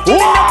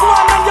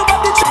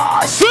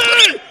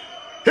 see,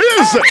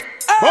 here's it.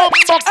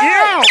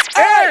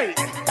 Hey.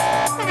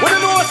 We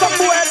don't know what some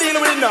boy are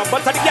dealing with now,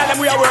 but the girl them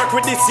we are work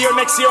with this year,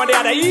 next year, and the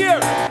other year.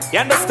 You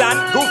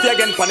understand? Goofy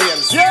again for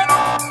names. Yeah.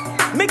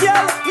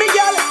 Miguel,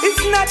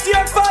 it's not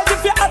your fault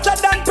if you're hotter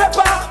than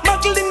pepper.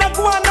 Muggle in a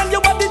guan and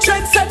your body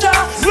trendsetter.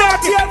 It's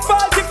not your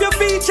fault if your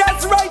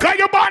features right. Can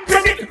you band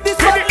it? This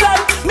one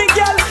life,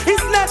 Miguel,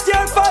 it's not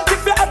your fault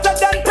if you're hotter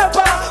than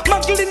pepper.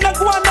 Muggle in a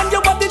guan and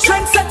your body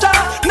trendsetter.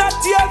 Not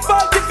your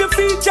fault if your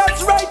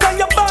features right and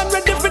you're born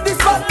ready for this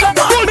bad luck.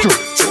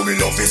 Show me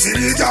love is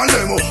illegal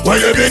demo.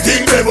 When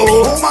everything demo.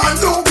 Woman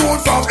do good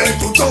from head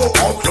to toe.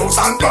 Up close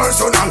and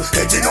personal.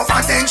 Get enough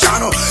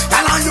attention.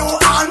 Tell on you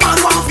all man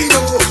want to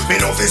know. Me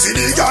love is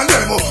illegal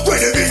demo. When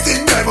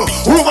everything demo.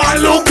 Woman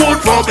look good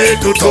from head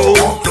to toe.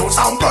 Up close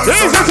and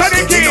personal.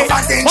 Get enough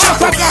attention.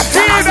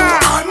 Tell on you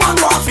all man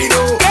want to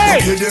know.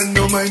 You don't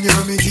know my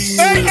name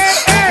here.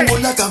 A whole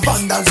lot of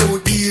vandals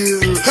out here.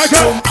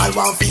 Some all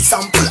want to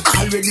sample.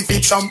 Already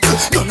fit trample.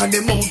 None of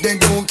them out they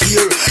don't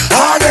care.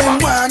 All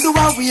them want do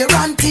a wear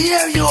and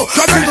tear you.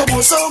 You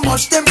go so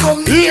much them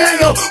come near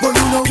you. But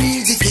you know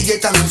easy to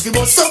get a move. You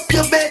must up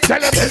your bed. Tell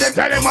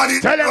them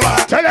money. Tell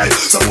them.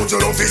 So much you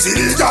love is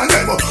illegal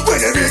demo. When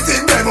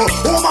everything demo.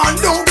 Woman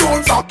don't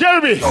go from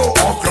Garry. Oh,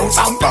 up close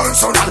and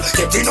personal.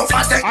 Get enough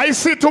attention. I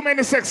see too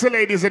many sexy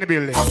ladies in the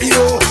building.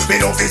 Me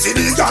love is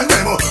illegal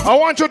demo. I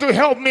want you to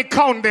help me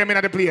count them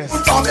in the place.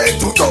 From head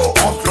to toe.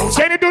 Up close.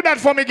 Can you do that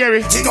for me,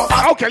 Garry?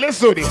 Okay, let's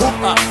do this.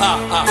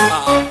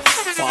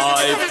 40,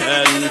 5,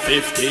 10,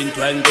 15,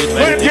 20,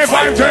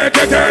 25, 30,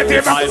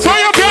 35. So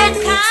you can?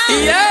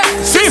 Yeah.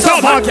 See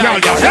some hot girl,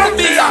 you help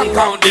me and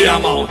count the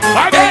amount.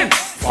 Again.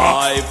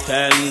 5,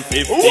 10,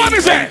 15, What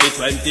is 20, it?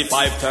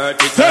 25,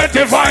 30,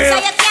 35.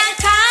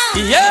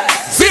 Yeah.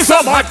 See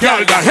some hot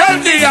girl, you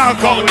help me and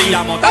count the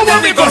amount. And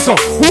when we go so,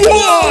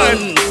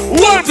 one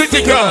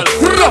pretty girl.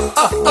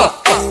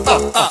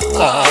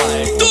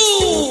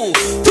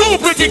 Two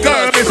pretty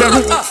girls, Mr.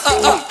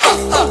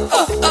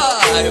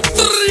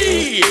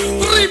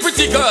 Three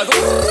pretty girls.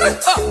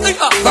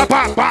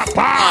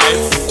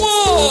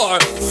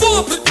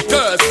 Four pretty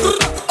girls.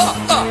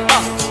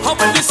 How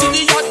when you see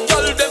the hot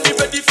girl, them me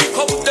ready fi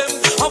count them.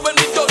 How when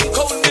we done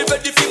count, me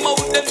ready fi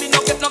mount them. Me no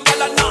get no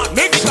girl and not.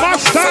 Mix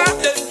master.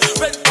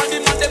 Red body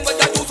man, them where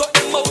you use up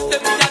them mouth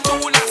them. Me a do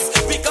last.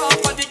 Big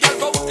up on the girl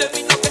count them.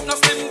 Me no get no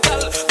slim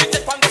girl. Me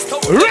take on the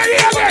stone. Ready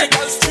again.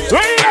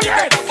 Ready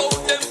again.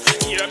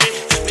 Hear me?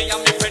 Me and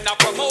me friend a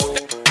promote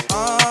them.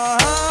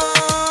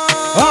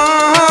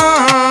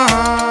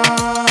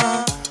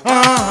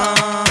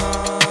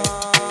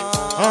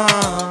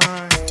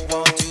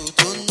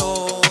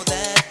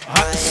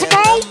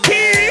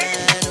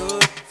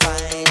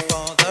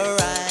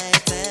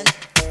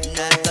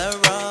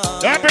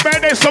 Happy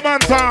birthday,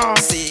 Samantha.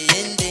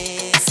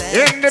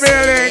 In the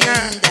building.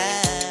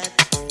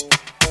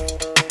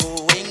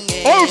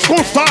 Old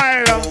school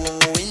style.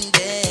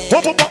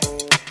 Hop, hop, hop.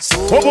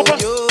 Hop, hop, hop.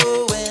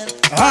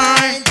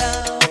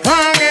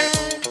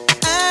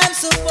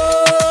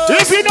 You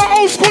see the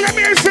old school, let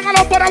me sing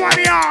along for the one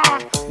here.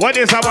 What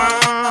is that one?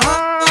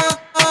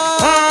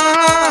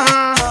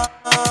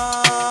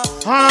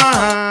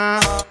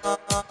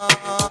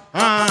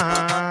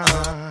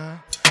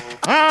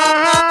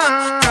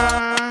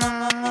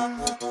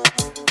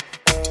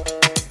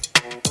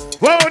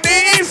 Well,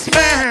 this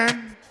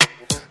man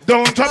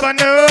don't trouble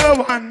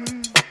no one,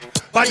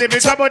 but if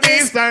it's trouble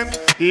this time,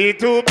 he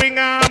to bring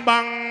a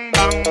bang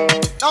bang.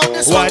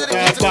 What a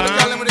bang bang,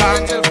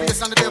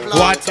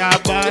 what a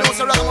bang,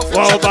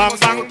 oh bang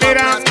bang,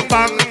 bang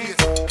bang.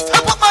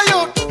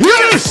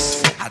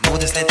 Yes. I know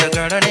this little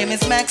girl, her name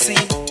is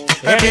Maxine.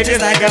 Her beauty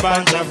is like a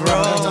bunch of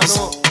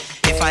roses.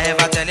 If I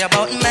ever tell you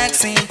about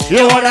Maxine,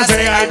 you wanna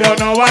say I don't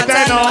know what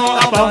I know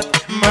about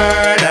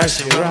murder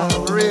she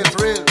wrote. Real.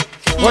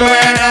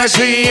 Murder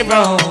she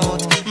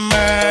wrote.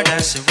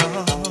 Murder she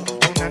wrote.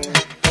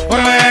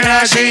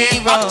 Murder she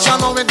wrote.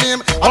 Channel with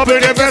him. Up in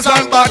the face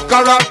and bad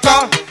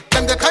character.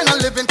 Them the kind of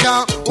living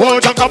can. Oh,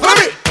 Jacka,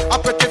 baby. A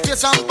pretty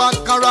face and bad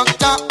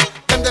character.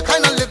 Them the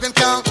kind of living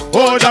can.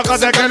 Oh, Jacka,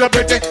 they kind of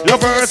pretty. Your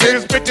verse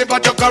is pretty,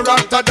 but your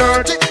character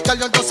dirty. Tell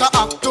you just a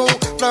act too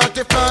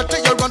flirty.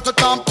 You run to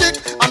Tom Dick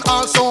and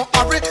also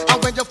hurry. And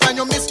when you find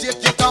your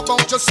mistake, you talk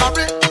about you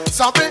sorry.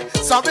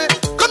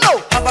 Come now.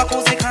 Have a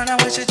cozy kind of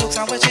where she jokes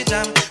and where she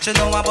jam. She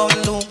know about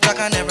Luke, Jack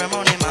and every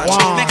morning man.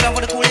 Wow. Make love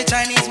with the coolest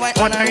Chinese, white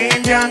one and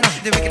Indian.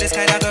 The wickedest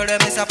kind of girl,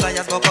 them is a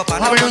flyers go up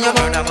and down. You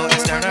heard about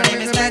this girl, her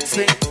name is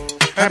Maxine.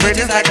 Her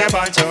beauty's like a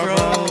bunch of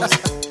roses.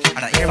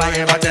 And if I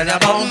ever tell you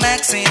about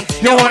Maxine,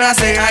 you wanna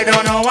say I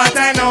don't know what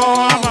I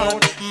know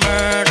about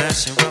murder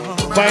she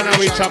wrote. Find a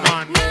richer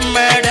man.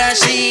 Murder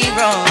she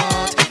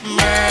wrote.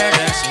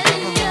 Murder she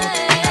wrote.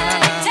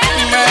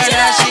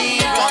 Murder she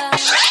wrote.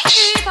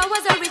 If I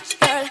was a rich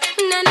girl,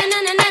 na na na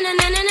na na na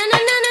na na na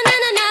na na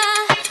na na.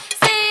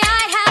 Say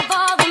I'd have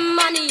all the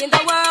money in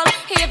the world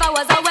if I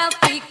was a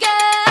wealthy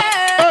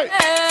girl.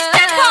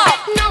 Step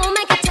up, no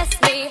man can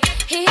test me.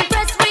 He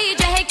impressed me,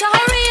 Jay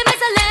Corey,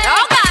 Miss Elaine.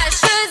 Oh gosh,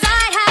 'cause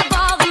I'd have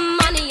all the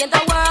money in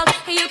the world.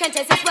 You can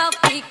taste this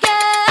wealthy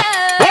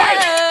girl.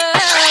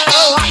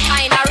 Oh, I'm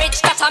kinda rich,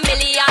 got a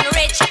million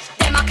rich.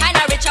 Them a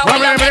kinda rich, I will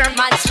make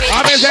man switch.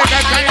 I'm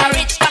kinda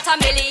rich, got a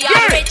million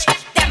rich.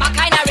 Them a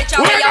kinda rich, I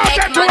will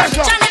make man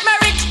switch. And if me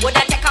rich,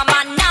 woulda take a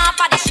man now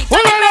for the shit.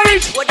 And if me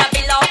rich, woulda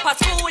build up a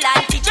school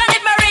and teach. And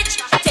if me rich,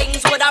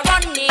 things woulda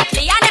run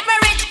neatly. And if me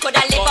rich,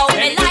 coulda live out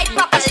me life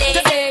properly.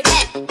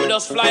 We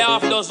just fly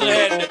off those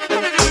head.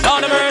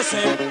 Down the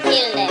mercy.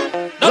 Kill them.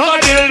 No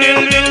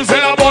dill,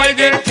 say a boy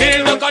get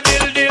killed. Duck a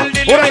dill.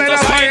 Put him in a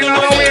sign on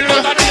the wheel.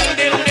 Duck a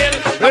dill.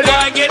 A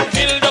boy get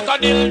killed. Duck a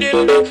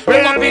dill.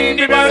 Pull up in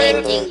the barrel.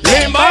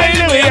 Limb by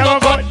limb, we a go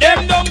cut them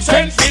down.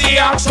 Send for the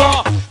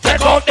axle.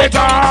 Take out the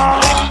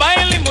car. Limb by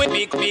limb, we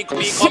big up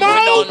and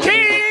down.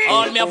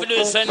 All me have to do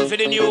is send for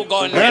the new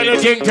gun.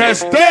 Anything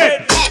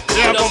tested.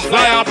 You can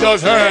fly off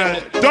those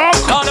head. Duck.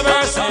 Down the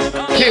mercy.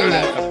 Kill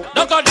them.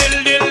 Duck a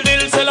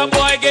dill. Sell a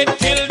boy get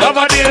killed. Duck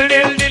a dill.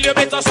 You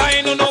better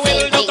sign on the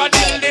will. Duck a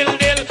dill.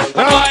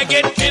 A boy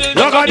get killed.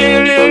 Duck a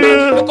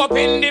dill. Hook up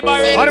in the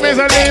barrel. What is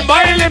a limb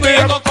by limb? We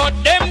a go cut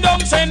them down,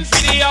 send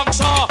for the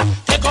oxa.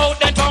 Take out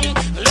the tongue,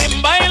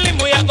 limb by limb.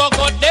 We a go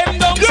cut them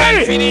down,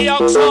 send for the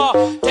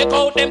oxa. Take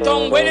out them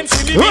tongue. When them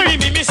see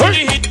me see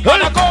the hit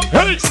man a come.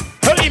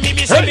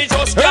 Me see me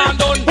just can't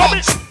done.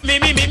 Me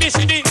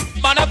see the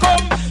man a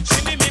come.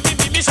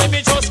 Me see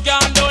me just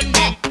can't done.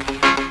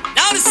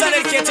 Now this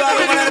Sunday kid to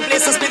everyone in the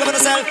place to speak up for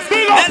yourself.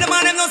 Let the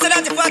man them know say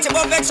that you watch your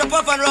puff extra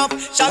puff and rough.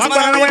 Shout man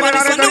and everybody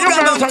so new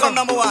round come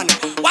number one.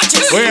 Watch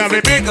it. We have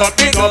a big up.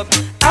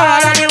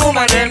 All of the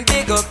woman them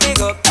big up, big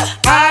up.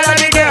 All of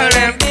the girl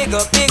them big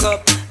up, big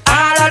up.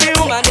 All of the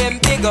woman them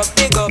big up,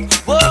 big up.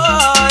 Whoa.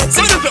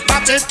 See the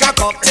patch it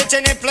cock up,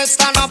 titty nipple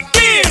stand up.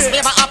 Beers,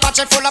 never a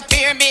patch full of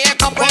peer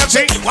makeup. Watch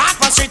it, walk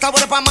on street, I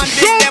would have a man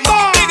big them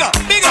up. Big up,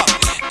 big up.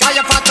 Got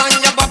your fat on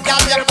your bob,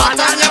 got your fat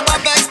on your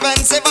bob,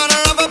 expensive and a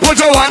rubber. Put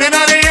your one in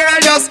the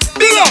air, just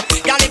big up.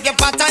 Got if your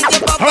fat on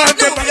your bob,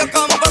 you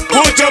come up.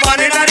 Put your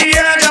one in the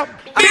air, just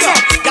big up.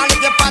 Got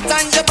if your fat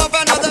on your bob,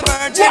 another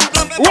virgin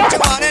plump. Put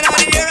your one in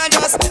the air,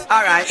 just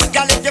alright.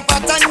 Got if your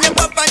fat on your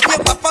bob, and your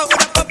papa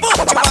with a put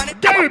your one in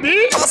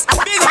just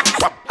big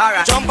up.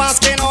 Alright. Jump and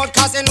skin out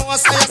cause you know I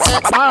say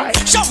sex. Alright.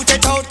 Shout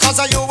it out cause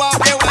you are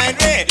the wine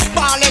way.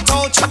 Ball it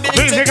out you big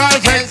physical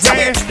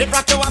sexy. The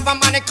brought you have a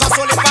money cause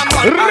only for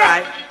money.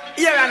 Alright.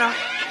 Here I know.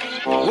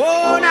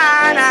 Whoa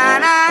na na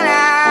na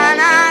na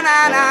na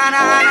na na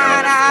na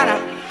na na.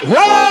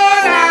 Whoa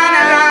na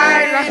na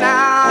na na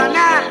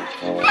na.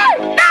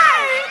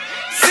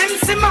 Sim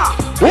Sima.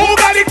 Who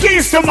got the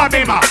keys to my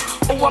bima?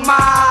 Who am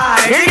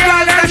I? The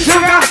girl and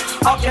sugar.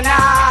 How can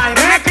I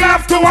make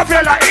love to a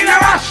fella in a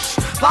rush?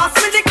 Pass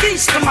me the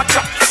keys to my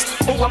trucks.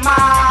 Who am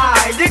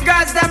I? The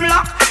girls them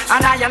lock.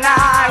 And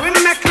I, we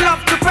make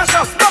love to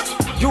precious.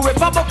 You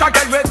ever buck a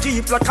girl with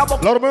deep like a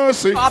buck? Lord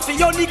mercy. Drop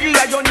your niggle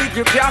like your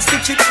niggle can't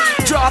stitch it.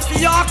 Drop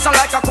your oxen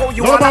like a cow,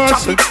 you wanna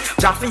chop it.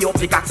 Drop your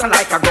pickaxe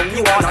like a gun,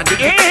 you wanna dig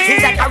it.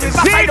 It's like a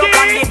river side up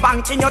on the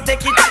bank and you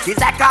take it. It's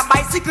like a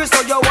bicycle so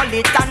you hold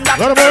it and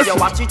that. You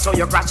watch it so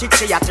you crash it.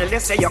 She a tell you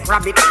say you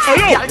grab it. Girl,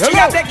 she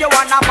a beg you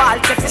wanna ball,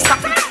 take it, stop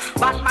it.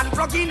 Batman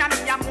plug in and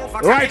you move.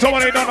 Right, over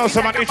there, don't know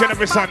someone each and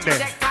every Sunday.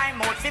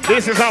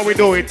 This is how we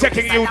do it,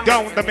 taking you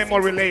down the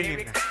memory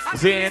lane.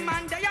 Then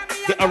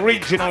the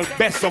original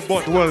best of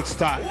both worlds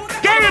style.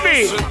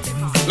 Garry!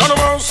 Lord of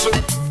mercy,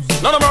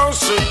 Lord of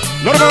mercy,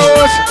 Lord of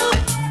mercy,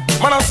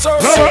 man of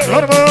mercy,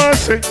 Lord of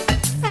mercy.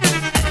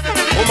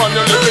 Woman,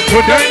 you're living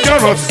too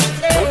dangerous,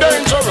 too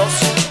dangerous,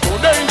 too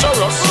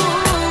dangerous.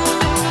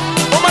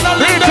 Woman, you're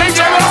living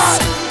dangerous.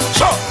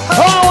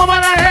 Oh,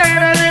 woman, I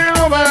had a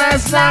little woman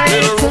last night.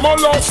 Little woman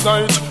last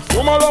night,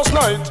 woman last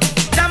night.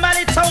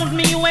 Somebody told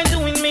me you ain't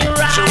doing me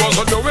right. She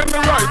wasn't doing me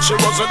right, she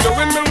wasn't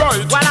doing me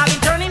right. While I've been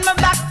turning my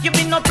back, you've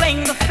been not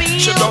playing the field.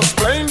 She just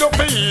playing the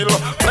field,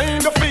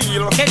 playing the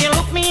field. Can you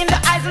look me in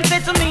the eyes and say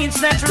to me it's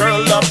not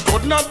girl, real? that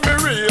could not be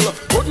real,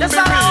 couldn't that's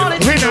be real.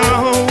 We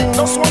know.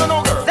 Just wanna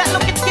know, girl. That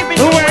look it's giving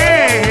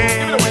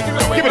away.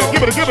 Give it,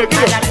 give it, give it,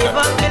 give it. I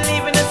never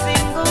believe in a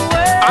single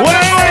word.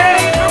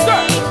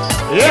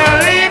 You're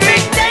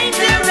living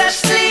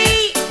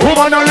dangerously.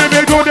 Woman, you're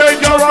living too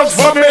dangerous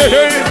for me.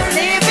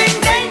 Living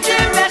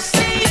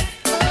dangerously.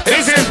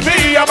 This is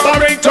me, I'm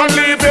Barrington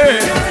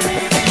living.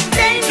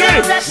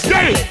 Dangerously.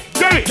 Get it,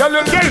 get it, girl,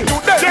 you're living too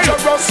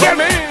dangerous for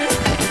me.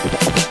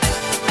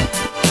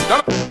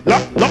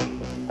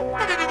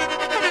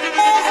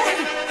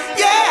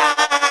 Yeah.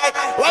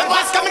 Well,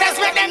 what's coming? Let's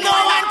make them know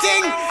one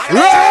thing.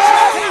 Yeah.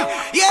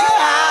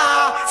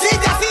 See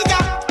ya.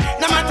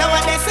 No matter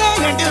what they say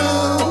and do,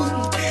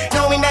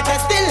 knowing that I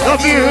still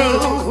love you.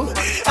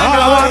 All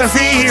I wanna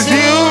see is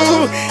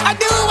you. I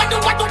do.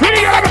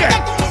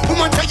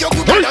 Woman, say you're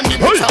good than the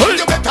best.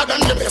 You're better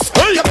than the best.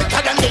 You're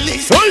better than the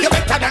least. You're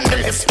better than the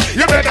list.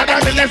 You're better than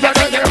the left.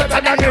 You're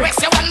better than the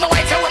rest. You want my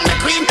wife, you want my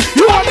queen.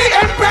 You want me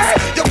empress.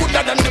 You're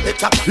gooder than the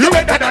better. You're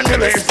better than the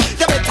rest.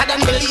 You're better than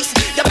the least.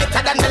 You're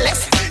better than the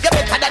less. You're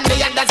better than the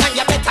others and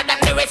you're better than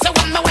the rest. You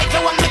want my wife,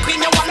 you want my queen.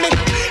 You want me.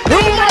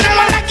 Woman, them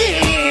all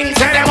again.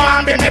 Say them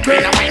want be me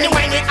queen.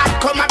 When it hot,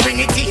 come and bring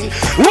it in.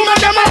 Woman,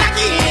 them all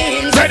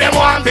again. Say them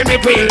want be me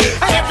queen.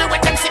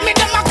 Everywhere them see me,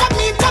 them a come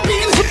in.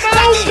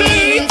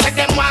 Again. Say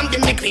them want be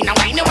me queen.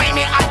 When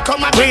it hot,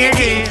 come and bring it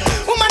in.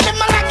 Woman,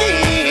 them all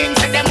again.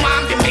 Say them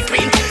want be me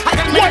queen.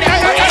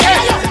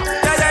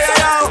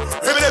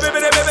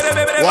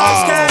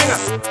 Wow.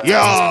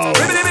 Yo.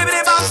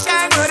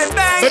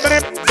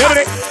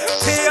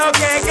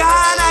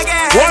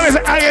 What is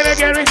it again,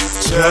 Garry?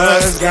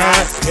 Just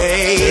got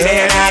paid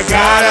and I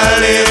got a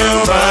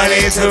little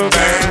money to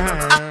burn.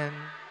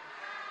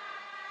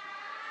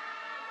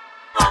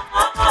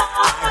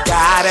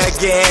 Gotta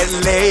get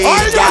laid,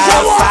 gotta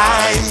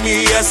find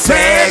me a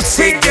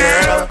sexy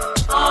girl.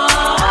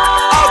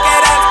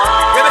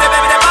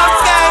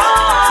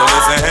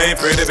 Hey,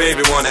 pretty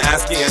baby, wanna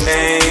ask you your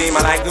name.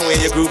 I like the way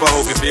you groove, I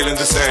hope you're feeling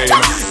the same.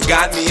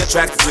 Got me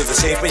attracted to the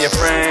shape of your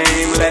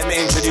frame. Let me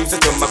introduce you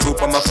to my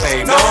group of my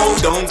fame. No,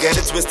 don't get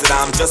it twisted,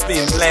 I'm just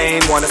being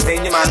plain. Wanna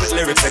stain your mind with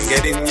lyrics and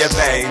get in your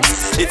veins.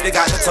 If you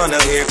got the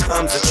tunnel, here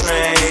comes the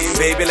train.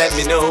 Baby, let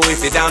me know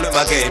if you're down with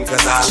my game,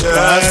 cause I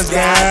just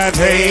got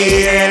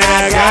paid and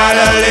I got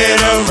a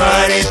little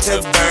money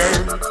to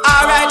burn.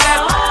 Alright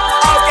then,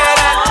 okay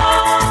then.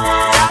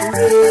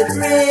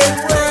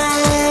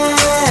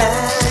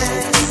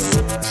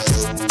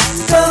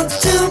 Come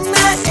to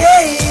my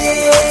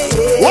aid.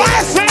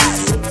 What's it?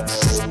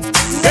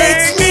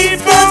 Makes me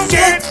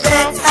forget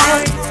that I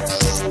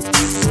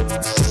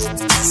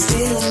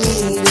still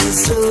need a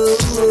soul.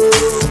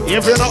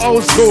 If you're not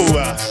old school,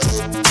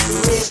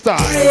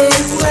 style.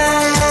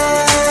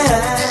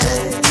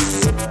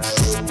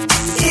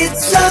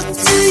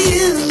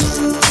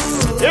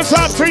 It's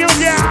up to you,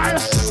 girl.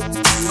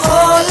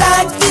 All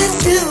I can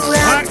do,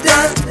 I've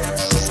done.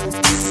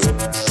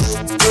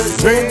 But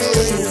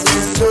memories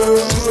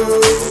don't go.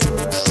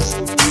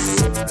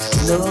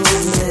 No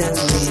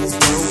memories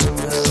don't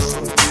go.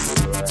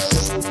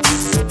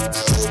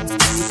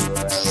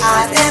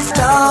 I have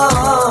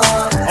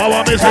thought. I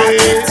want to say.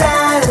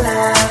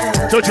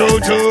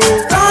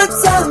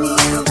 Thoughts of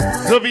you.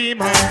 To be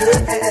mine.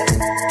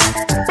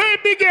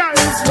 Baby girl.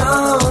 It's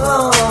wrong.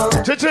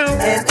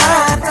 And I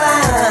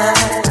find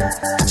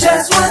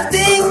just one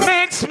thing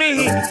makes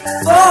me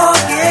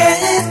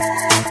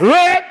forget.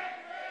 Red.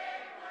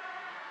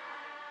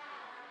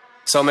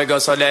 So me go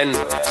so then.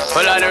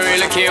 Well, I don't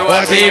really care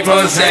what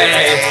people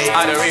say.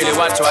 I don't really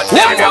watch what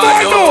them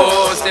want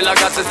do. Still I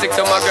got to stick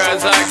to my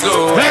girls like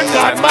glue. And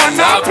that man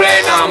now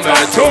play number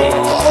 2.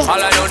 All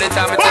I know the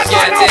time is to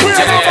get in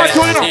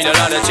jail. Need a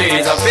lot of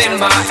cheese up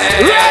in my head.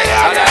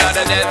 And a lot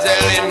of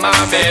dental in my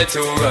bed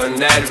to run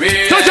that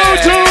real.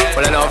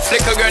 Well, I know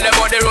flicker girl, them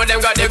on the road, them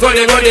got the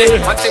goody.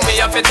 One thing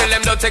me have to tell them,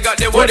 don't take out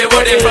the woody.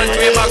 Front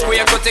way, back way,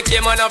 cut the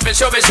came on off and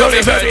show me.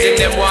 Virgin,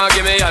 them want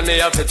give me and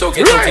me have to took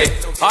it.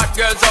 Hot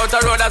girls out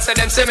road, I say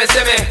them see me.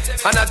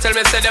 And I tell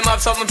me say them have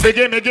something for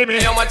give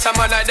me. How much time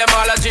I night them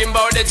all a dream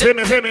about the gym.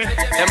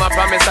 Them a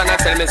promise and I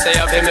tell me say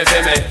you feel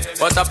me.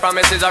 But a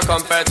promise is a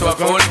compared to a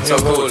fool, so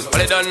cool.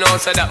 But they don't know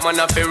say that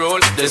man have to rule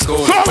the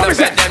school. So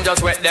bet them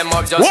just wet them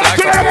up just like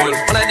a fool.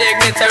 On a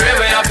dignitary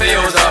way I have to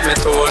use up my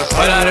tool.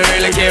 But I don't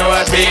really care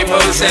what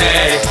people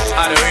say.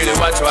 I don't really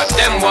watch what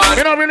them want.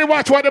 You don't really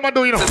watch what them are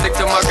doing. To stick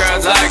to my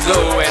girls like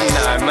glue and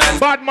I'm man.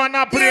 Bad man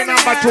I play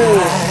number 2.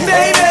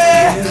 Baby,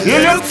 you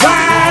look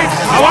fine.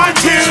 I want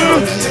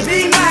you to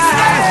be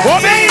mine. Oh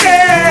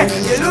baby,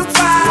 you look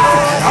fine.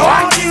 I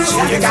want you.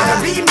 You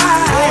gotta be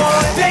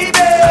mine.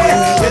 Baby,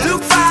 you look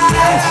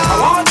fine. I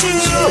want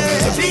you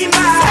to be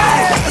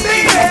mine.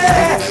 Baby,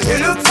 you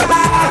look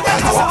fine.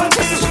 I want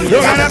you. You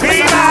gotta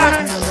be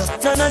mine.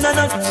 No.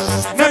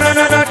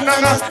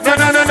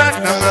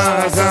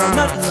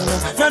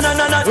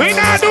 We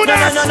not do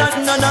that.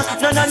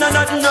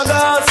 No go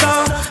so.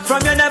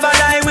 From you never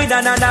lie with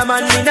another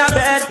man in a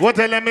bed. What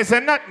tell them is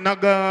a not no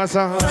go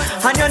so.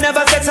 And you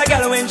never sex a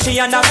girl when she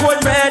on a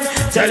cold bread.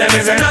 Tell them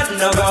it's a not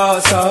no go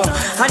so.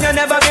 And you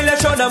never kill a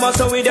shoulder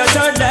muscle with your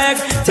third leg.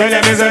 Tell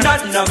them it's a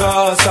not no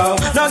go so.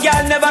 No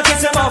girl never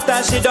kiss him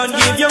after she don't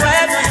give you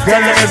head.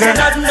 Tell them it's a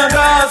not no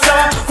go so.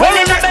 When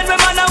you bed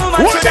with man and woman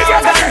should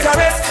have got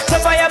caress. So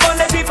fire burn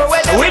the people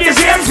with the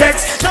same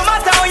sex. No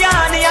matter how you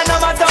honey and no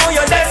matter how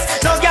you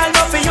less. No girl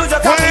no fi use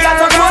your coffee as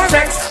a phone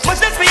sex. Must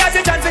just be at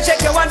your chance to check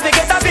your one to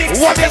get a fix.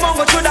 You won't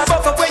go through the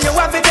buck up when you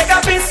want to take a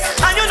piss.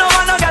 And you know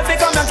one no girl fi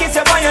come and kiss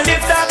you on your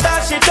lips. After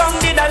she tongue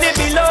did a lip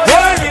below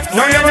your lip.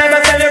 No you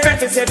never tell your friend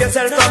to save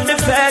yourself from the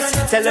flex.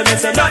 Tell them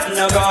it's a nothing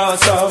no go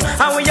so.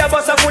 And when your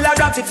bus are full of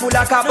rocks, it full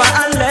of copper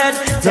and lead.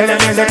 Tell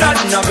them it's a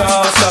nothing no go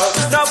so.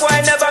 No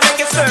boy never make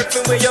it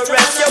surfing where you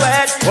rest your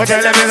head.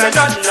 Tell them it's a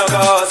nothing no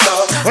go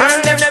so.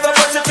 And them never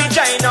put the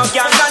feature in no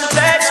gang and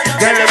pledge.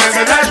 Tell them it's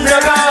a nothing no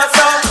go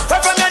so.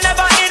 But from you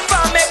never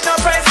inform, make no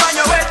price on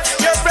your wet.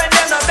 Your friend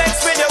them no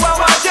vex with you and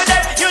want you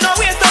dead. You know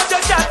waste out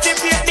your chat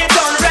if you did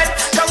on red.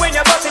 Cause when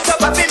you bust it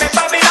up, I feel me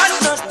Babylon.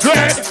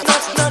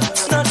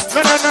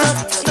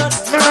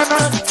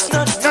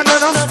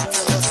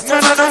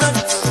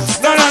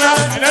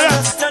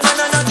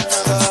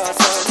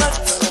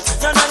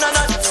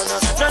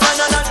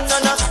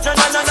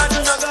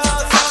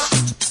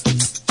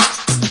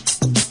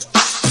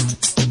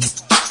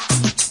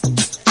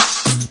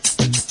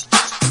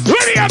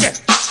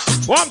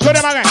 One to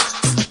them again.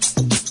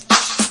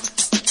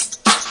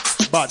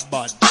 Bad.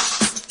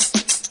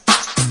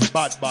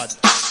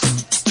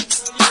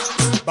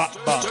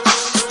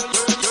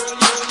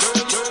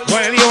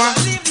 Well, you want?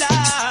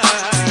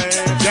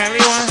 Tell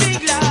you want?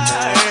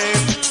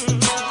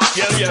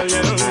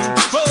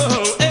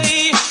 Oh,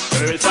 hey.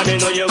 First I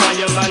know you want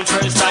your man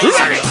first sight.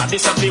 Happy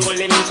something will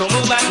him to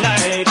move at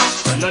night.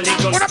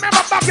 What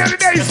remember back in the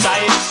days?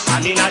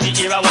 And in the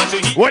era want to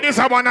hit. What is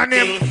our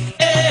name?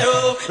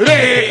 Hey-oh,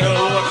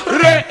 hey-oh,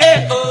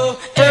 hey-oh,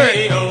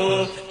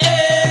 hey-oh,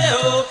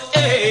 hey-oh,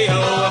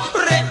 hey-oh,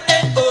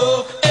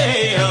 hey-oh,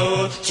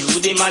 hey-oh. You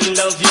the man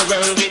love your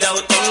girl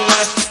without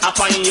end.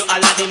 Upon you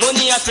all of the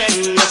money you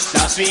spend.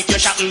 Last week you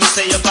shopping, you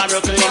say you're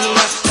Brooklyn.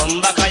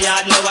 Come back a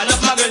yard, no one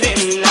of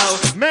Magdalene now.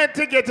 Meant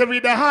to get her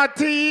with the hot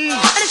tea.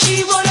 And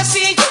she wanna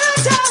see you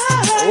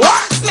die.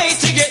 What? Made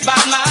to get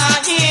back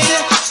my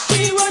heel.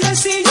 She wanna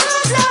see you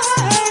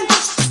die.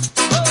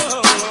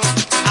 Oh,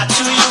 I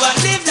do you a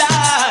live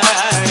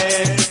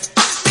life,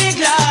 big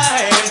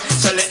life.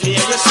 So let me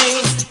hear you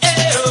sing.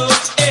 Hey-oh,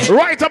 hey.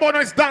 Right about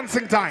now it's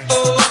dancing time.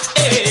 Oh,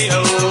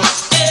 hey-oh,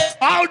 hey.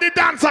 All the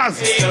dancers.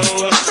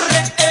 Hey-oh,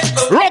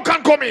 rock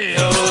and come in.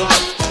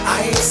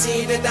 I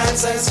see the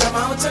dancers come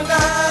out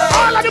tonight.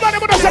 All of the money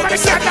with us, somebody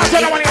can't dance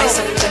on the money.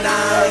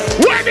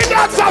 Where the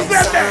dancers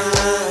then?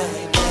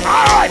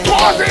 Alright,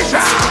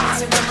 position.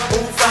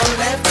 From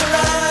left to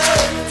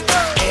right.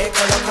 Hey,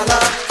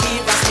 color,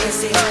 keep us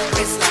facing.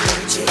 It's like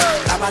Gucci.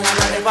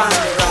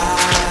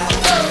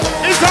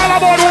 It's all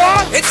about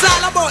what? It's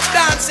all about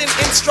dancing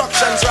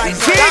instructions right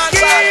now.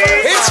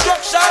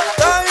 Instruction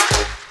time.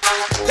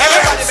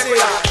 Everybody make me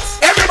dance.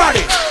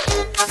 Everybody,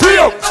 free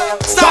up.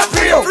 Start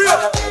free up.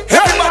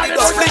 Everybody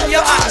just fling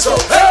your hands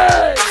up.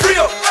 Hey, free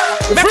up.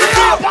 Make me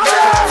free up.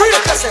 Free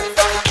up yourself.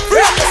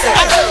 Free up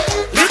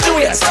yourself. Lift the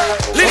weights.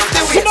 Lift the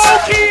weights.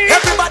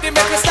 Everybody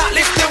make me start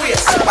lift the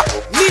weights.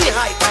 Knee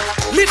height.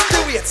 Lift the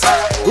weights.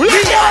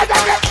 Knee height.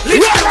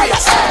 Lift the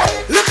weights.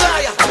 Lift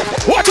higher.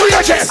 What to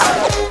your chest?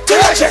 To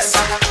your chest.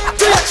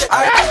 To your chest.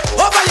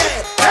 Over your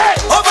head.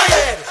 Over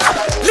your head.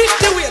 Lift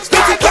the weights.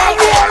 Lift it down.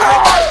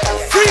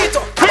 Free it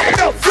up. Free it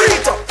up. Free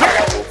it up.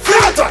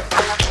 Free it up.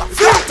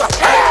 Free it up.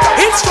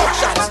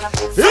 Instructions.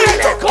 Free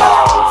it up.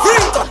 Free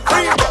it up.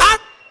 Free it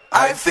up.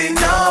 I've seen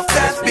enough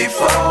dance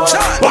before,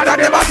 but I've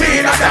never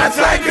seen a dance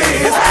like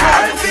this.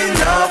 I've seen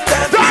enough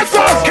dance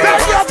before,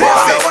 still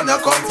I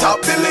wanna come top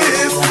the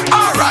list.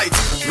 Alright,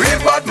 real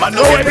bad man,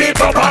 no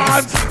people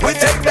bands. We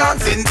take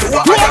dancing to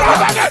a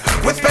higher rank.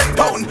 We spend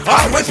pound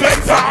and we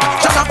spend franc.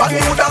 Shut up and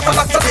move down to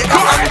the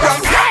Jamaica and Grand.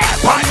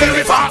 Pon the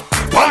river,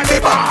 pon the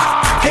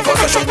bar. Kick out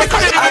the show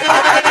because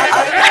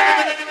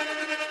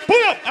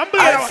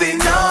I've seen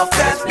enough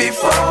dance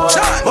before,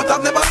 but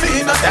I've never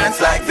seen a dance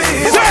like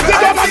this.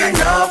 I've seen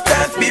enough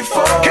dance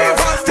before,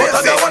 but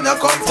I don't wanna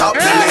come top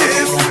the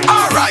list.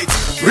 Alright,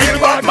 real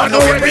bad man, no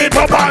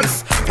people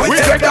pants. We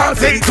take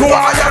dancing to a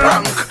higher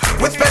rank.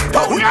 We spend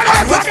pound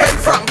and we spend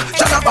franc.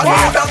 Shut up and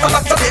move down to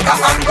the Jamaica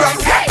and Grand.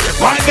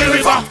 Pon the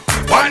river,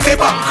 pon the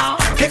bank.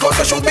 Kick out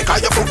the shoes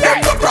because you put them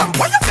to cramp.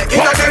 What you say?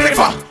 In the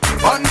river,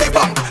 on the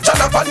bank.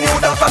 Shut up and move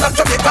down to the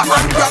Jamaica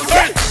and Grand.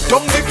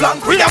 Down the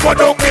flank, we have go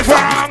down the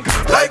flank.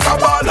 Like a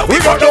baller, we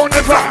go down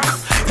the flank.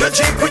 Your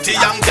Jeep pretty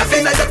young, just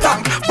in the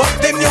tank. But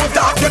the new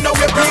dog, you know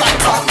we bring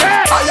it on.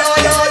 Ay, ay,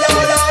 ay, ay,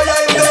 ay,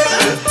 ay,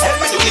 devil. Help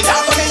me do the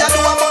dance for me, I do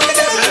among the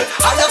devil.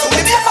 Aya to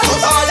the bass, I go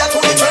aya to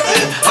the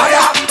treble.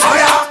 Aya,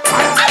 aya,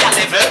 aya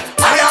devil.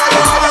 Aya,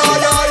 aya, aya,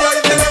 aya, aya,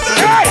 devil.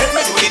 Help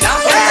me do the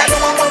dance for me, I do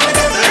among the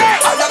devil.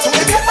 Aya to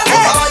the bass, I go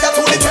aya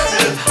to the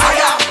treble.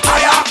 Aya,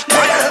 aya,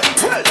 aya.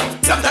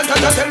 Sometimes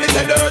tell me,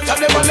 say the earth, I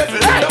never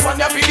level. The one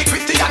you feel the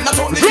Christian, not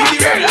only feel the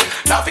real.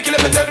 Now fi kill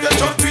me, tell you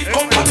just tweet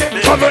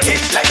compatible.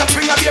 It's like a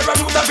string of beer, a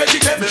root of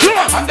vegetable.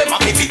 And them a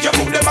fit you,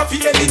 put them a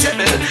feel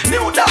eligible.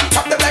 New dog,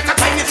 chop them like a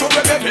tiny from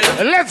a pebble.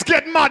 Let's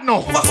get mad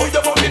now.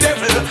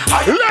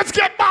 Let's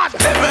get mad.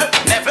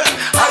 Never.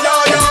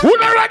 Who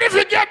not ready if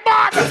you get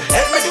mad?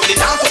 Help me do the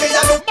dance for me,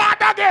 I do mad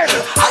again.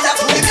 Aya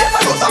to the bass,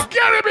 I go to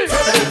Garry me.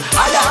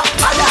 Aya.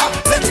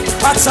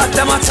 Hot shot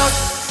them a shot,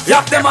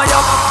 yap them a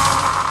yap.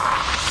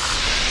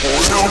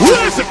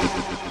 Listen.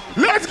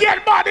 Let's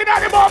get mad in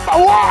the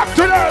bumper. Walk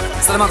to them.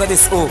 So them a got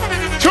this oh.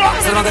 So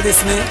them a got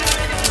this me.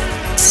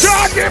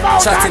 Shut him out.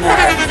 Shut him out.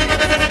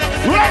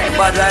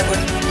 Bad like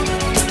good.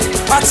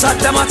 Hot shot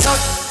them a shot,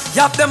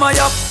 yap them a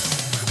yap.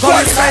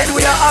 Come inside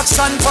we a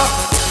action pack.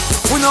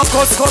 We no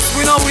cuss,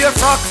 we no wear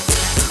frock.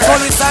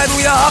 Come inside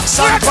we a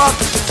action pack.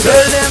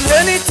 Tell them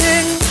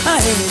anything,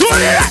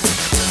 anything.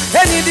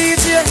 Any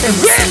DJ,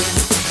 anything.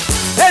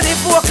 Any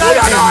vocal,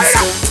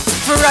 anything.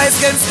 For rise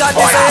against God,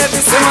 they say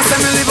everything. Say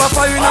me live up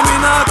for you, no me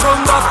not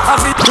come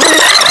back.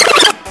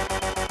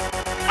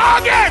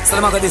 Again. So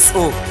them a got this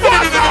oh. So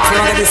them a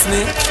got this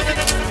me.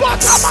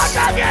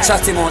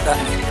 Chat him out that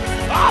me.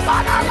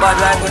 Bad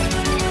like good.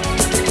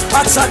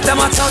 Hot shot them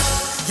a shot,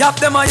 yap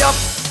them a yap.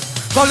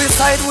 Go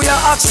inside we a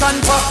action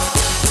pack.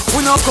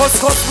 We no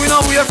cuss, we no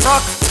wear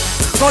frock.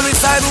 Go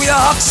inside we a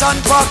action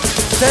pack.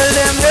 Tell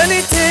them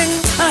anything,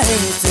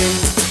 anything.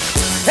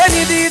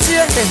 Any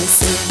DJ,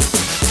 anything.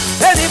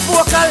 Any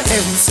vocal,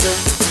 anything.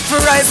 For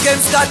rise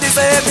against God, this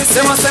a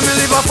everything. Them a say me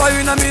live up for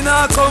you, no me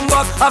not come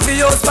back. Have the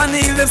house pan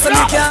heal them so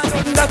me can't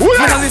that. Me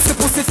no listen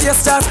pussy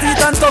face, just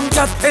teeth and tongue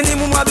cat. Any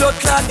mama blood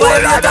clot,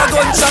 violate a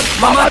gunshot.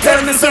 Mama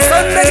tell me say,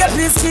 Sunday,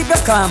 please keep your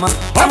calm.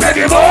 I'm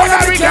ready for all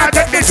and we can't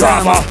take the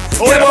drama.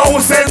 Whoever who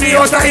send me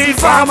out a heat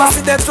farmer.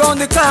 See that round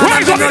the corner,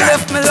 me no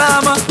left me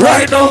llama.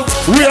 Right now,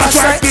 we are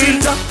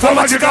striking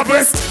from a jigger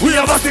breast. We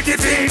have a sticky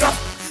finger.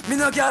 Me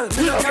no girl,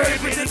 me no carry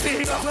pretty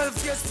finger.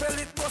 12 years spell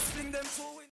it,